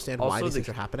not gonna understand why these things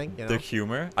are happening. The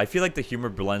humor, I feel like the humor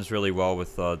blends really well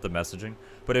with the messaging.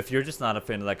 But if you're just not a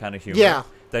fan of that kind of humor,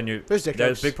 then there's a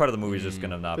big part of the movie is just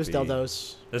gonna not be. There's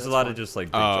dildos. There's a lot of just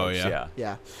like dick jokes.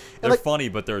 Yeah. They're funny,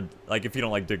 but they're like if you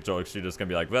don't like dick jokes, you're just gonna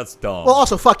be like, that's dumb. Well,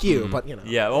 also fuck you, but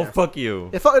Yeah. Well, fuck you.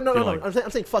 No.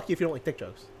 I'm saying fuck you if you don't like dick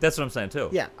jokes. That's what I'm saying too.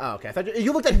 Yeah. Oh, okay. I thought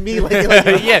you looked at me like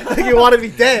you wanted me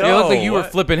dead. You looked like you were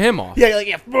flipping him off. Yeah. You're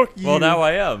like fuck you. Well, now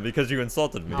I am because you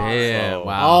insulted me. Damn.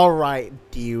 Wow. All right,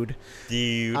 dude.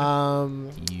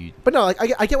 But no, like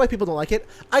I get why people don't like it.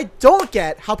 I don't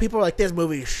get how people are like, this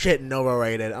movie is shit and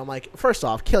overrated. I'm like, first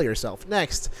off, kill yourself.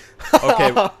 Next.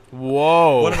 Okay.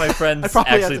 Whoa. One of my friends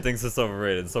actually thinks it's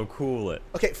overrated, so cool it.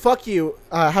 Okay, fuck you.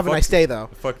 Have a nice day, though.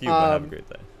 Fuck you, but have a great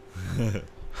day.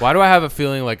 Why do I have a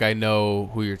feeling like I know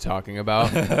who you're talking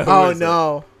about? Oh,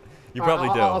 no. You probably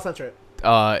do. I'll censor it.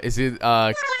 Is it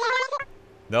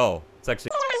No, it's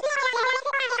actually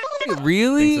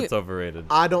really? thinks it's overrated.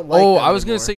 I don't like. Oh, them I was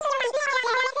gonna anymore. say.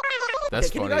 That's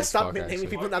Okay, can you funny guys as stop fuck, naming actually.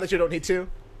 people now that you don't need to?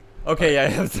 Okay,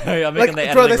 yeah, I'm sorry. I'm making Like,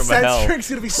 the bro, the editing room a hell. censoring's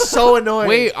gonna be so annoying.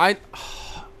 Wait,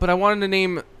 but I wanted to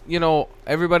name,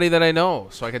 everybody that I know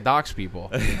so I could dox people.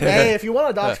 Hey, if you want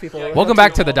to dox people, Welcome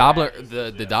back to the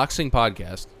the doxing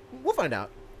podcast. We'll find out.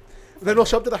 Then we'll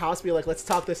show up to the house and be like, let's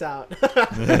talk this out.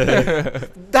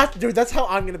 That's how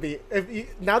I'm gonna be.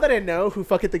 Now that I know who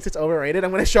fucking thinks it's overrated,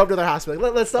 I'm gonna show up to their house and be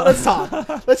like, let's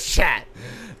talk. Let's chat.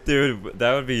 Dude,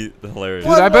 that would be hilarious.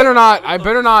 Dude, I better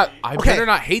not Okay.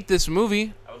 hate this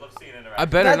movie. I would love seeing interaction. I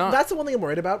better not. That's the one thing I'm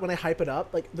worried about when I hype it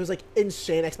up. Like, there's like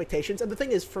insane expectations, and the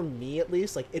thing is, for me at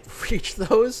least, like it reached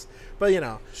those. But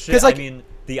Shit, like, I mean,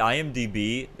 the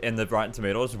IMDb and the Rotten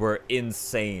Tomatoes were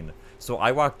insane. So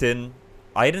I walked in.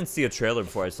 I didn't see a trailer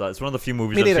before I saw it. It's one of the few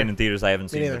movies Me I've neither. seen in theaters I haven't Me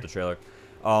seen neither. with the trailer.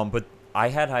 But I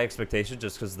had high expectations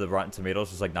just because the Rotten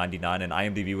Tomatoes was like 99 and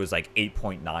IMDb was like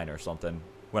 8.9 or something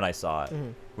when I saw it,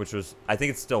 which was, I think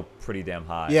it's still pretty damn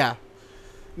high. yeah.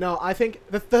 No, I think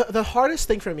the hardest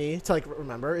thing for me to like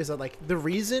remember is that like the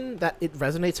reason that it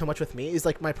resonates so much with me is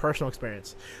like my personal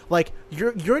experience. Like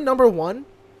your number one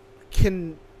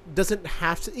doesn't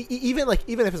have to even if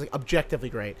it's like objectively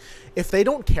great. If they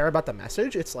don't care about the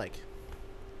message, it's like,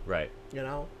 Right.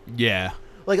 Yeah.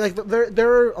 like there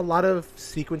are a lot of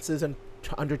sequences and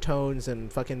undertones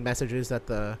and fucking messages that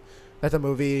the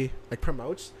movie like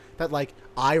promotes that like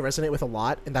I resonate with a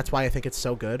lot, and that's why I think it's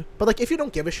so good. But like if you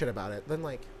don't give a shit about it, then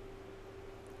like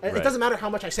it Right. doesn't matter how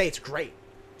much I say it's great.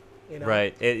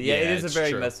 Right. It is a it's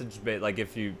very true. message-based, like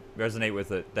if you resonate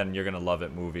with it, then you're going to love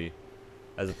it movie.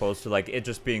 As opposed to like it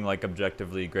just being like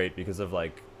objectively great because of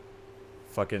like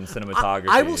fucking cinematography.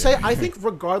 I will say I think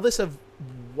regardless of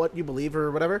what you believe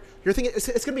or whatever, you're thinking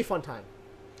it's gonna be a fun time.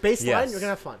 Baseline, Yes. you're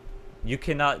gonna have fun. You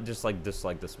cannot just like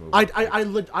dislike this movie.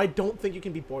 I don't think you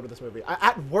can be bored with this movie.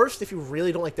 At worst, if you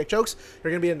really don't like dick jokes,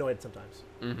 you're gonna be annoyed sometimes.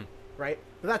 Mm-hmm. Right?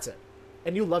 But that's it.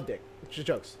 And you love dick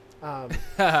jokes. Oh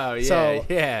yeah, So-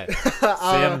 yeah.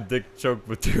 Sam Dick Choke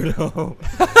Patuto.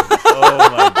 Oh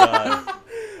my god.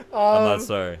 I'm not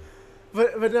sorry.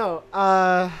 But no,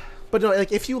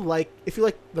 like if you like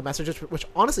the messages, which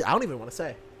honestly I don't even want to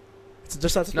say. It's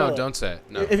just not No, don't say it.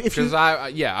 No, If you- because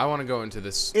I want to go into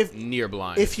this If- near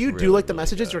blind. If you do really, like the really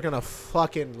messages, good. you're gonna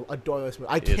fucking adore this movie.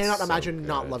 I It's cannot so imagine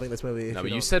not good. loving this movie. if no, but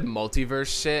you don't. said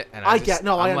multiverse shit, and I I get- just,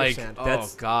 no, I I'm like, understand. oh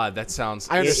That's- god, that sounds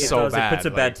I understand. so It bad. puts a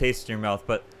like- bad taste in your mouth,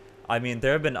 but I mean,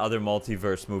 there have been other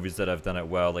multiverse movies that have done it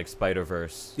well, like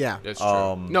Spider-Verse. Yeah. That's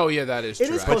true. No, yeah, that is It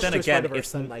true. is But closer then to again, Spider-Verse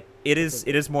it's than, like, it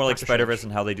is more like Doctor Spider-Verse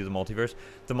Strange. and how they do the multiverse.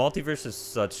 The multiverse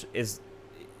is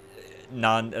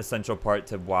non-essential part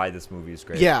to why this movie is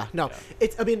great. Yeah, no. Yeah.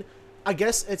 It's I mean, I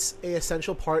guess it's a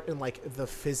essential part in like the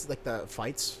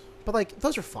fights. But like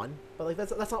those are fun. But like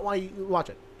that's not why you watch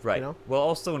it. Right. You know? Well,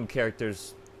 also in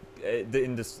characters,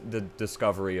 the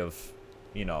discovery of,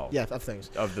 Yeah, of things.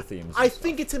 of the themes. I and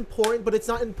think stuff. it's important, but it's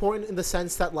not important in the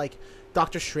sense that like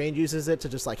Doctor Strange uses it to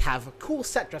just like have a cool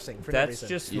set dressing for no That's reason.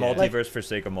 just Yeah. multiverse for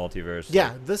sake of multiverse.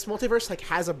 Yeah, this multiverse like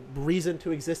has a reason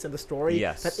to exist in the story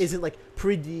Yes. that isn't like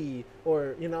pretty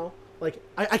or like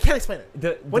I can't explain it.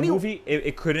 The When you- movie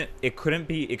it couldn't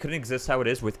exist how it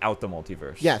is without the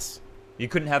multiverse. Yes. You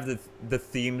couldn't have the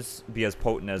themes be as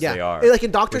potent as Yeah. they are. Like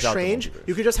in Doctor without the Strange, multiverse.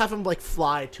 you could just have him like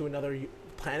fly to another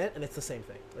planet and it's the same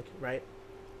thing. Like, right?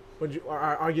 Would you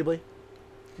arguably?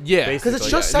 Yeah, Because it's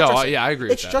Basically, just yeah. set No, dressing. yeah, I agree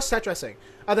It's with that. just set dressing.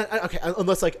 And then okay,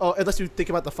 unless you think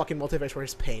about the fucking multiverse where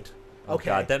it's paint. Oh, Okay,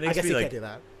 God, that makes I guess me you like can't do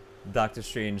that. Doctor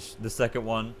Strange, the second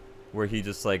one, where he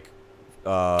just like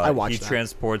watched he that.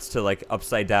 transports to like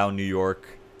upside down New York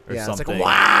or Yeah, something. it's like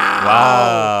wow,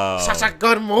 Wow. such a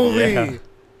good movie. Yeah.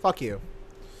 Fuck you.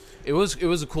 It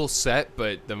was a cool set,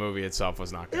 but the movie itself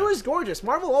was not good. It was gorgeous.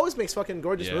 Marvel always makes fucking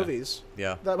gorgeous Yeah. movies.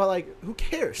 Yeah. But like, who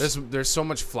cares? There's so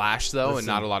much flash though, and Listen,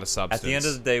 not a lot of substance. At the end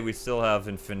of the day, we still have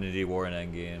Infinity War and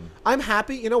Endgame. I'm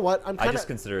happy. You know what? I'm I kind just of.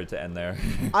 consider it to end there.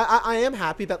 I am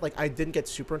happy that like I didn't get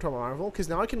super into Marvel because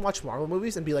now I can watch Marvel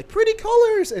movies and be like pretty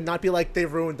colors and not be like they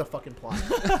ruined the fucking plot.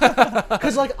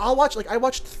 Because like I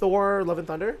watched Thor: Love and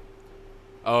Thunder,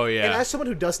 oh yeah, and as someone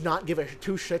who does not give a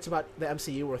two shits about the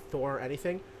MCU or Thor or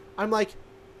anything, I'm like,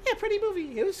 yeah, pretty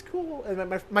movie. It was cool.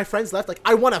 And my friends left like,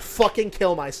 I want to fucking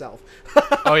kill myself.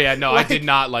 oh yeah. No, Like- I did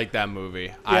not like that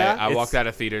movie. Yeah? I walked It's- out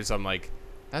of theaters. I'm like,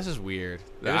 that's just weird.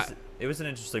 It was an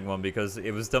interesting one because it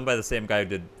was done by the same guy who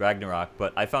did Ragnarok,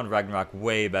 but I found Ragnarok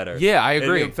way better. Yeah, I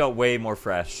agree. It felt way more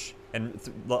fresh, and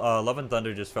Love and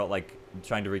Thunder just felt like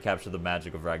trying to recapture the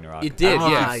magic of Ragnarok. It did, I don't know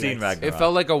if yeah. you've seen yes. Ragnarok. It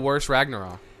felt like a worse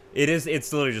Ragnarok. It's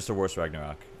literally just a worse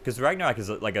Ragnarok. Because Ragnarok is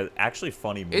like a actually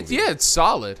funny movie. It's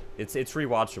solid. It's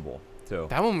rewatchable too.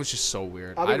 That one was just so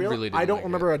weird. I'll be I real, really didn't I don't like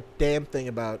remember a damn thing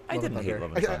about I Love and didn't hate Thunder.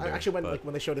 Love and Thunder, I actually went but- like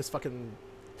when they showed his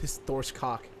Thor's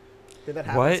cock. Did that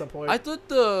happen What? at some point? I thought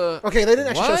the Okay, they didn't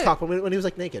actually show his What? cock, but when he was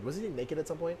like naked, was he naked at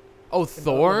some point? oh In Love and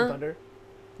Thor. Thunder?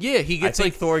 Yeah, he gets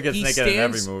think like Thor gets he naked in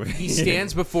every stands- movie. He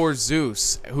stands before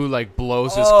Zeus, who like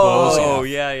blows his clothes Oh off.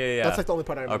 yeah. That's like the only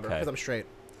part I remember Okay. because I'm straight.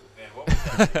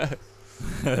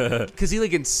 Because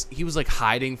he was like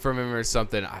hiding from him or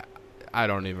something. I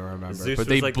don't even remember. Zeus but was,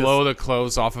 they like, blow the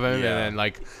clothes off of him, Yeah. and then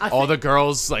like I all the think-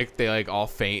 girls like they like all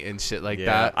faint and shit like Yeah.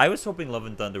 that. I was hoping Love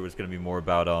and Thunder was gonna be more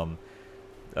about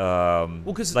Well,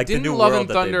 because like the didn't new Love world and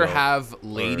that they Thunder built, have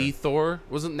Lady Thor?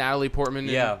 Wasn't Natalie Portman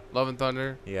in Yeah. Love and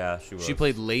Thunder? Yeah, she was. She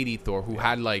played Lady Thor, who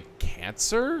had like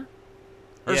cancer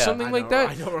or Yeah. something I like don't- that.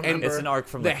 I don't And remember. It's an arc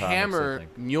from the the comics, I hammer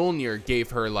think. Mjolnir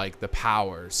gave her like the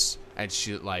powers, and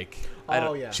she like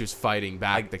Oh yeah. she was fighting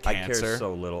back the I cancer. care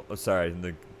so little. Oh, sorry.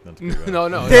 Not to cut you no,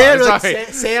 off. no, Damn, no, like, sorry.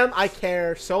 Sam, I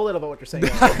care so little about what you're saying.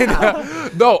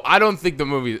 No, I don't think the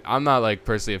movie. I'm not like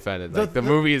personally offended. Like the the-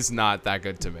 movie is not that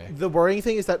good to me. The worrying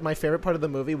thing is that my favorite part of the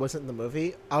movie wasn't the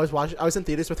movie. I was in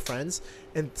theaters with friends,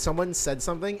 and someone said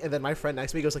something, and then my friend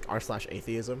next to me goes like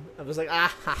r/atheism. I was like,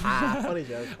 ah, ha, ha, funny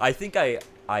joke. I think I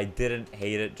didn't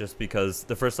hate it just because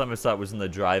the first time I saw it was in the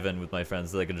drive-in with my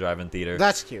friends, like a drive-in theater.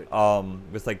 That's cute.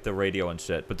 With like the radio and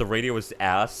shit, but the radio was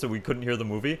ass, so we couldn't hear the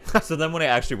movie. So then when I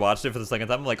actually watched it for the second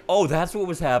time, I'm like, oh, that's what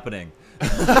was happening.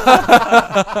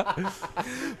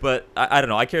 But I don't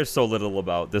know. I care so little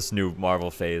about this new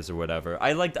Marvel phase or whatever.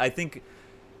 I think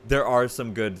there are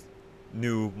some good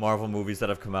new Marvel movies that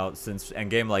have come out since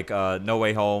Endgame, like No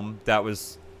Way Home.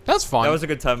 That's fun. That was a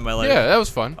good time in my life. Yeah, that was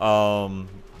fun.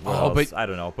 What Oh, else? but I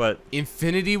don't know, but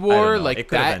Infinity don't War, know. like It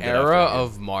could've that ended era after Endgame.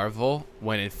 of Marvel,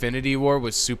 when Infinity War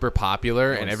was super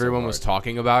popular and was so everyone was hard.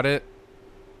 talking about it,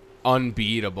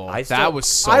 unbeatable. I that still- was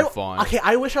so fun. Okay,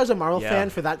 I wish I was a Marvel Yeah.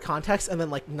 fan for that context, and then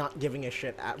like not giving a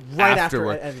shit right after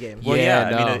Afterward. Endgame. well,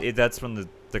 Yeah, yeah. I no. mean, that's when the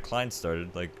decline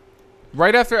started. Like,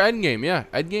 Right after Endgame, yeah.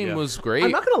 Endgame Yeah. was great. I'm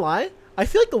not gonna lie. I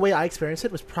feel like the way I experienced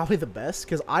it was probably the best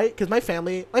because my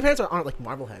parents aren't like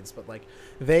Marvel heads, but like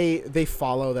they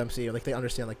follow them, so like they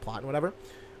understand like plot and whatever.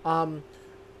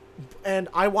 And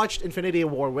I watched Infinity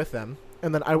War with them,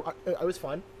 and then I was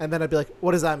fun, and then I'd be like,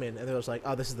 "What does that mean?" And they was like,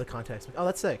 "Oh, this is the context." Like, oh,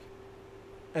 that's sick.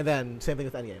 And then same thing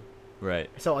with Endgame. right,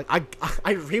 So like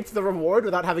I reaped the reward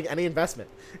without having any investment.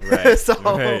 right, So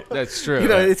right. That's true. you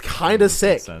know it's kind of Makes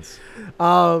sick. sense.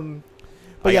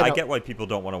 But yeah, I no. get why people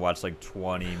don't want to watch like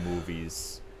 20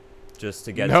 movies just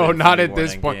to get. No, to not Infinity at War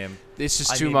this and point. Endgame. It's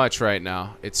just I too mean- much right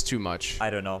now. It's too much.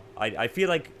 I don't know. I feel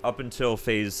like up until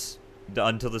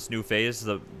until this new phase,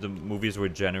 the movies were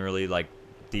generally like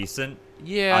decent.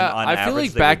 Yeah, on I feel average,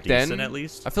 like they were back decent, then, at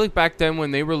least. I feel like back then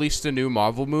when they released a new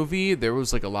Marvel movie, there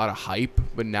was like a lot of hype.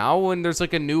 But now when there's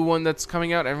like a new one that's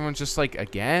coming out, everyone's just like,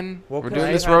 again, Well, we're 'cause doing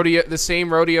you this had- rodeo, the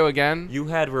same rodeo again. You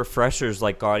had refreshers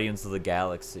like Guardians of the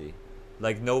Galaxy,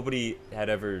 like nobody had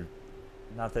ever.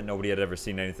 Not that nobody had ever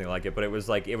seen anything like it, but it was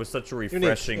such a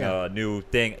refreshing yeah. new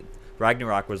thing.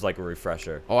 Ragnarok was like a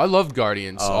refresher. Oh, I loved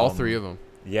Guardians, all Um, three of them.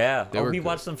 Yeah. They were We good.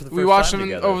 watched them for the first We watched time them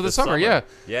together over the this summer, yeah.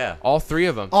 Yeah. All three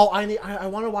of them. Oh, I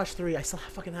want to watch 3. I still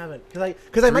fucking haven't because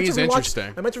I meant Three to is rewatch.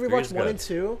 interesting. I meant to 3 rewatch is 1 good. and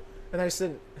 2, and I just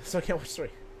didn't. So I can't watch 3.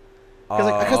 Because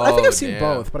I think Oh, I've seen damn.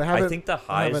 both, but I haven't. I think the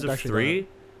I haven't highs of actually 3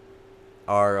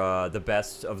 are the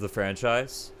best of the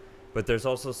franchise, but there's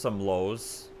also some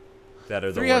lows that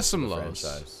are the 3 worst has some of the lows.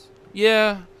 franchise.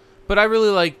 Yeah, but I really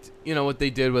liked, what they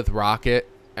did with Rocket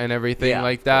and everything Yeah,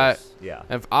 like of that. course. Yeah.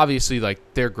 And obviously, like,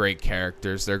 they're great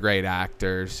characters. They're great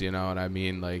actors, you know what I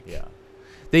mean? Like, Yeah.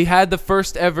 they had the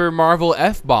first ever Marvel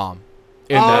F-bomb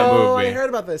in oh, that movie. I heard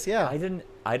about this. Yeah. I didn't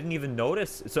even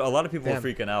notice. So a lot of people Damn. were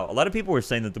freaking out. A lot of people were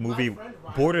saying that the movie friend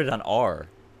Ryan- bordered on R.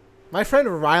 My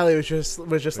friend Riley was just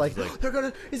like, is like- they're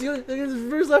gonna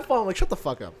reverse that bomb. I'm like, shut the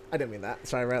fuck up. I didn't mean that.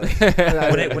 Sorry, Riley.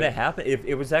 when it happened,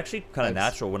 it was actually kind of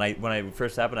Thanks. natural. When I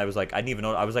first happened, I was like, I didn't even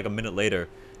know. I was like a minute later.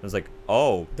 I was like,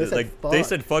 oh, They said they fuck.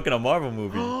 said fuck in a Marvel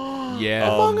movie. Yeah.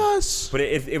 Among Us. But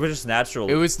it was just natural.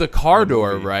 It was the car in the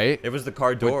door, movie. right? It was the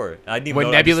car door. I didn't even When know.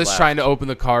 I just Nebula's laughed. trying to open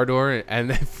the car door, and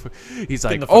then he's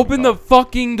like, the fucking open car." the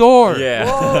fucking door. Yeah.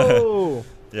 Whoa.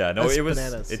 Yeah. No, That's it was.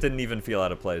 bananas. It didn't even feel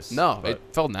out of place. No, but- it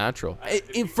felt natural.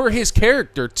 For his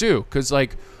character, too. Because,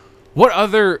 like, what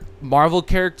other Marvel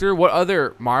character, what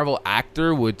other Marvel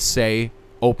actor would say,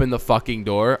 open the fucking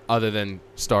door, other than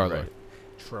Star-Lord? Right.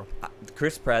 True.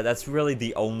 Chris Pratt. That's really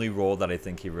the only role that I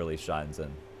think he really shines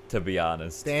in. To be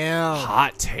honest. Damn.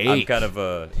 Hot take. I'm kind of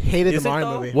a Hated Is the it, Mario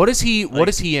though? movie. What is he? Like- What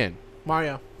is he in?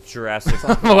 Mario. Jurassic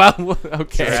Well, okay.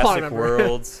 Jurassic- Jurassic remember.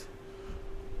 World.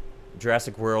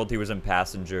 Jurassic World. He was in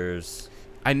Passengers.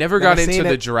 I never Never got into seen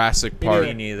the it. Jurassic Me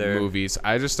Park neither. movies.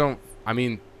 I just don't. I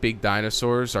mean, big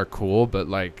dinosaurs are cool, but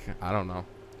like, I don't know.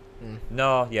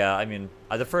 No, yeah, I mean,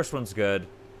 the first one's good.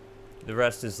 The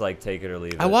rest is like take it or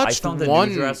leave it. I watched found the one-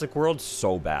 new Jurassic World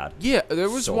so bad. Yeah, there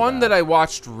was So one bad. that I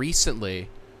watched recently.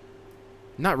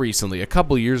 Not recently, a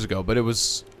couple years ago, but it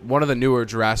was one of the newer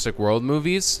Jurassic World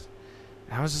movies.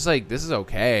 I was just like, this is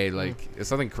okay. Like, it's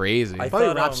nothing crazy. I Probably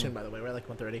thought, wrap soon, by the way. We're at like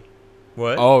 1:30.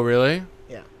 What? Oh, really?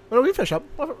 Yeah. Well, we finish up.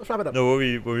 Let's wrap it up. No,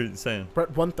 what were you saying? We're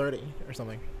at 1:30 or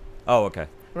something. Oh, okay.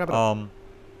 Wrap it up.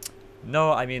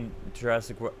 No, I mean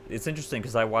Jurassic World. It's interesting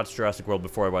because I watched Jurassic World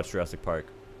before I watched Jurassic Park.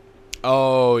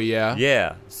 Oh, yeah.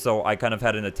 Yeah, so I kind of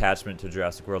had an attachment to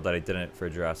Jurassic World that I didn't for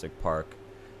Jurassic Park.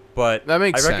 But That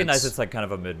makes I recognize sense. it's like kind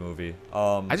of a mid movie.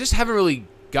 I just haven't really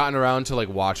gotten around to like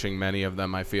watching many of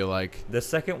them, I feel like. The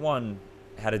second one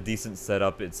had a decent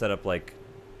setup. It set up like,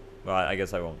 well, I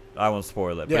guess I won't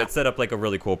spoil it, Yeah. but it set up like a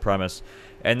really cool premise.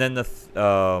 And then the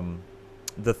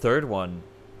third one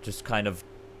just kind of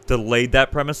delayed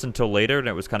that premise until later, and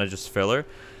it was kind of just filler.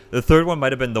 The third one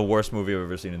might have been the worst movie I've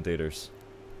ever seen in theaters.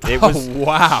 It was Oh,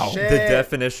 wow. Shit. the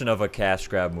definition of a cash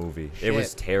grab movie. It was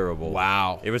Shit. terrible.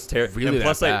 Wow. It was terrible. Really And that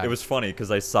plus, bad? it was funny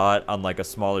because I saw it on like a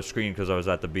smaller screen because I was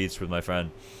at the beach with my friend,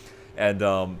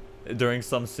 and during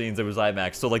some scenes it was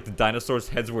IMAX, so like the dinosaurs'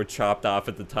 heads were chopped off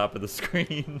at the top of the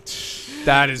screen.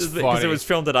 That is Because funny. it was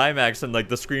filmed at IMAX and like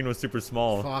the screen was super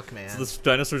small. Fuck, man. So the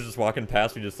dinosaurs just walking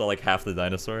past, we just saw like half the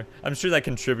dinosaur. I'm sure that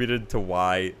contributed to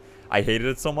why I hated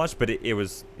it so much, but it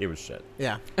was shit.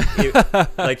 Yeah.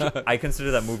 Like I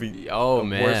consider that movie Oh, worse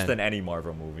man. than any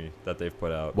Marvel movie that they've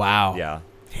put out. Wow. Yeah.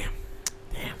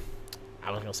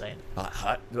 I was gonna say it.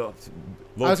 I I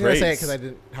was gonna say it because I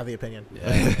didn't have the opinion.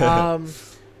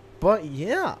 But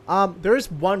yeah, there is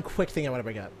one quick thing I want to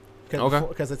bring up. Okay.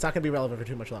 Because it's not gonna be relevant for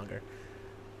too much longer.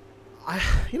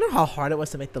 You know how hard it was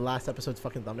to make the last episode's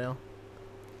fucking thumbnail?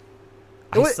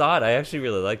 I saw it. I actually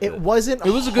really liked it. It wasn't. It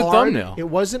was a good hard. thumbnail. It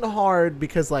wasn't hard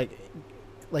because like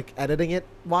editing it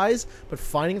wise, but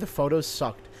finding the photos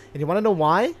sucked. And you want to know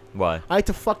why? Why? I had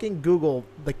to fucking Google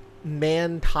like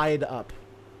man tied up,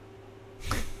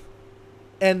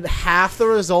 and half the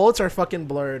results are fucking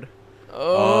blurred.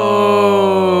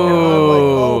 Oh. And I'm like,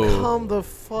 oh, come the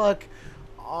fuck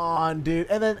on, dude.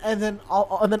 And then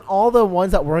all the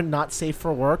ones that were not safe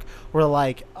for work were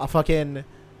like a fucking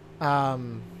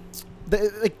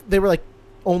they were like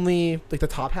only like the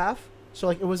top half, so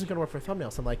like it wasn't gonna work for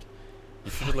thumbnails. I'm like,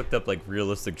 You should have looked up like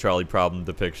realistic Charlie problem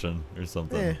depiction or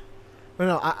something. eh. But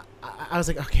no, I was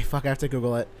like, okay, fuck, I have to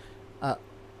Google it.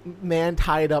 Man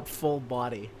tied up full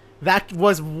body. That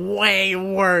was way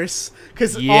worse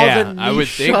because all Yeah, the I would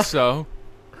think niche- so.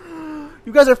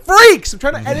 You guys are freaks. I'm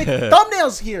trying to edit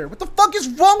thumbnails here. What the fuck is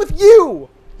wrong with you?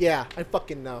 Yeah, I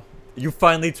fucking know. You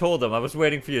finally told them. I was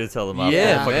waiting for you to tell them. After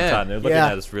Yeah, the fucking man. time. They're looking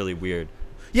Yeah. at us really weird.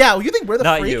 Yeah, well, you think we're the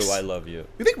Not freaks? you. I love you.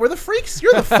 You think we're the freaks?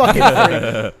 You're the fucking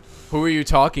freak. Who were you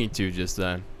talking to just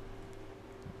then?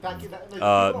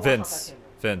 Vince.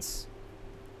 Vince.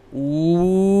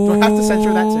 Ooh. Do I have to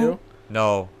censor that too?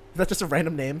 No. Is that just a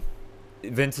random name?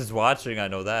 Vince is watching. I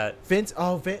know that. Vince.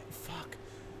 Oh, fuck.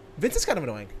 Vince is kind of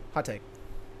annoying. Hot take.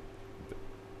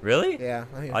 Really? Yeah,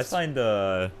 I think I it's find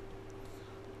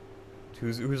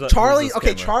who's Charlie. who's this Okay,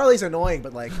 camera? Charlie's annoying,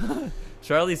 but like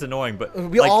Charlie's annoying, but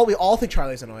we like, all think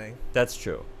Charlie's annoying. That's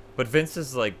true. But Vince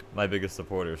is like my biggest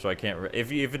supporter, so I can't.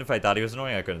 Even if I thought he was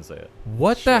annoying, I couldn't say it.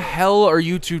 What the hell are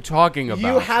you two talking about?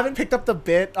 You haven't picked up the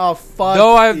bit. Oh fuck.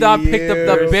 No, I have not picked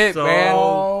up the you. bit, so man.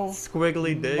 Oh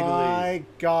squiggly diggly. my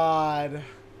god.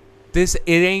 It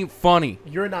ain't funny.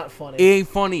 You're not funny. It ain't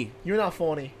funny. You're not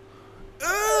funny.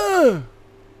 Ugh.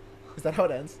 Is that how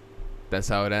it ends? That's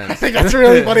how it I ends. think that's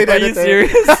really funny. to Are end you it there.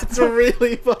 serious? That's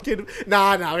really fucking.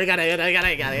 Nah, we gotta.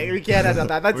 We can't end on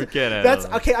that. That's, We can't end That's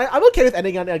on that. okay. I'm okay with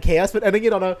ending on chaos, but ending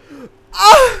it on a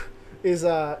is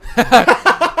Yo,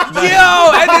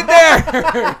 end it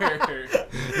there.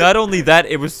 Not only that,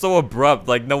 it was so abrupt.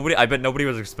 Like I bet nobody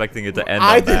was expecting it to end.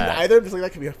 I on didn't that. either. I'm just like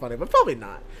that could be funny, but probably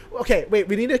not. Okay, wait.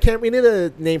 We need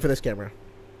a name for this camera.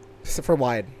 For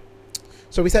wide.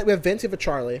 So we have Vince. We have a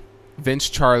Charlie. Vince,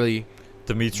 Charlie,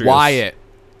 Demetrius. Wyatt,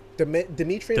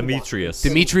 Dimitri. and Demetrius.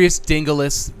 Demetrius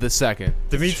Dingalis the second.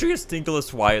 Demetrius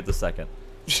Dinkless Wyatt the second.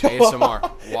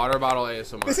 ASMR. Water bottle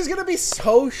ASMR. This is gonna be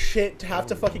so shit to have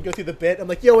to fucking go through the bit. I'm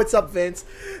like, yo, what's up, Vince?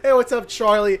 Hey, what's up,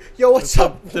 Charlie? Yo, what's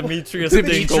up? Demetrius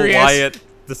Demetrius. Dinkle Wyatt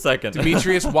the second.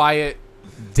 Demetrius Wyatt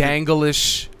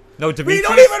Dangleish. No, We Demetrius.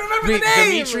 don't even remember the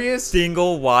name. Demetrius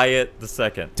Dingle Wyatt the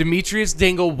second. Demetrius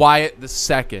Dingle Wyatt the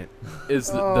second is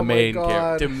the Oh my main God.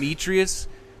 character. Demetrius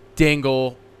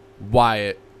Dingle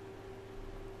Wyatt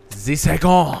The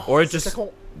second. Or just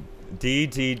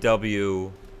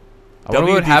DDW. I wonder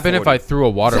what would happen if I threw a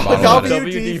water bottle at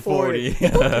it. WD-40.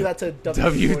 That's a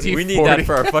WD-40. We need that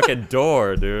for our fucking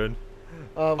door, dude.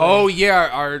 Oh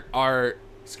yeah, our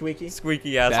Squeaky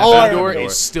ass that door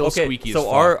is still okay, squeaky. So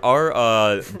as fuck.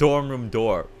 our dorm room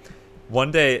door,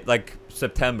 one day like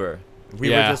September, we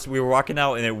were walking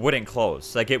out and it wouldn't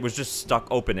close. Like it was just stuck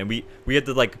open, and we had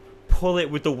to like pull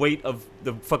it with the weight of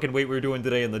the fucking weight we were doing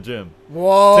today in the gym.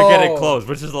 Whoa. To get it closed,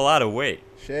 which is a lot of weight.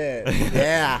 Shit.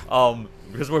 Yeah.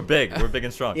 Because we're big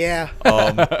and strong. Yeah.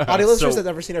 Audio listeners have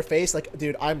never seen her face. Like,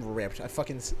 dude, I'm ripped. I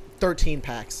fucking 13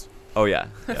 packs. Oh yeah.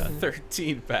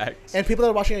 13 packs. And people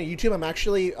that are watching on YouTube, I'm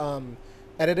actually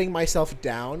editing myself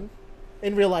down.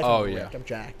 In real life, I'm ripped. I'm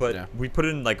jacked. But we put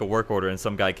in like a work order, and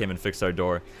some guy came and fixed our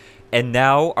door, and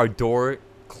now our door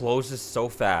closes so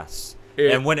fast.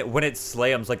 And when it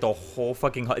slams, like the whole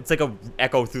fucking it's like a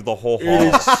echo through the whole hall.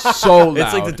 It is so loud.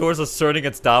 It's like the door's asserting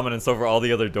its dominance over all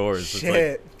the other doors. Shit.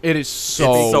 It's like, it is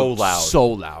so loud. So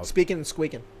loud. Speaking and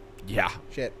squeaking. Yeah.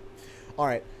 Shit. All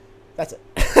right. That's it.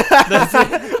 That's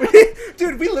it.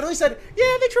 Dude, we literally said,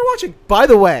 yeah, thanks for watching. By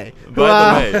the way.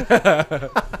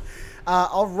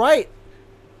 All right.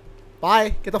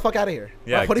 Bye. Get the fuck out of here.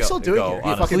 Yeah, what are you still doing here?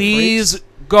 You fucking Please freaks?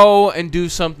 go and do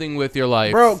something with your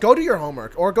life. Bro, go do your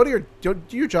homework. Or go to do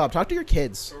your job. Talk to your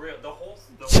kids. For real,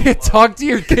 talk to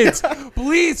your kids.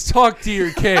 Please talk to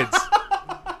your kids.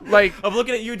 Like, I'm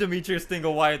looking at you, Demetrius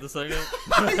Stingle Wyatt II. Yo!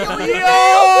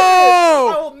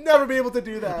 I will never be able to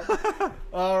do that.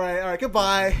 All right.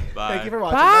 Goodbye. Bye. Thank you for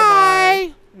watching.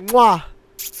 Bye. Bye. Mwah.